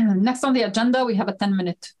 Next on the agenda, we have a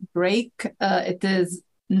 10-minute break. It is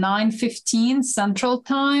 9:15 Central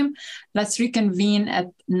Time. Let's reconvene at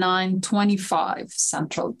 9:25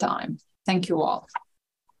 Central Time. Thank you all.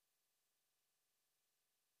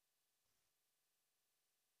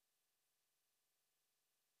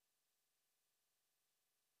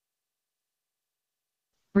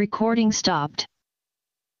 Recording stopped.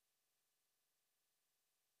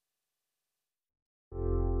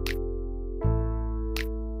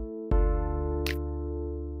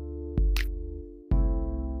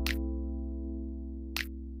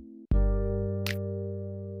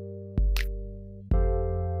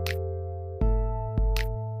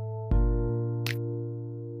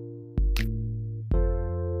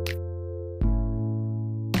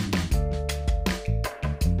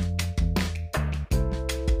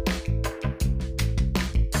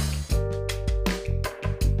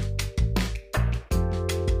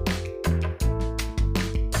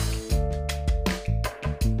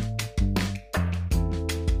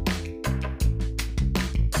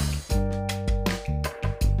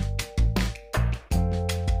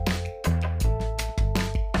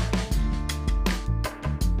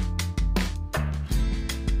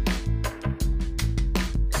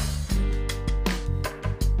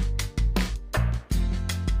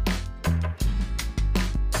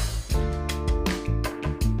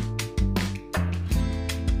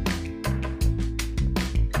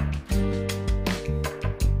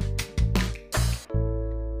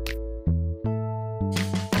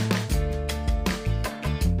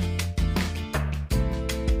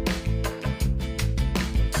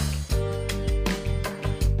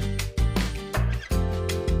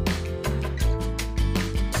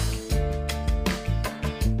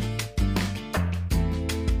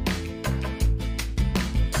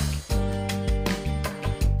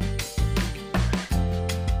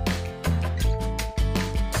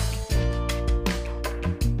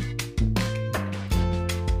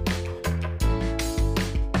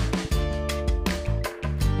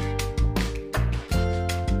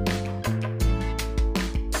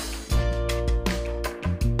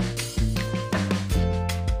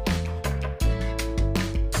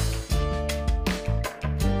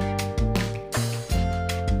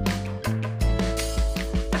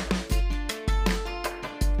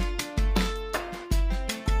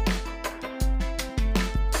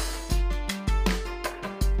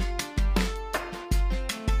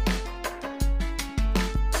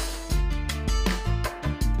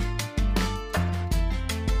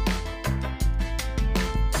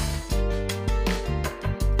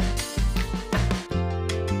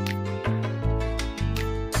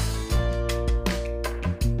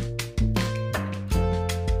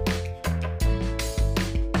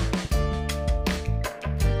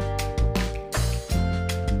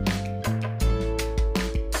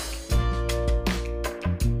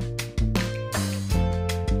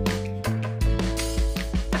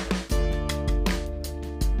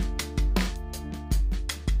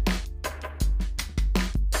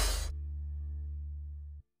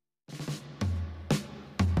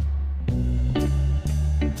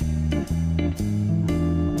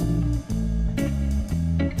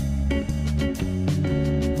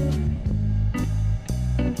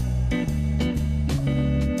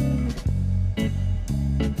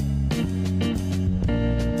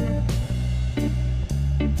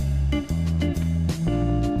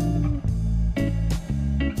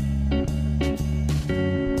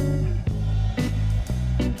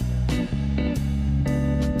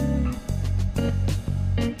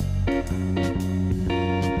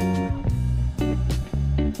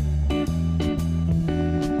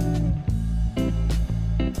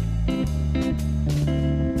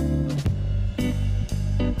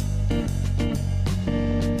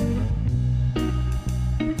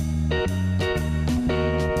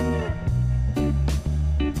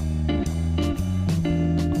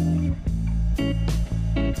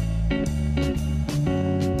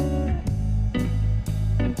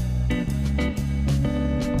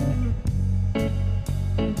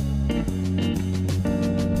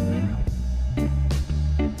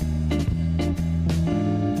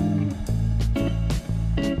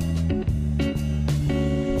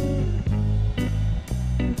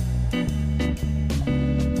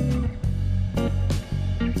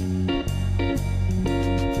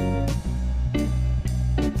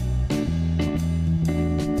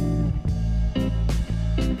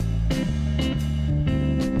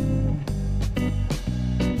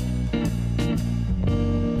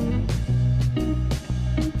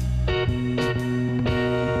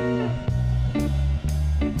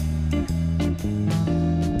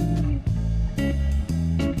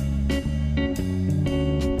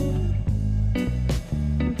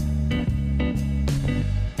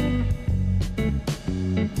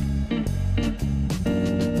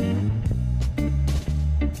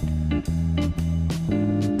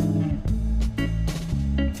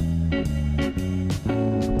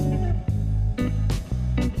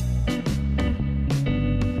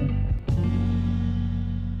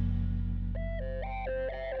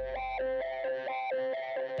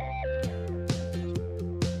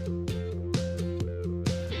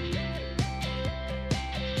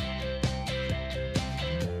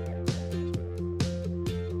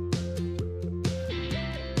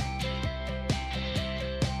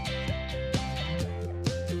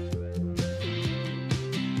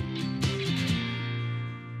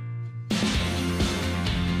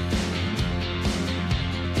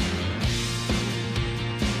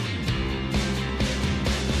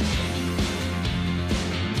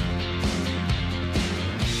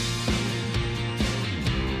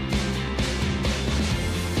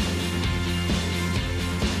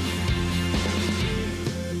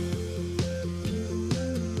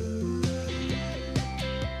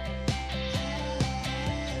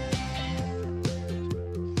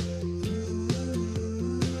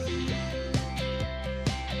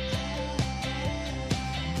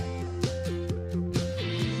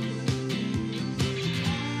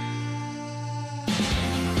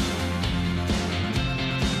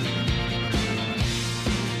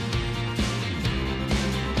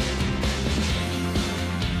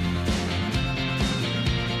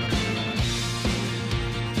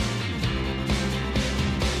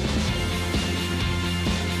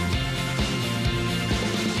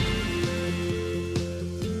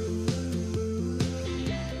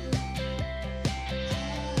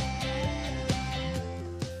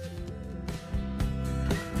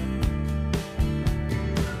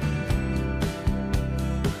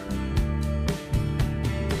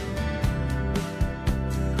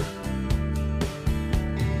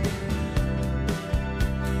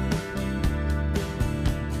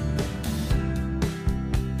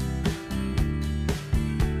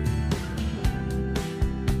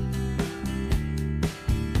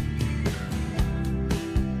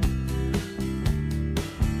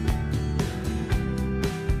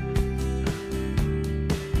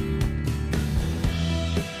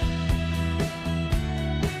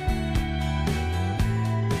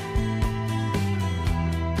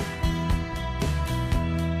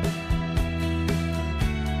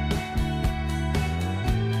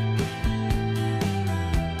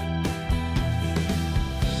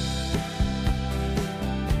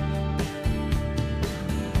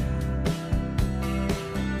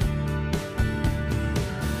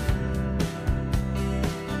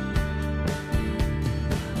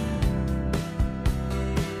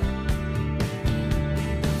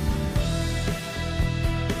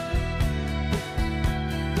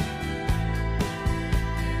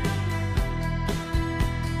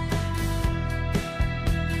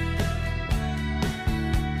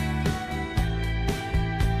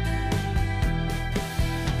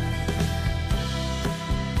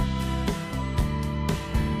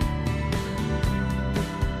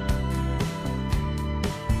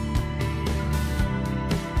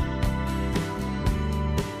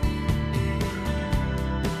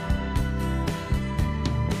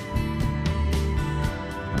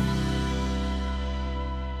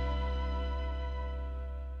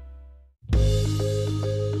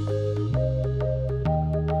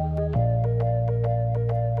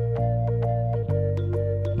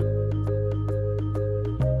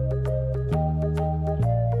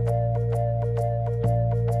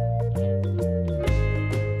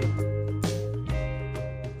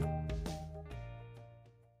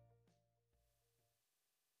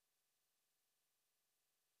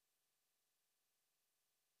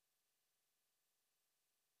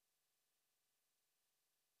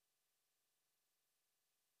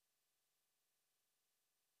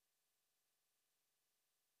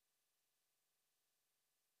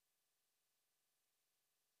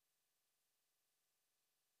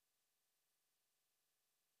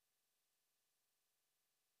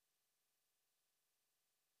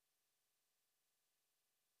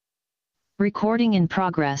 Recording in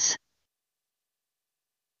progress.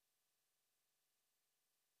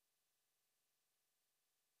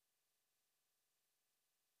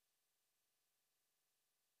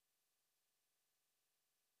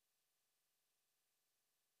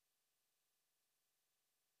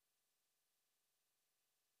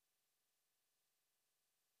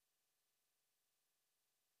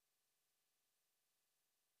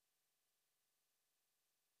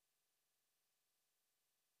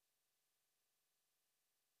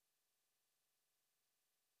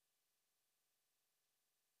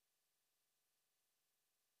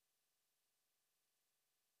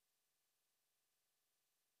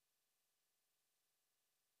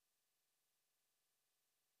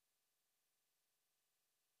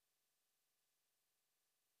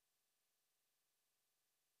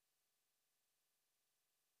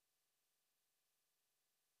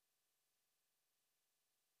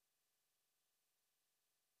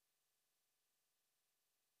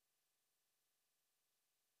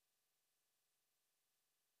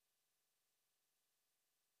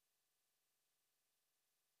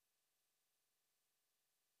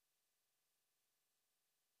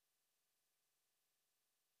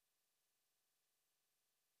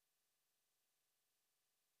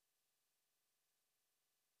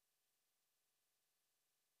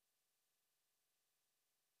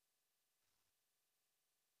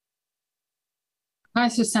 Hi,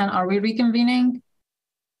 Suzanne. Are we reconvening?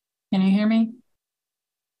 Can you hear me?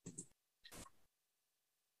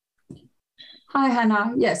 Hi,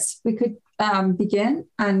 Hannah. Yes, we could begin,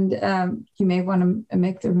 and you may want to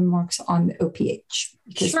make the remarks on the OPH,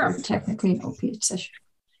 because Sure. we're technically an OPH session.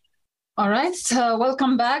 All right.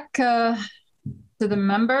 Welcome back to the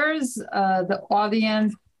members, the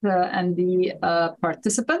audience, and the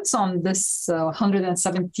participants on this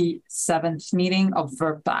 177th meeting of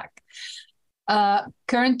VRBPAC.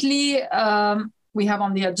 Currently, we have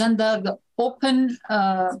on the agenda the open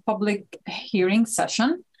public hearing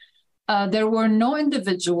session. There were no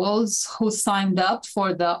individuals who signed up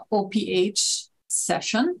for the OPH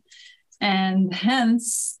session, and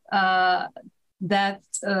hence that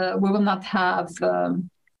we will not have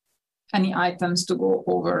any items to go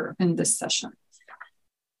over in this session.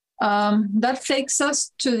 That takes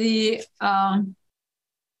us to the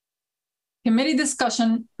committee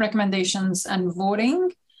discussion, recommendations, and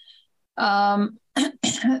voting.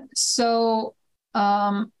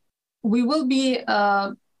 We will be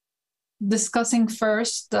discussing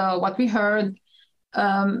first what we heard,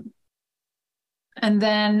 and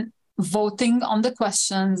then voting on the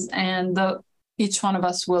questions, and each one of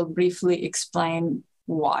us will briefly explain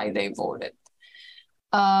why they voted.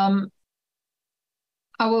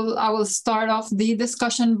 I will start off the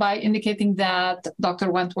discussion by indicating that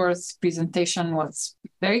Dr. Wentworth's presentation was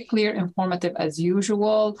very clear, informative as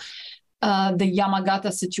usual. The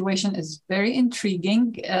Yamagata situation is very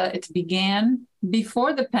intriguing. It began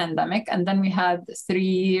before the pandemic, and then we had 3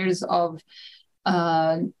 years of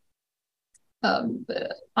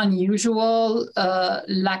unusual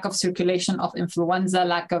lack of circulation of influenza,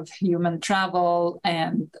 lack of human travel,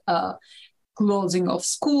 and closing of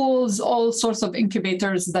schools, all sorts of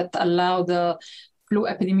incubators that allow the flu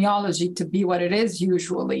epidemiology to be what it is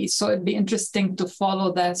usually. So it'd be interesting to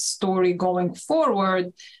follow that story going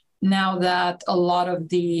forward now that a lot of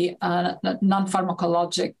the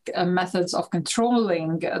non-pharmacologic methods of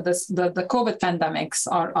controlling the COVID pandemics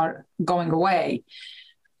are going away.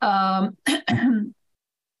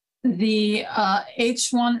 The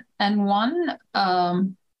H1N1,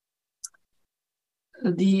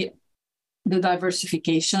 the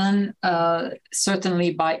diversification,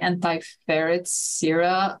 certainly by anti-ferret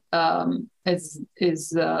sera, is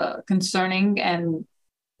concerning and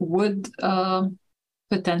would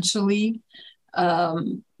potentially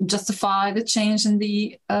justify the change in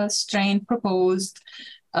the strain proposed.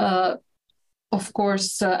 Of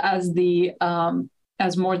course, as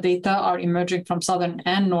more data are emerging from southern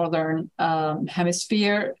and northern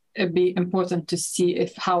hemisphere, it'd be important to see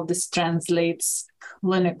how this translates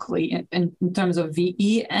clinically in terms of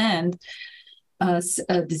VE and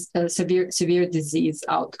severe disease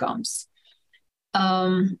outcomes.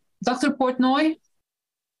 Dr. Portnoy?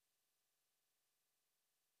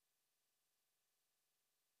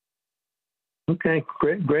 Okay,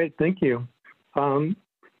 great, thank you.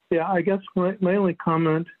 Yeah, I guess my only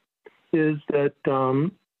comment is that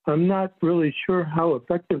I'm not really sure how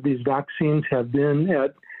effective these vaccines have been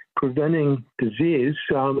at preventing disease.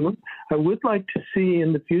 I would like to see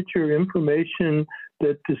in the future information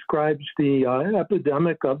that describes the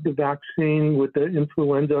epidemic of the vaccine with the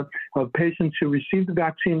influenza of patients who received the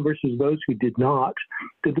vaccine versus those who did not.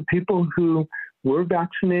 Did the people who were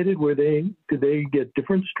vaccinated? Did they get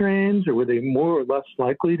different strains, or were they more or less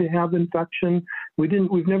likely to have infection? We've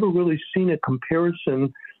never really seen a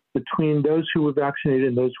comparison between those who were vaccinated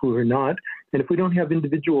and those who were not. And if we don't have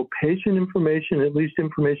individual patient information, at least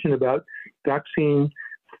information about vaccine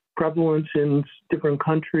prevalence in different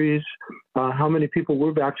countries, how many people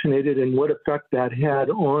were vaccinated and what effect that had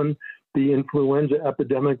on the influenza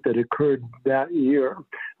epidemic that occurred that year.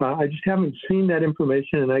 I just haven't seen that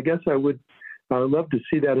information, and I guess I would love to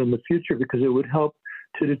see that in the future, because it would help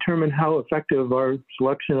to determine how effective our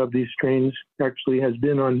selection of these strains actually has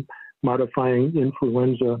been on modifying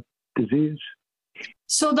influenza disease.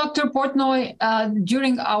 So, Dr. Portnoy,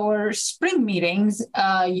 during our spring meetings,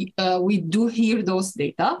 we do hear those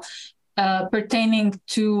data pertaining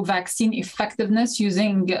to vaccine effectiveness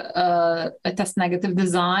using a test negative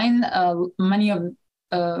design.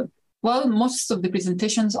 Most of the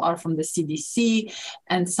presentations are from the CDC,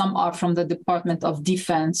 and some are from the Department of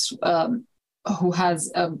Defense, who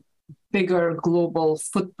has a bigger global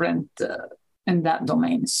footprint in that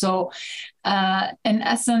domain. So in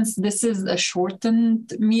essence, this is a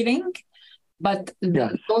shortened meeting, but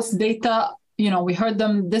those data, we heard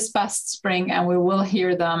them this past spring, and we will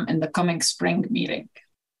hear them in the coming spring meeting.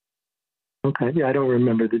 Okay, yeah, I don't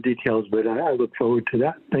remember the details, but I look forward to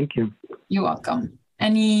that. Thank you. You're welcome.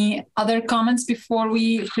 Any other comments before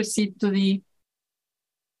we proceed to the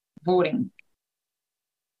voting?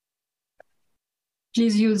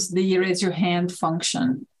 Please use the raise your hand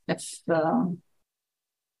function. I'm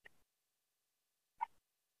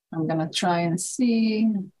going to try and see.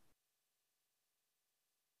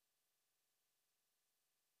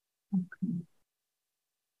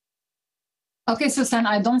 Okay, Susan,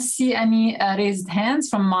 I don't see any raised hands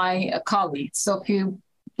from my colleagues. So if you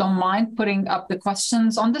don't mind putting up the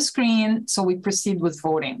questions on the screen, so we proceed with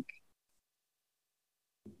voting.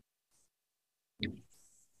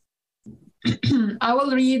 I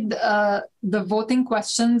will read the voting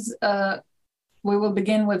questions. We will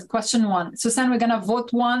begin with question 1. Susan, we're going to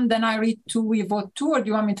vote 1, then I read 2, we vote 2, or do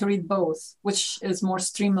you want me to read both? Which is more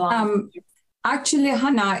streamlined? Actually,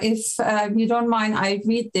 Hannah, if you don't mind, I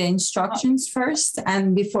read the instructions first,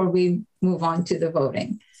 and before we move on to the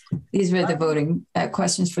voting. These were the voting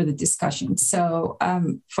questions for the discussion. So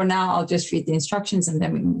for now, I'll just read the instructions and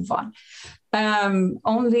then we move on.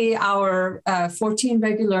 Only our 14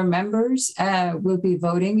 regular members will be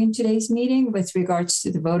voting in today's meeting with regards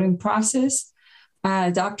to the voting process.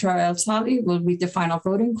 Dr. El-Sali will read the final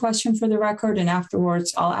voting question for the record, and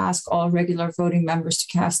afterwards I'll ask all regular voting members to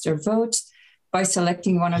cast their votes by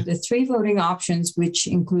selecting one of the 3 voting options, which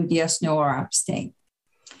include yes, no, or abstain.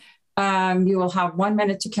 You will have 1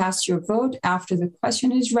 minute to cast your vote. After the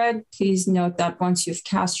question is read, please note that once you've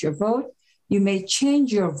cast your vote, you may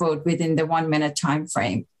change your vote within the 1 minute time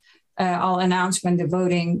frame. I'll announce when the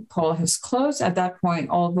voting poll has closed. At that point,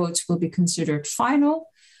 all votes will be considered final.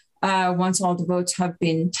 Once all the votes have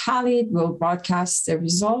been tallied, we'll broadcast the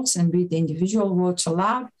results and read the individual votes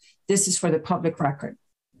aloud. This is for the public record.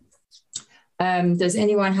 Does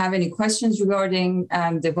anyone have any questions regarding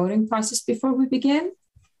the voting process before we begin?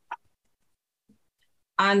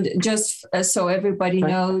 And just so everybody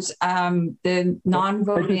knows, the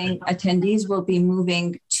non-voting attendees will be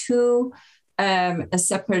moving to a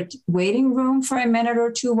separate waiting room for a minute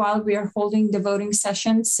or 2 while we are holding the voting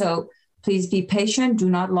session. So please be patient, do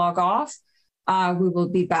not log off. We will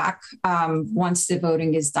be back once the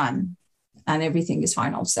voting is done and everything is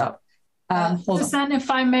final. So Susan,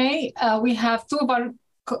 if I may, we have 2 of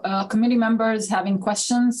our committee members having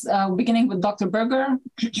questions, beginning with Dr. Berger.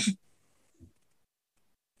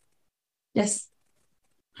 Yes.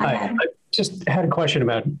 Hi, I just had a question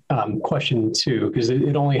about question 2, because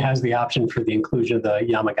it only has the option for the inclusion of the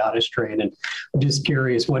Yamagata strain. And I'm just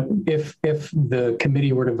curious, what if the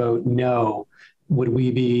committee were to vote no, would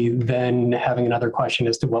we be then having another question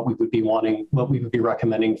as to what we would be wanting, what we would be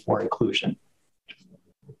recommending for inclusion?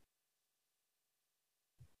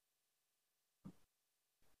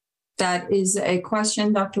 That is a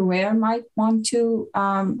question Dr. Ware might want to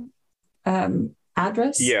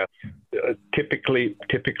address. Yes.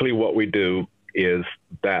 Typically what we do is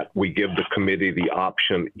that we give the committee the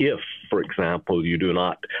option if, for example, you do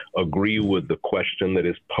not agree with the question that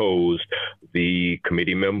is posed, the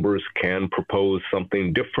committee members can propose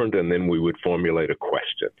something different, and then we would formulate a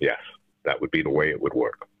question. Yes, that would be the way it would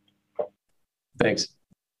work. Thanks.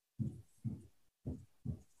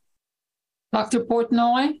 Dr.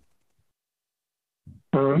 Portnoy?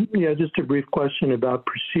 Yeah, just a brief question about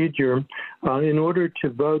procedure. In order to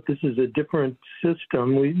vote, this is a different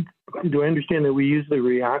system. Do I understand that we use the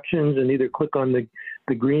reactions and either click on the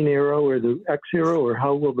the green arrow or the X arrow, or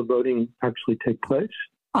how will the voting actually take place?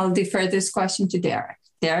 I'll defer this question to Derek.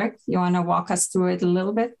 Derek, you want to walk us through it a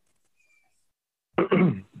little bit?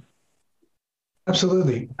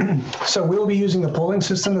 Absolutely. So we'll be using a polling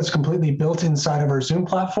system that's completely built inside of our Zoom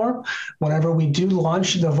platform. Whenever we do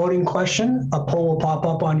launch the voting question, a poll will pop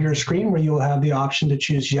up on your screen where you will have the option to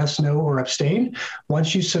choose yes, no, or abstain.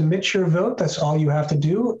 Once you submit your vote, that's all you have to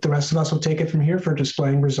do. The rest of us will take it from here for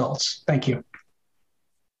displaying results. Thank you.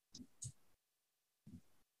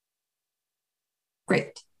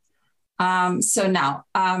 Great. So now,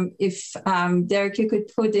 if Derek, you could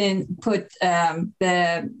put the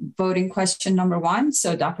voting question number 1,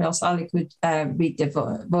 so Dr. El-Sali could read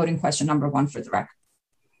the voting question number 1 for the record.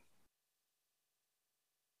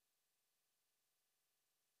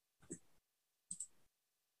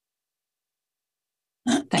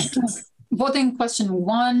 Thank you. Voting question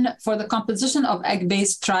 1 for the composition of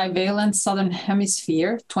egg-based trivalent Southern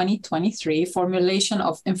Hemisphere 2023 formulation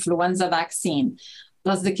of influenza vaccine.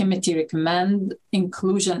 Does the committee recommend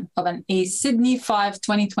inclusion of an A. Sydney 5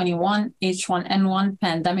 2021 H1N1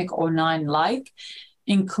 pandemic 09-like,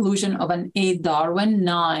 inclusion of an A. Darwin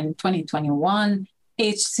 9 2021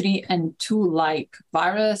 H3N2-like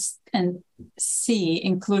virus, and C.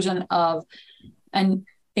 inclusion of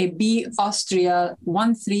a B. Austria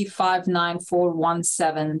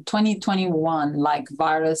 1359417 2021-like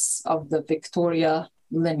virus of the Victoria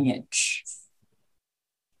lineage?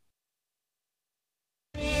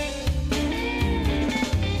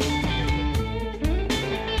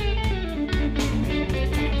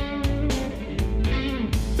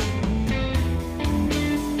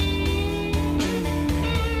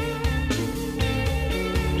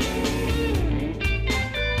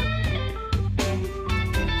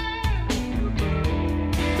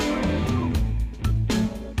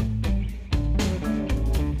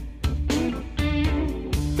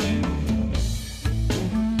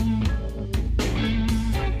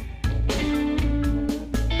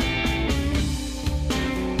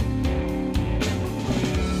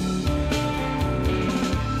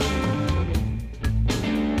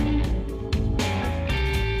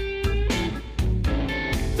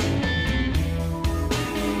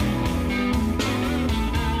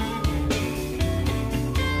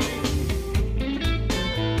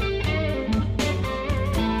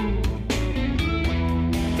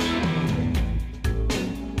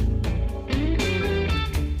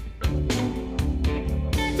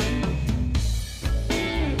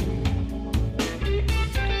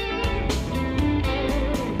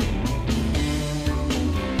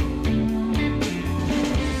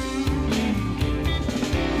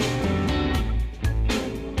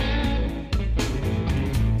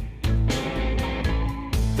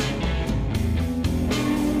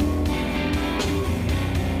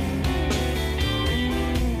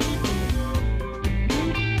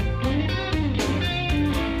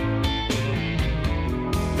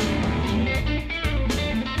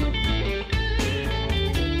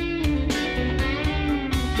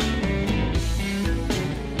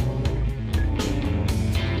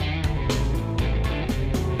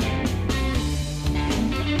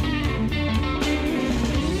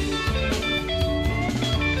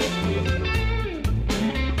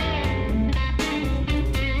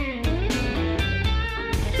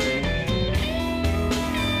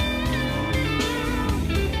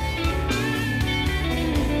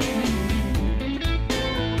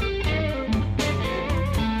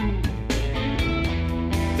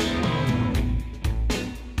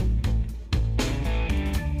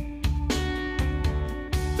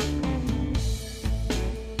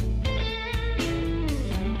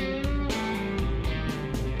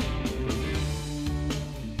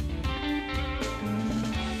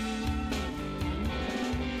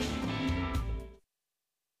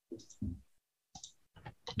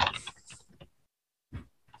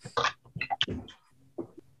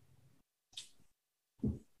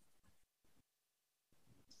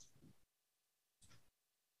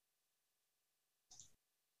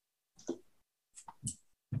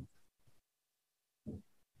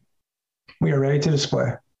 We are ready to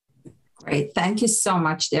display. Great. Thank you so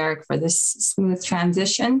much, Derek, for this smooth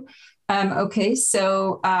transition. Okay,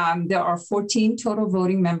 so there are 14 total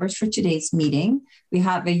voting members for today's meeting. We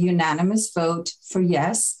have a unanimous vote for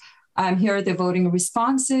yes. Here are the voting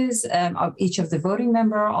responses of each of the voting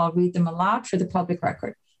member. I'll read them aloud for the public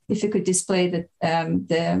record. If you could display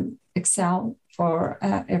the Excel for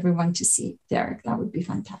everyone to see, Derek, that would be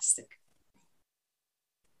fantastic.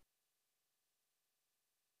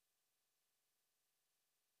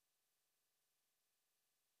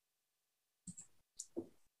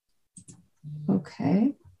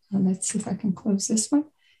 Okay, let's see if I can close this one.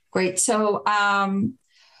 Great. So, all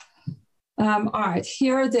right,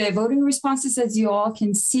 here are the voting responses. As you all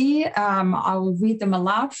can see, I will read them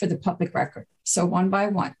aloud for the public record. So one by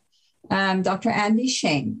one. Dr. Andy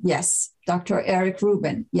Shane, yes. Dr. Eric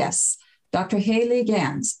Rubin, yes. Dr. Haley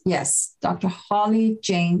Gans, yes. Dr. Holly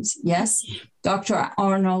James, yes. Dr.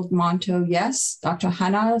 Arnold Monto, yes. Dr.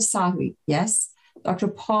 Hannah Sahi, yes. Dr.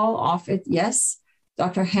 Paul Offit, yes.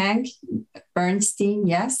 Dr. Hank Bernstein,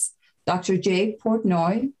 yes. Dr. Jay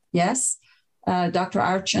Portnoy, yes. Dr.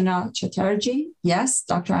 Archana Chatterjee, yes.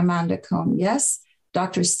 Dr. Amanda Cohn, yes.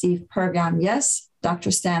 Dr. Steve Pergam, yes.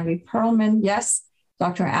 Dr. Stanley Perlman, yes.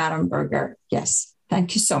 Dr. Adam Berger, yes.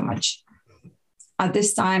 Thank you so much. At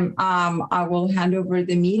this time, I will hand over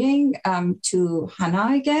the meeting to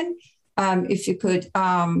Hannah again. If you could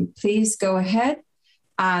please go ahead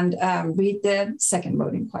and read the second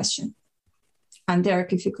voting question. And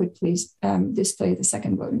Derek, if you could please display the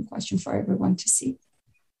second voting question for everyone to see.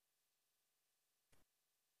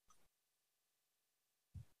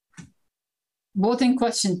 Voting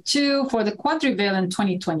question 2 for the quadrivalent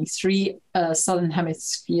 2023 Southern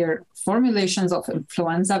Hemisphere formulations of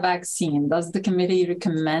influenza vaccine. Does the committee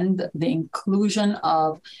recommend the inclusion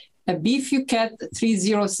of a B. Fuquet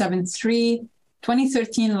 3073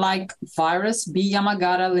 2013-like virus B.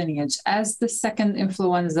 Yamagata lineage as the second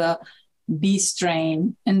influenza B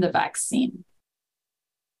strain in the vaccine?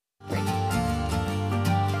 Great.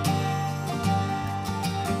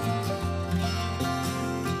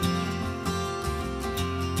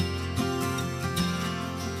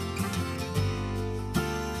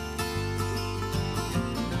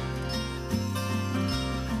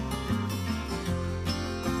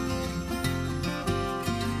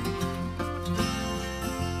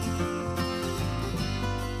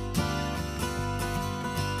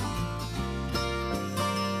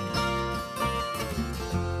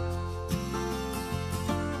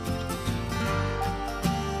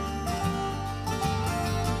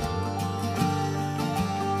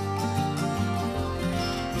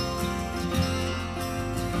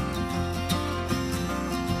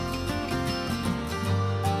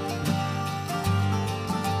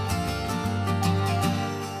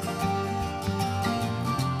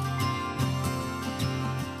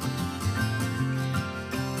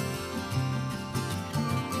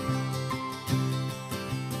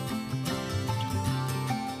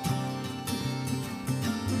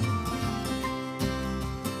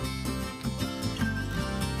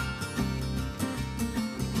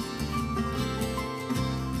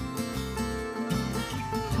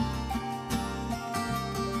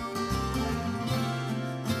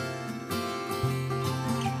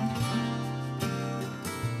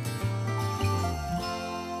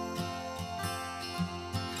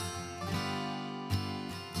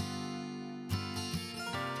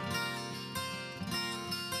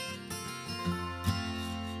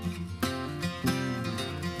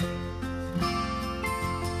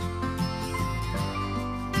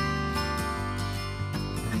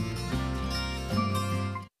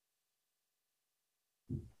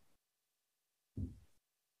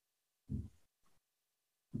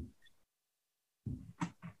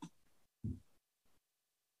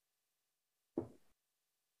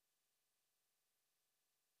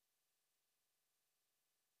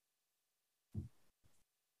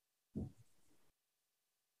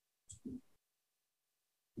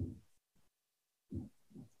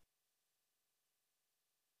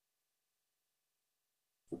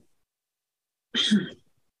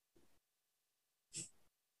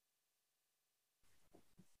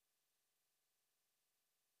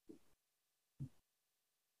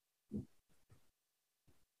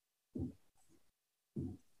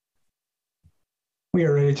 We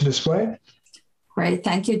are ready to display. Great,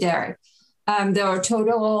 thank you, Derek. There are a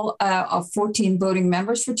total of 14 voting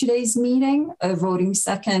members for today's meeting. Voting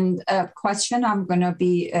second question, I'm going to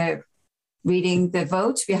be reading the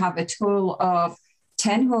votes. We have a total of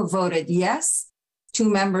 10 who have voted yes, 2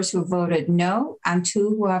 members who voted no, and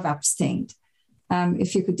 2 who have abstained.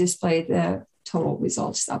 If you could display the total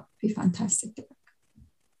results, that would be fantastic, Derek.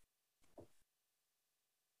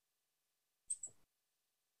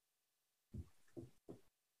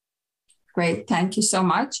 Great, thank you so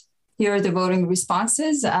much. Here are the voting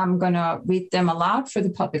responses. I'm going to read them aloud for the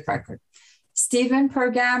public record. Stephen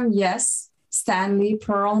Pergam, yes. Stanley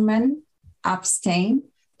Perlman, abstain.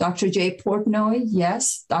 Dr. Jay Portnoy,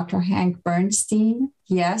 yes. Dr. Hank Bernstein,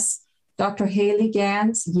 yes. Dr. Haley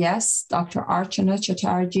Gans, yes. Dr. Archana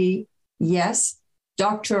Chatterjee, yes.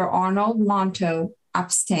 Dr. Arnold Monto,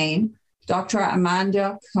 abstain. Dr.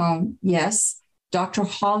 Amanda Cohn, yes. Dr.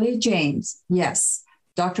 Holly James, yes.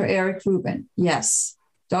 Dr. Eric Rubin, yes.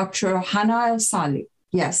 Dr. Hannah El-Salih,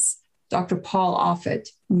 yes. Dr. Paul Offit,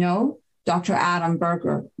 no. Dr. Adam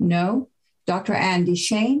Berger, no. Dr. Andy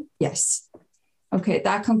Shane, yes. Okay,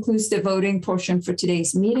 that concludes the voting portion for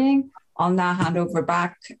today's meeting. I'll now hand over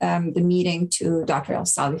back the meeting to Dr.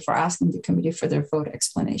 El-Salih for asking the committee for their vote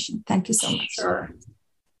explanation. Thank you so much. Sure.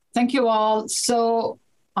 Thank you all. So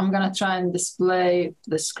I'm going to try and display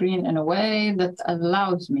the screen in a way that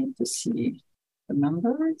allows me to see the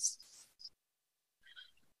members.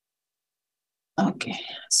 Okay,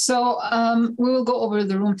 so we will go over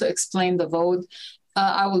the room to explain the vote.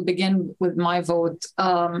 I will begin with my vote.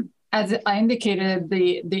 As I indicated,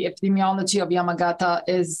 the epidemiology of Yamagata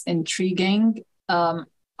is intriguing. I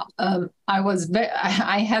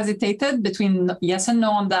hesitated between yes and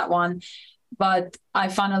no on that one, but I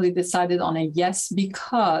finally decided on a yes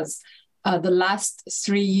because the last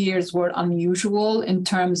 3 years were unusual in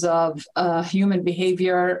terms of human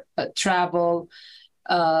behavior, travel,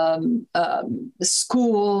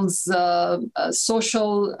 schools,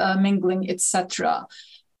 social mingling, etc.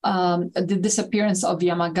 The disappearance of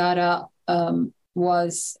Yamagata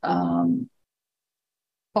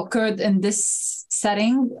occurred in this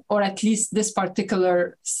setting, or at least this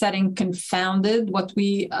particular setting confounded what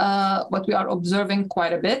we are observing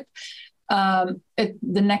quite a bit.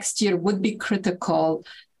 The next year would be critical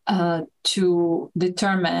to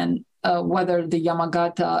determine whether the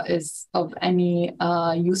Yamagata is of any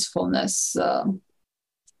usefulness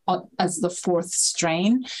as the fourth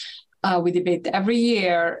strain. We debate every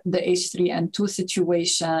year the H3N2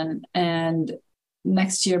 situation, and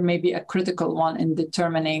next year may be a critical one in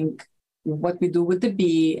determining what we do with the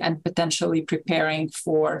B and potentially preparing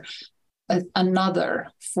for another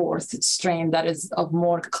fourth strain that is of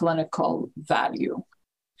more clinical value.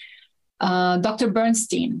 Dr.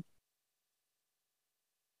 Bernstein.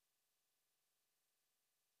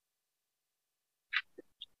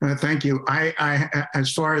 Thank you. I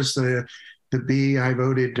as far as the B, I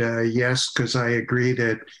voted yes, because I agree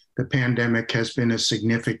that the pandemic has been a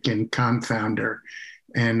significant confounder.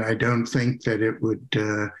 And I don't think that it would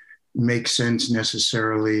make sense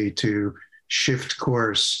necessarily to shift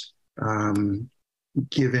course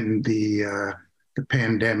given the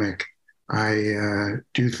pandemic. I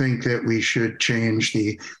do think that we should change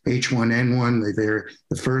the H1N1,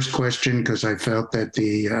 the first question, because I felt that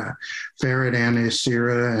the Faradan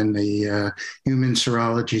sera and the human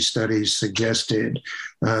serology studies suggested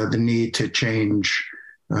the need to change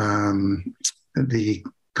the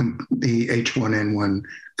H1N1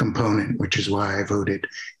 component, which is why I voted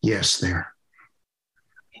yes there.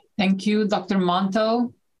 Thank you, Dr.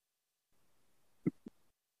 Monto.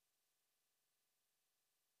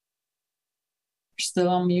 Still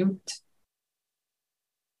on mute.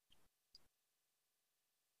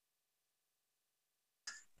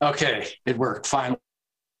 Okay, it worked finally.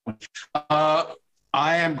 I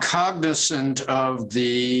am cognizant of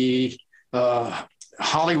the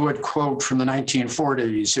Hollywood quote from the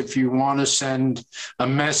 1940s. If you want to send a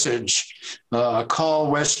message,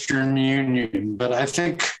 call Western Union. But I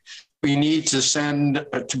think we need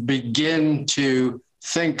to begin to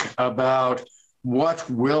think about what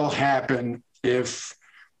will happen if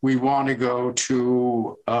we want to go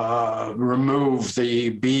to remove the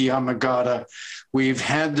B Yamagata. We've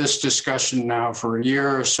had this discussion now for a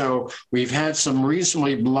year or so. We've had some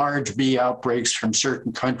reasonably large B outbreaks from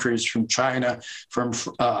certain countries, from China, from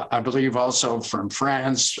I believe also from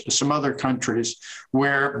France, some other countries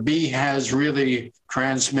where B has really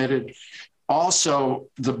transmitted. Also,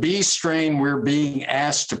 the B strain we're being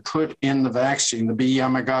asked to put in the vaccine, the B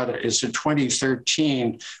Yamagata, is a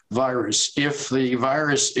 2013 virus. If the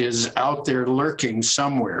virus is out there lurking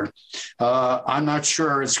somewhere, I'm not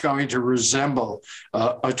sure it's going to resemble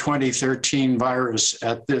a 2013 virus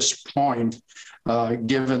at this point,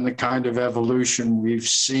 given the kind of evolution we've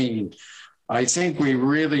seen. I think we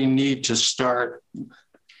really need to start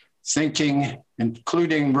thinking,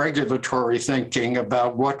 including regulatory thinking,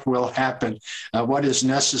 about what will happen, what is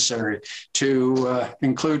necessary to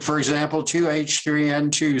include, for example, 2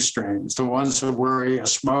 H3N2 strains, the ones that worry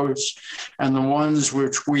us most, and the ones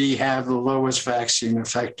which we have the lowest vaccine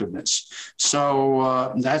effectiveness.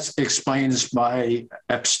 So that explains my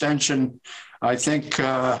abstention. I think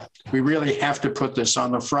we really have to put this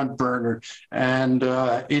on the front burner, and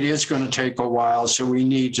it is going to take a while, so we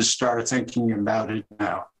need to start thinking about it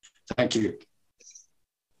now. Thank you.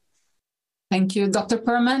 Thank you. Dr.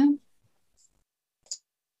 Perman?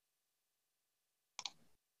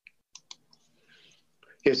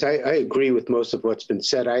 Yes, I agree with most of what's been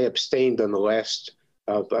said. I abstained on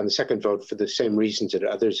the second vote for the same reasons that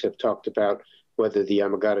others have talked about, whether the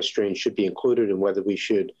Yamagata strain should be included and whether we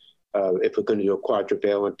should if we're going to do a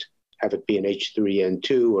quadrivalent, have it be an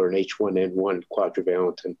H3N2 or an H1N1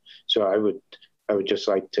 quadrivalent. And so I would just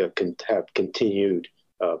like to have continued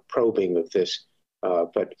probing of this.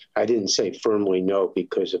 But I didn't say firmly no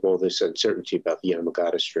because of all this uncertainty about the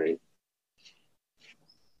Yamagata strain.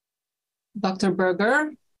 Dr.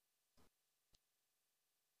 Berger?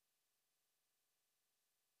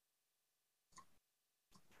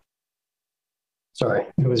 Sorry,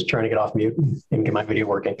 I was trying to get off mute and get my video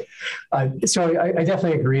working. So I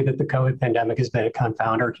definitely agree that the COVID pandemic has been a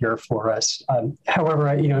confounder here for us. However,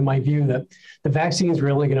 in my view, that the vaccine is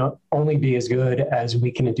really going to only be as good as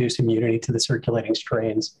we can induce immunity to the circulating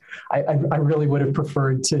strains. I really would have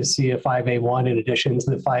preferred to see a 5A1 in addition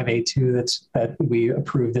to the 5A2 that we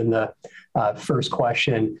approved in the first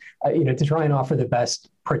question, to try and offer the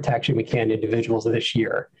best protection we can to individuals this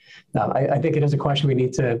year. I think it is a question we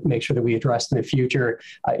need to make sure that we address in the future.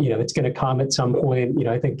 It's going to come at some point.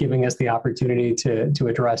 I think giving us the opportunity to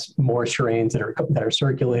address more strains that are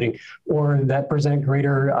circulating or that present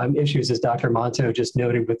greater issues, as Dr. Monto just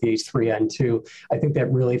noted with the H3N2. I think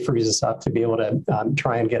that really frees us up to be able to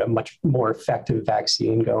try and get a much more effective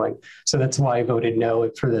vaccine going. So that's why I voted no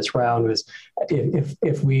for this round. Was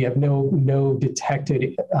if we have no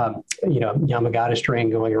detected Yamagata strain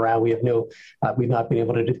going around, we've not been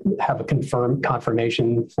able to have a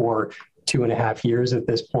confirmation for 2.5 years at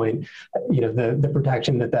this point. The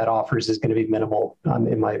protection that offers is going to be minimal,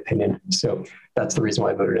 in my opinion. So that's the reason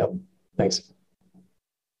why I voted no. Thanks.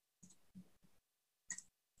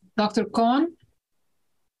 Dr. Cohn?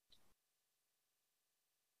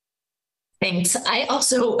 Thanks. I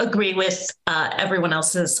also agree with everyone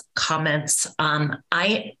else's comments.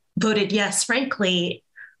 I voted yes, frankly.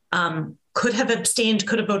 Could have abstained,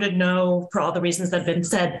 could have voted no for all the reasons that have been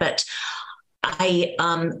said, but I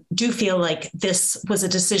do feel like this was a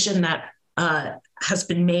decision that has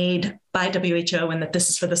been made by WHO and that this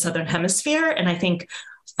is for the Southern Hemisphere. And I think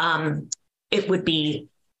it would be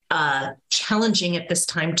challenging at this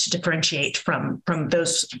time to differentiate from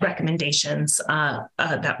those recommendations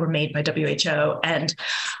that were made by WHO. And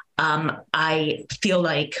I feel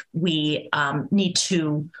like we need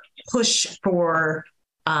to push for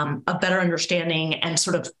a better understanding and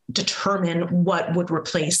sort of determine what would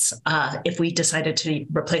replace if we decided to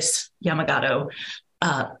replace Yamagata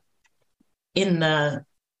in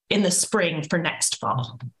the spring for next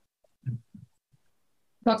fall.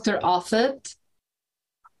 Dr. Offit?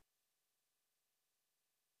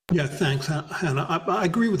 Yeah, thanks, Hannah. I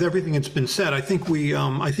agree with everything that's been said. I think we're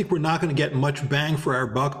not going to get much bang for our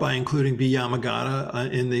buck by including B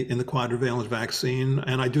Yamagata in the quadrivalent vaccine,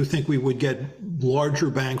 and I do think we would get larger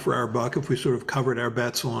bang for our buck if we sort of covered our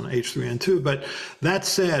bets on H3N2. But that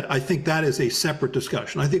said, I think that is a separate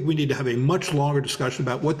discussion. I think we need to have a much longer discussion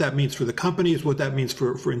about what that means for the companies, what that means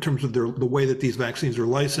for in terms of the way that these vaccines are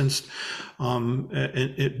licensed,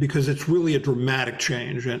 because it's really a dramatic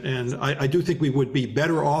change, and I do think we would be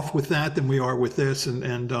better off with that than we are with this,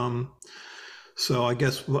 and so I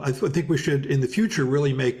guess I think we should in the future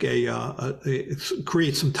really make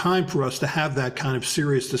create some time for us to have that kind of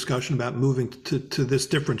serious discussion about moving to this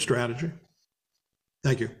different strategy.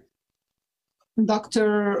 Thank you.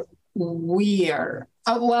 Dr. Weir.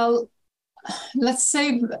 Well, let's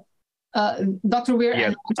save Dr. Weir.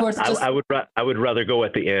 Yes, I would rather go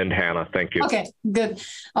at the end, Hannah. Thank you. Okay, good.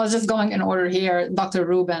 I was just going in order here. Dr.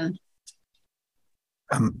 Rubin.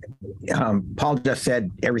 Paul just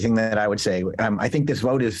said everything that I would say. I think this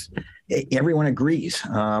vote is, everyone agrees,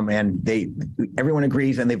 and everyone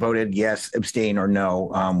agrees, and they voted yes, abstain, or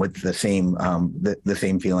no with the same the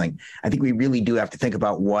same feeling. I think we really do have to think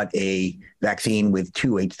about what a vaccine with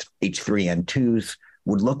two H3N2s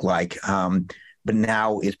would look like. But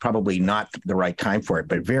now is probably not the right time for it.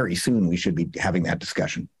 But very soon we should be having that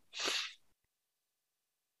discussion.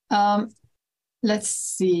 Let's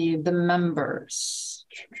see the members.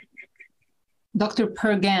 Dr.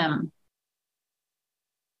 Pergam.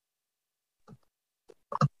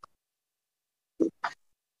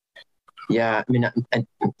 Yeah, I mean,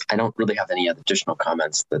 I don't really have any additional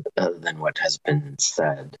comments other than what has been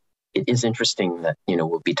said. It is interesting that,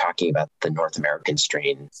 we'll be talking about the North American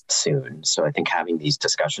strain soon. So I think having these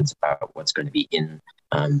discussions about what's going to be in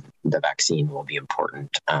the vaccine will be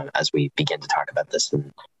important as we begin to talk about this.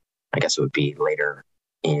 And I guess it would be later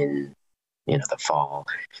in, the fall,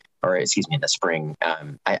 or excuse me, in the spring.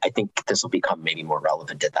 I think this will become maybe more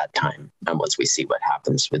relevant at that time once we see what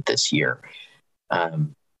happens with this year.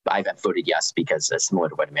 I've voted yes because, similar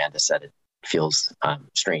to what Amanda said, it feels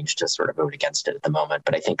strange to sort of vote against it at the moment.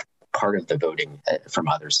 But I think part of the voting from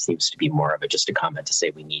others seems to be more of just a comment to say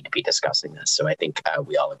we need to be discussing this. So I think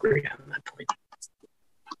we all agree on that point.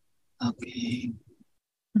 Okay.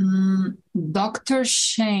 Dr.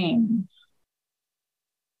 Shane.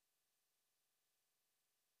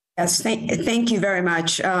 Yes, thank you very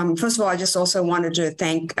much. First of all, I just also wanted to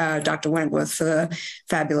thank Dr. Wentworth for the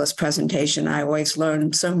fabulous presentation. I always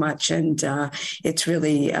learn so much, and it's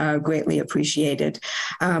really greatly appreciated.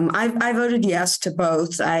 I voted yes to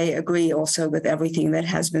both. I agree also with everything that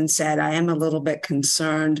has been said. I am a little bit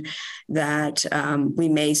concerned that we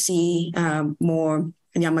may see more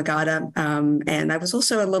Yamagata. And I was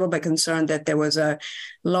also a little bit concerned that there was a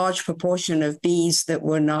large proportion of bees that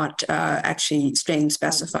were not actually strain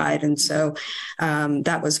specified. And so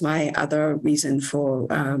that was my other reason for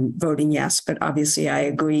voting yes. But obviously, I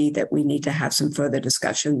agree that we need to have some further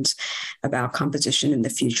discussions about composition in the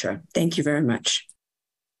future. Thank you very much.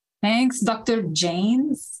 Thanks, Dr.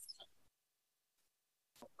 James.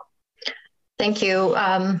 Thank you.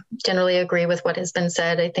 Generally agree with what has been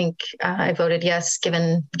said. I think I voted yes,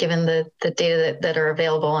 given the data that are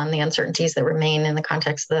available and the uncertainties that remain in the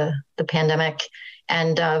context of the pandemic,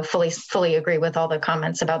 and fully agree with all the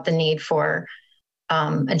comments about the need for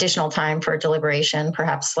additional time for deliberation,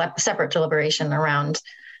 perhaps separate deliberation around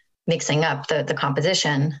mixing up the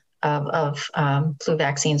composition of flu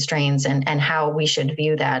vaccine strains and how we should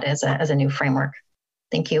view that as a new framework.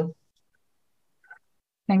 Thank you.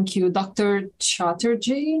 Thank you. Dr.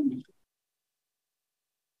 Chatterjee?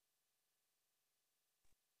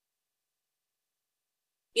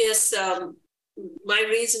 Yes, my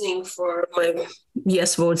reasoning for my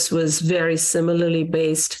yes votes was very similarly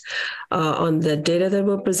based on the data that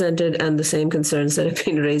were presented and the same concerns that have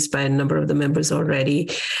been raised by a number of the members already.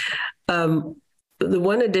 The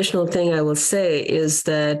one additional thing I will say is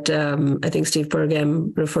that I think Steve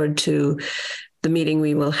Pergam referred to the meeting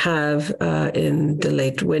we will have in the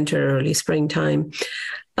late winter, early springtime,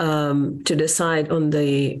 to decide on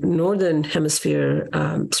the Northern Hemisphere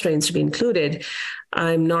strains to be included.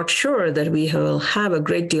 I'm not sure that we will have a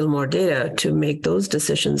great deal more data to make those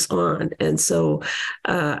decisions on. And so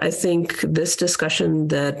I think this discussion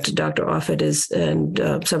that Dr. Offit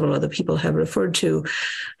and several other people have referred to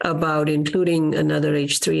about including another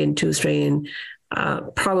H3N2 strain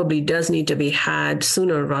probably does need to be had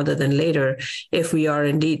sooner rather than later if we are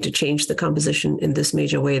indeed to change the composition in this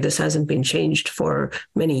major way. This hasn't been changed for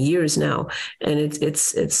many years now, and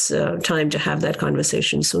it's time to have that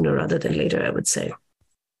conversation sooner rather than later, I would say.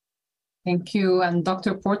 Thank you. And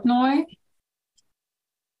Dr. Portnoy?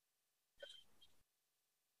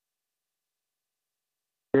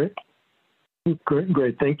 Great.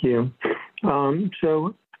 Thank you.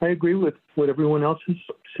 So I agree with what everyone else has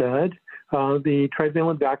said. The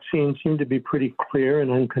trivalent vaccine seemed to be pretty clear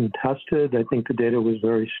and uncontested. I think the data was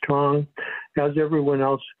very strong. As everyone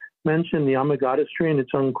else mentioned, the Yamagata strain,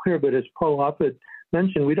 it's unclear, but as Paul Offit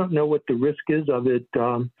mentioned, we don't know what the risk is of it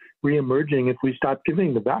reemerging if we stop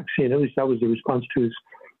giving the vaccine. At least that was the response to his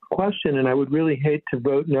question. And I would really hate to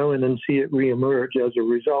vote no and then see it reemerge as a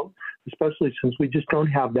result, especially since we just don't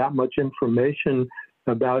have that much information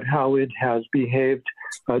about how it has behaved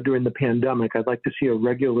during the pandemic. I'd like to see a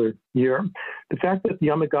regular year. The fact that the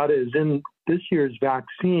Yamagata is in this year's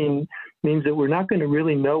vaccine means that we're not going to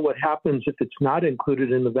really know what happens if it's not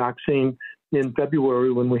included in the vaccine in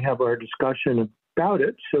February when we have our discussion about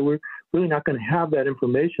it. So we're really not going to have that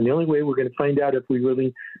information. The only way we're going to find out if we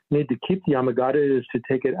really need to keep the Yamagata is to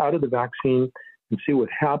take it out of the vaccine and see what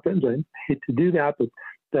happens. I hate to do that, but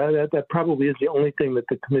that probably is the only thing that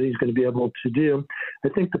the committee is going to be able to do. I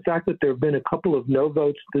think the fact that there have been a couple of no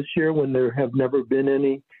votes this year when there have never been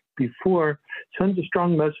any before sends a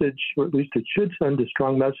strong message, or at least it should send a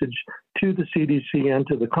strong message to the CDC and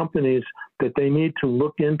to the companies that they need to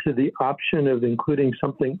look into the option of including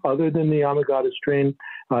something other than the Yamagata strain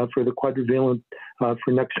for the quadrivalent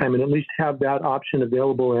for next time, and at least have that option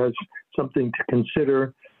available as something to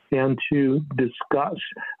consider and to discuss.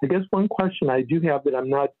 I guess one question I do have that I'm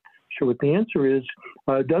not sure what the answer is,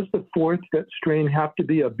 does the fourth strain have to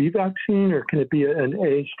be a B vaccine, or can it be an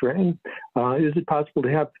A strain? Is it possible to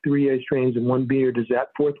have 3 A strains and 1 B, or does that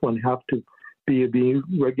fourth one have to be a B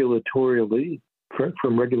regulatorily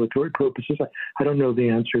from regulatory purposes? I don't know the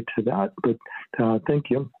answer to that, but thank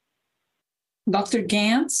you. Dr.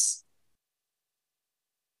 Gans?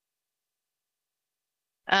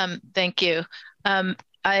 Thank you.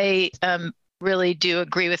 I really do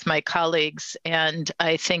agree with my colleagues, and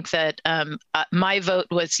I think that my vote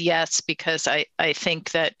was yes, because I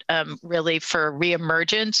think that really for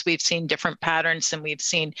reemergence, we've seen different patterns than we've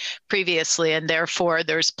seen previously, and therefore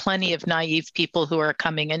there's plenty of naive people who are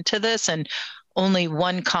coming into this. And only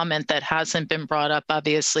one comment that hasn't been brought up,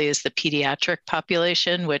 obviously, is the pediatric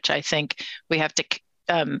population, which I think we have to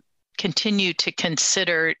continue to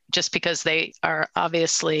consider, just because they are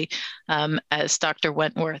obviously, as Dr.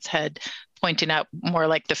 Wentworth had pointed out, more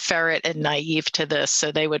like the ferret and naive to this,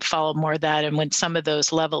 so they would follow more of that. And when some of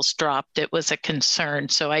those levels dropped, it was a concern.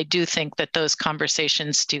 So I do think that those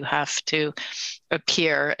conversations do have to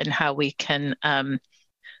appear and how we can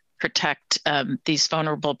protect these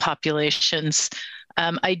vulnerable populations.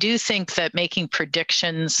 I do think that making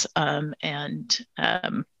predictions I'm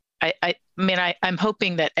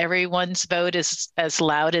hoping that everyone's vote is as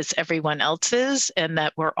loud as everyone else's, and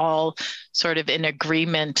that we're all sort of in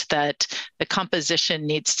agreement that the composition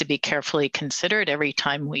needs to be carefully considered every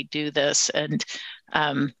time we do this. And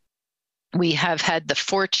we have had the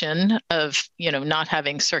fortune of, not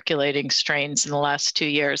having circulating strains in the last 2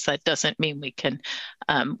 years. That doesn't mean we can,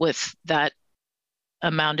 with that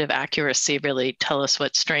amount of accuracy, really tell us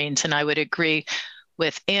what strains. And I would agree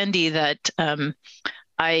with Andy that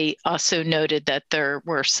I also noted that there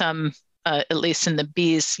were some, at least in the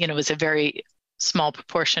bees, it was a very small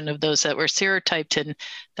proportion of those that were serotyped, and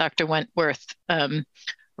Dr. Wentworth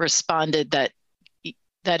responded that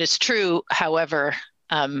that is true. However,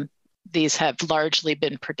 these have largely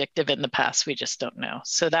been predictive in the past. We just don't know.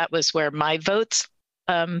 So that was where my votes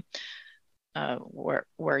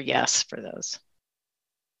were yes for those.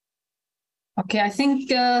 Okay, I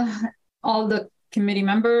think all the committee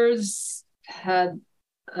members had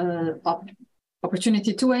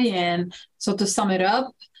opportunity to weigh in. So to sum it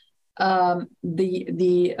up,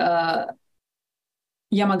 the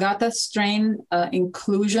Yamagata strain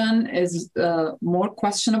inclusion is more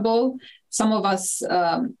questionable. Some of us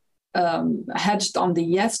hedged on the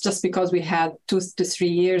yes, just because we had 2 to 3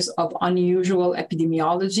 years of unusual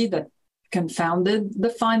epidemiology that confounded the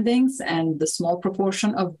findings, and the small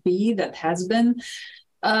proportion of B that has been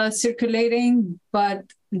circulating. But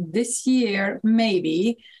this year,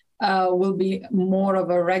 maybe, will be more of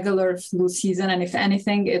a regular flu season. And if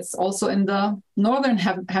anything, it's also in the northern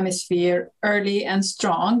hemisphere, early and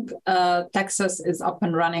strong. Texas is up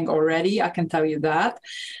and running already, I can tell you that.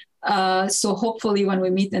 So hopefully when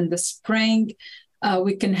we meet in the spring,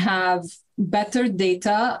 we can have better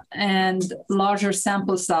data and larger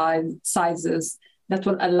sample sizes that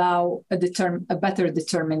will allow a better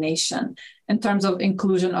determination. In terms of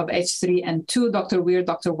inclusion of H3 and 2, Dr. Weir,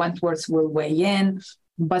 Dr. Wentworth will weigh in,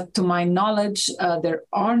 but to my knowledge, there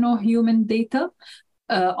are no human data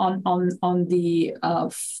on the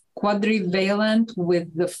quadrivalent,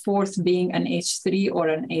 with the fourth being an H3 or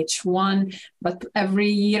an H1. But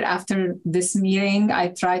every year after this meeting, I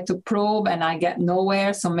try to probe and I get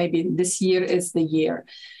nowhere. So maybe this year is the year.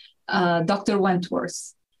 Dr.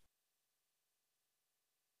 Wentworth.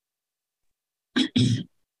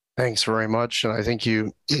 Thanks very much. And I think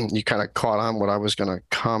you kind of caught on what I was going to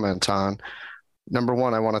comment on. Number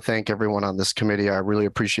one, I want to thank everyone on this committee. I really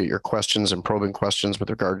appreciate your questions and probing questions with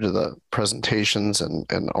regard to the presentations,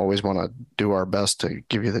 and always want to do our best to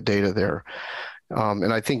give you the data there.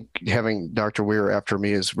 And I think having Dr. Weir after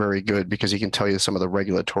me is very good, because he can tell you some of the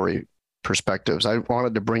regulatory perspectives. I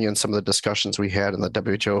wanted to bring in some of the discussions we had in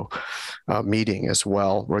the WHO meeting as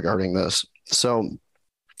well regarding this. So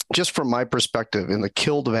just from my perspective, in the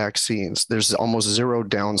killed vaccines, there's almost zero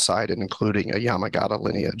downside in including a Yamagata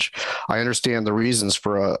lineage. I understand the reasons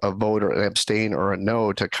for a vote or an abstain or a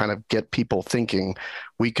no to kind of get people thinking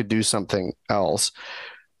we could do something else.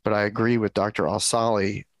 But I agree with Dr.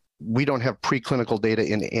 Al-Sali. We don't have preclinical data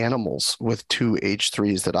in animals with 2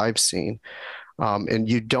 H3s that I've seen. And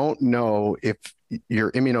you don't know if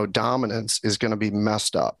your immunodominance is going to be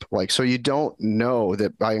messed up. So you don't know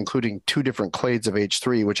that by including 2 different clades of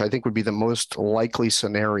H3, which I think would be the most likely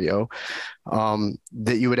scenario,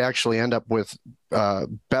 that you would actually end up with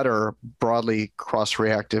better broadly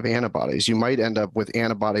cross-reactive antibodies. You might end up with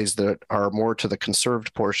antibodies that are more to the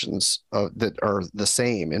conserved portions that are the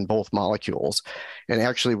same in both molecules, and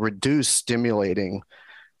actually reduce stimulating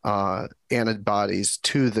antibodies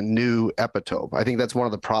to the new epitope. I think that's one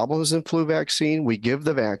of the problems in flu vaccine. We give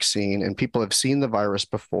the vaccine and people have seen the virus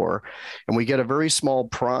before, and we get a very small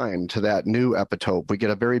prime to that new epitope. We get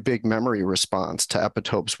a very big memory response to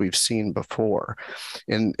epitopes we've seen before.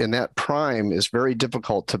 And that prime is very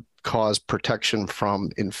difficult to cause protection from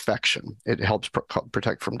infection. It helps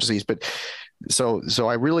protect from disease. But so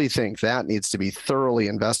I really think that needs to be thoroughly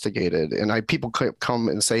investigated. And people come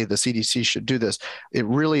and say the CDC should do this.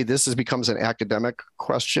 This becomes an academic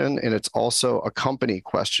question, and it's also a company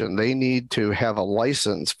question. They need to have a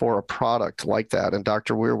license for a product like that, and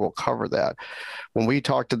Dr. Weir will cover that. When we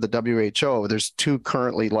talk to the WHO, there's 2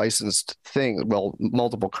 currently licensed things,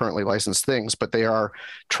 multiple currently licensed things, but they are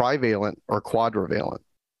trivalent or quadrivalent.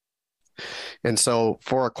 And so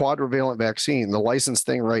for a quadrivalent vaccine, the licensed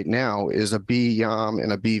thing right now is a B-YAM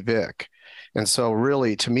and a B-VIC. And so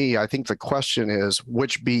really, to me, I think the question is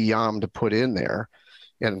which B-YAM to put in there.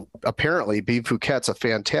 And apparently B. Phuket's a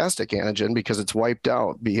fantastic antigen because it's wiped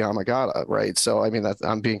out B. Yamagata, right? So, I mean,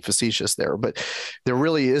 I'm being facetious there, but there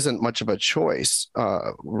really isn't much of a choice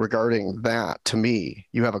regarding that to me.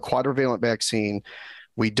 You have a quadrivalent vaccine.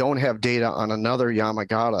 We don't have data on another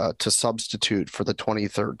Yamagata to substitute for the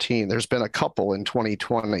 2013. There's been a couple in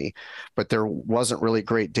 2020, but there wasn't really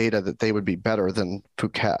great data that they would be better than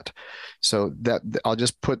Phuket. So that I'll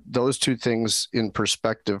just put those two things in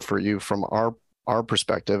perspective for you from our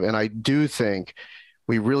perspective. And I do think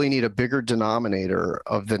we really need a bigger denominator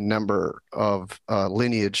of the number of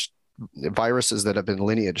lineage viruses that have been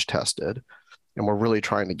lineage tested. And we're really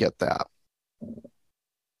trying to get that.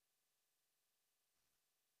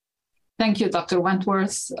 Thank you, Dr.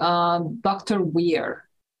 Wentworth. Dr. Weir.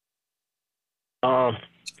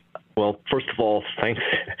 Well, first of all, thanks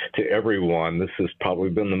to everyone. This has probably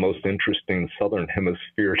been the most interesting Southern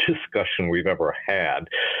Hemisphere discussion we've ever had.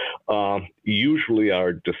 Usually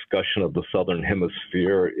our discussion of the Southern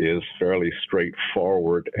Hemisphere is fairly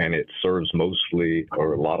straightforward, and it serves mostly,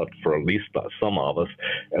 or for at least some of us,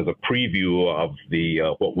 as a preview of the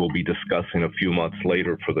what we'll be discussing a few months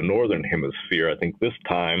later for the Northern Hemisphere. I think this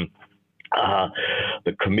time,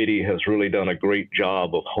 the committee has really done a great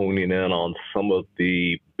job of honing in on some of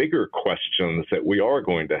the bigger questions that we are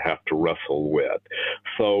going to have to wrestle with.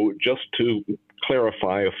 So just to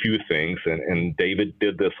clarify a few things, and David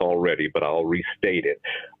did this already, but I'll restate it.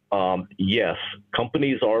 Yes,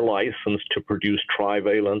 companies are licensed to produce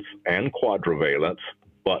trivalents and quadrivalents,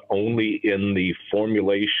 but only in the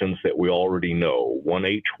formulations that we already know,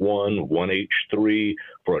 1H1, 1H3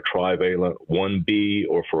 for a trivalent, 1B,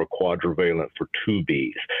 or for a quadrivalent for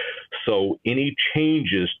 2Bs. So any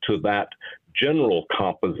changes to that general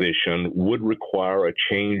composition would require a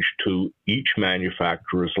change to each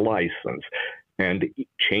manufacturer's license. And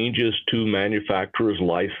changes to manufacturer's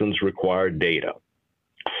license require data.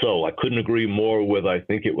 So I couldn't agree more with, I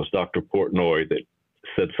think it was Dr. Portnoy that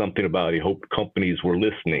said something about he hoped companies were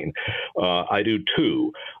listening. I do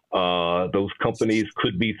too. Those companies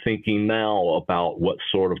could be thinking now about what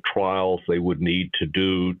sort of trials they would need to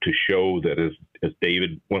do to show that, as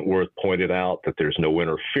David Wentworth pointed out, that there's no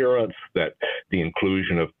interference, that the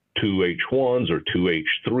inclusion of 2H1s or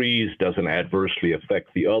 2H3s doesn't adversely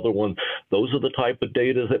affect the other one. Those are the type of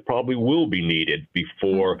data that probably will be needed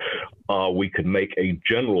before we could make a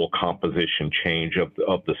general composition change of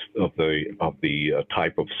the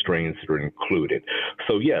type of strains that are included.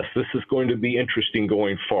 So yes, this is going to be interesting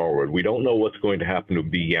going forward. We don't know what's going to happen to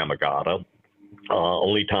B. Yamagata.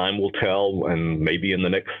 Only time will tell, and maybe in the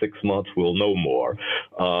next 6 months we'll know more.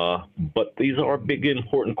 But these are big,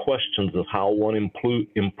 important questions of how one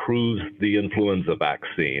improves the influenza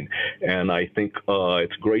vaccine. And I think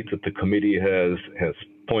it's great that the committee has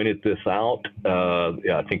pointed this out.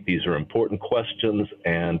 I think these are important questions,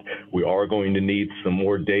 and we are going to need some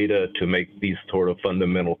more data to make these sort of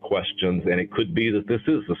fundamental questions. And it could be that this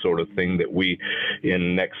is the sort of thing that we,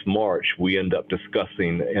 in next March, we end up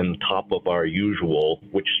discussing on top of our usual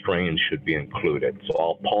which strains should be included. So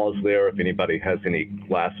I'll pause there. If anybody has any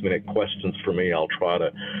last-minute questions for me, I'll try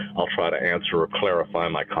to answer or clarify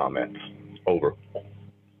my comments. Over.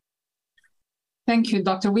 Thank you,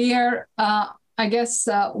 Dr. Weir. I guess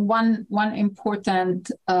one important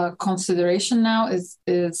consideration now is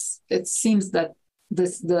it seems that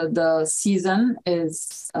the season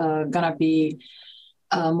is gonna be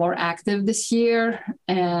more active this year,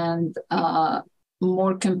 and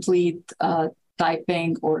more complete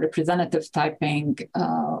typing or representative typing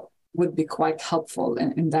would be quite helpful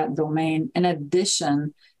in that domain, in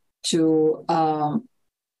addition to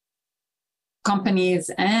companies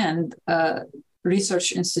and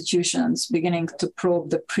research institutions beginning to probe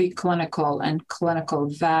the preclinical and clinical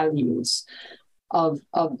values of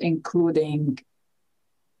including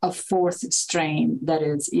a fourth strain that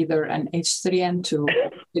is either an H3N2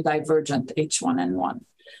 or a divergent H1N1.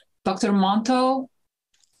 Dr. Monto?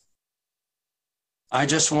 I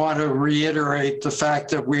just want to reiterate the fact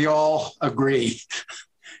that we all agree.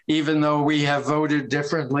 Even though we have voted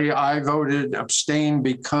differently, I voted abstain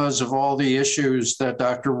because of all the issues that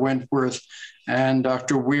Dr. Wentworth and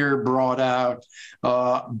Dr. Weir brought out,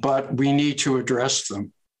 but we need to address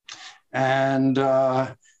them. And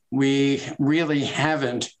we really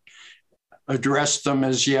haven't addressed them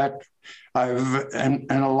as yet. And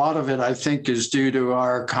a lot of it, I think, is due to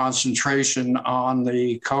our concentration on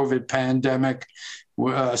the COVID pandemic,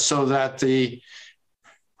 so that the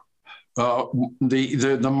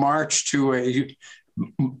march to a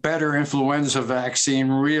better influenza vaccine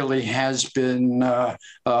really has been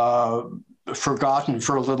forgotten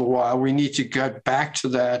for a little while. We need to get back to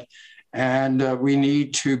that. And we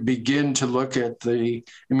need to begin to look at the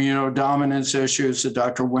immunodominance issues that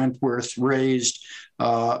Dr. Wentworth raised.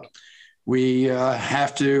 We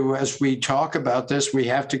have to, as we talk about this, we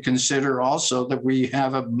have to consider also that we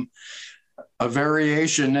have a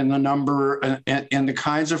variation in the number and the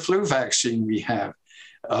kinds of flu vaccine we have.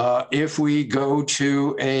 If we go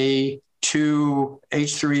to a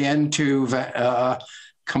H3N2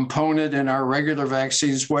 component in our regular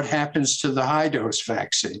vaccines, what happens to the high dose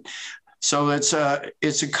vaccine? So it's a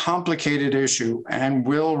complicated issue and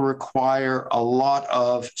will require a lot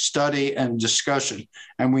of study and discussion,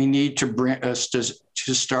 and we need to bring us to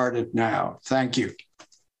start it now. Thank you.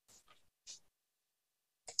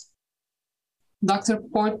 Dr.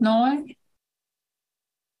 Portnoy?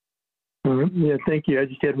 Yeah, thank you. I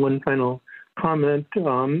just had one final comment.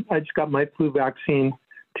 I just got my flu vaccine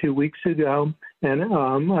 2 weeks ago, and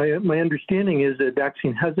my understanding is that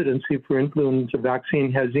vaccine hesitancy for influenza vaccine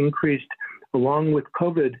has increased along with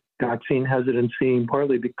COVID vaccine hesitancy,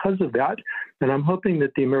 partly because of that. And I'm hoping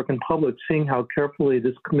that the American public, seeing how carefully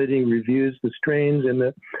this committee reviews the strains and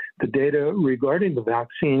the data regarding the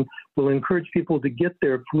vaccine, will encourage people to get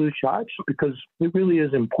their flu shots, because it really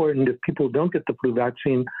is important. If people don't get the flu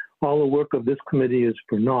vaccine, all the work of this committee is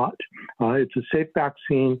for naught. It's a safe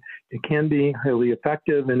vaccine. It can be highly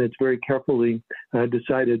effective, and it's very carefully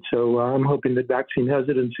decided. So I'm hoping that vaccine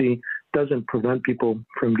hesitancy doesn't prevent people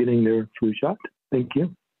from getting their flu shot. Thank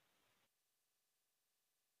you.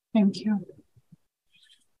 Thank you.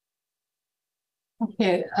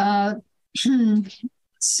 Okay,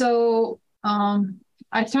 so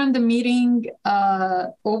I turn the meeting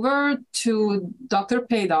over to Dr.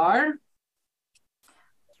 Paydar.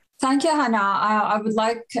 Thank you, Hannah. I would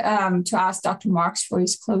like to ask Dr. Marks for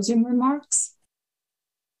his closing remarks.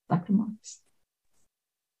 Dr. Marks.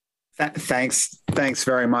 Thanks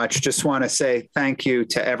very much. Just want to say thank you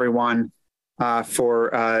to everyone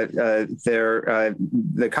for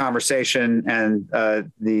the conversation and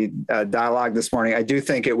the dialogue this morning. I do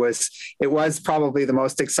think it was probably the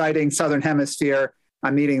most exciting Southern Hemisphere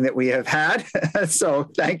meeting that we have had. So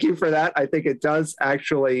thank you for that. I think it does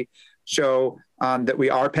actually show that we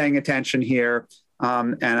are paying attention here.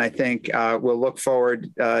 And I think we'll look forward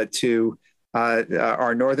to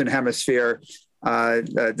our Northern Hemisphere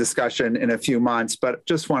discussion in a few months, but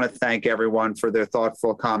just want to thank everyone for their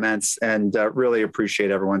thoughtful comments and really appreciate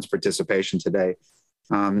everyone's participation today.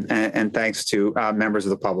 And thanks to members of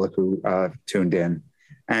the public who tuned in.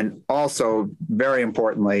 And also, very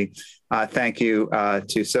importantly, thank you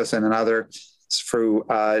to Susan and others from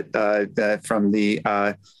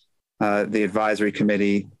the advisory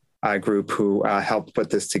committee group who helped put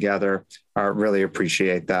this together. Really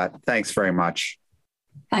appreciate that. Thanks very much.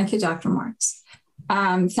 Thank you, Dr. Marks.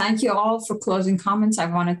 Thank you all for closing comments. I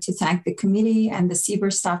wanted to thank the committee and the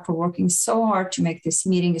CBER staff for working so hard to make this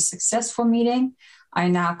meeting a successful meeting. I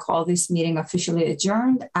now call this meeting officially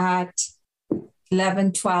adjourned at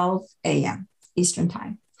 11:12 a.m. Eastern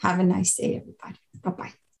Time. Have a nice day, everybody.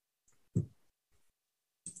 Bye-bye.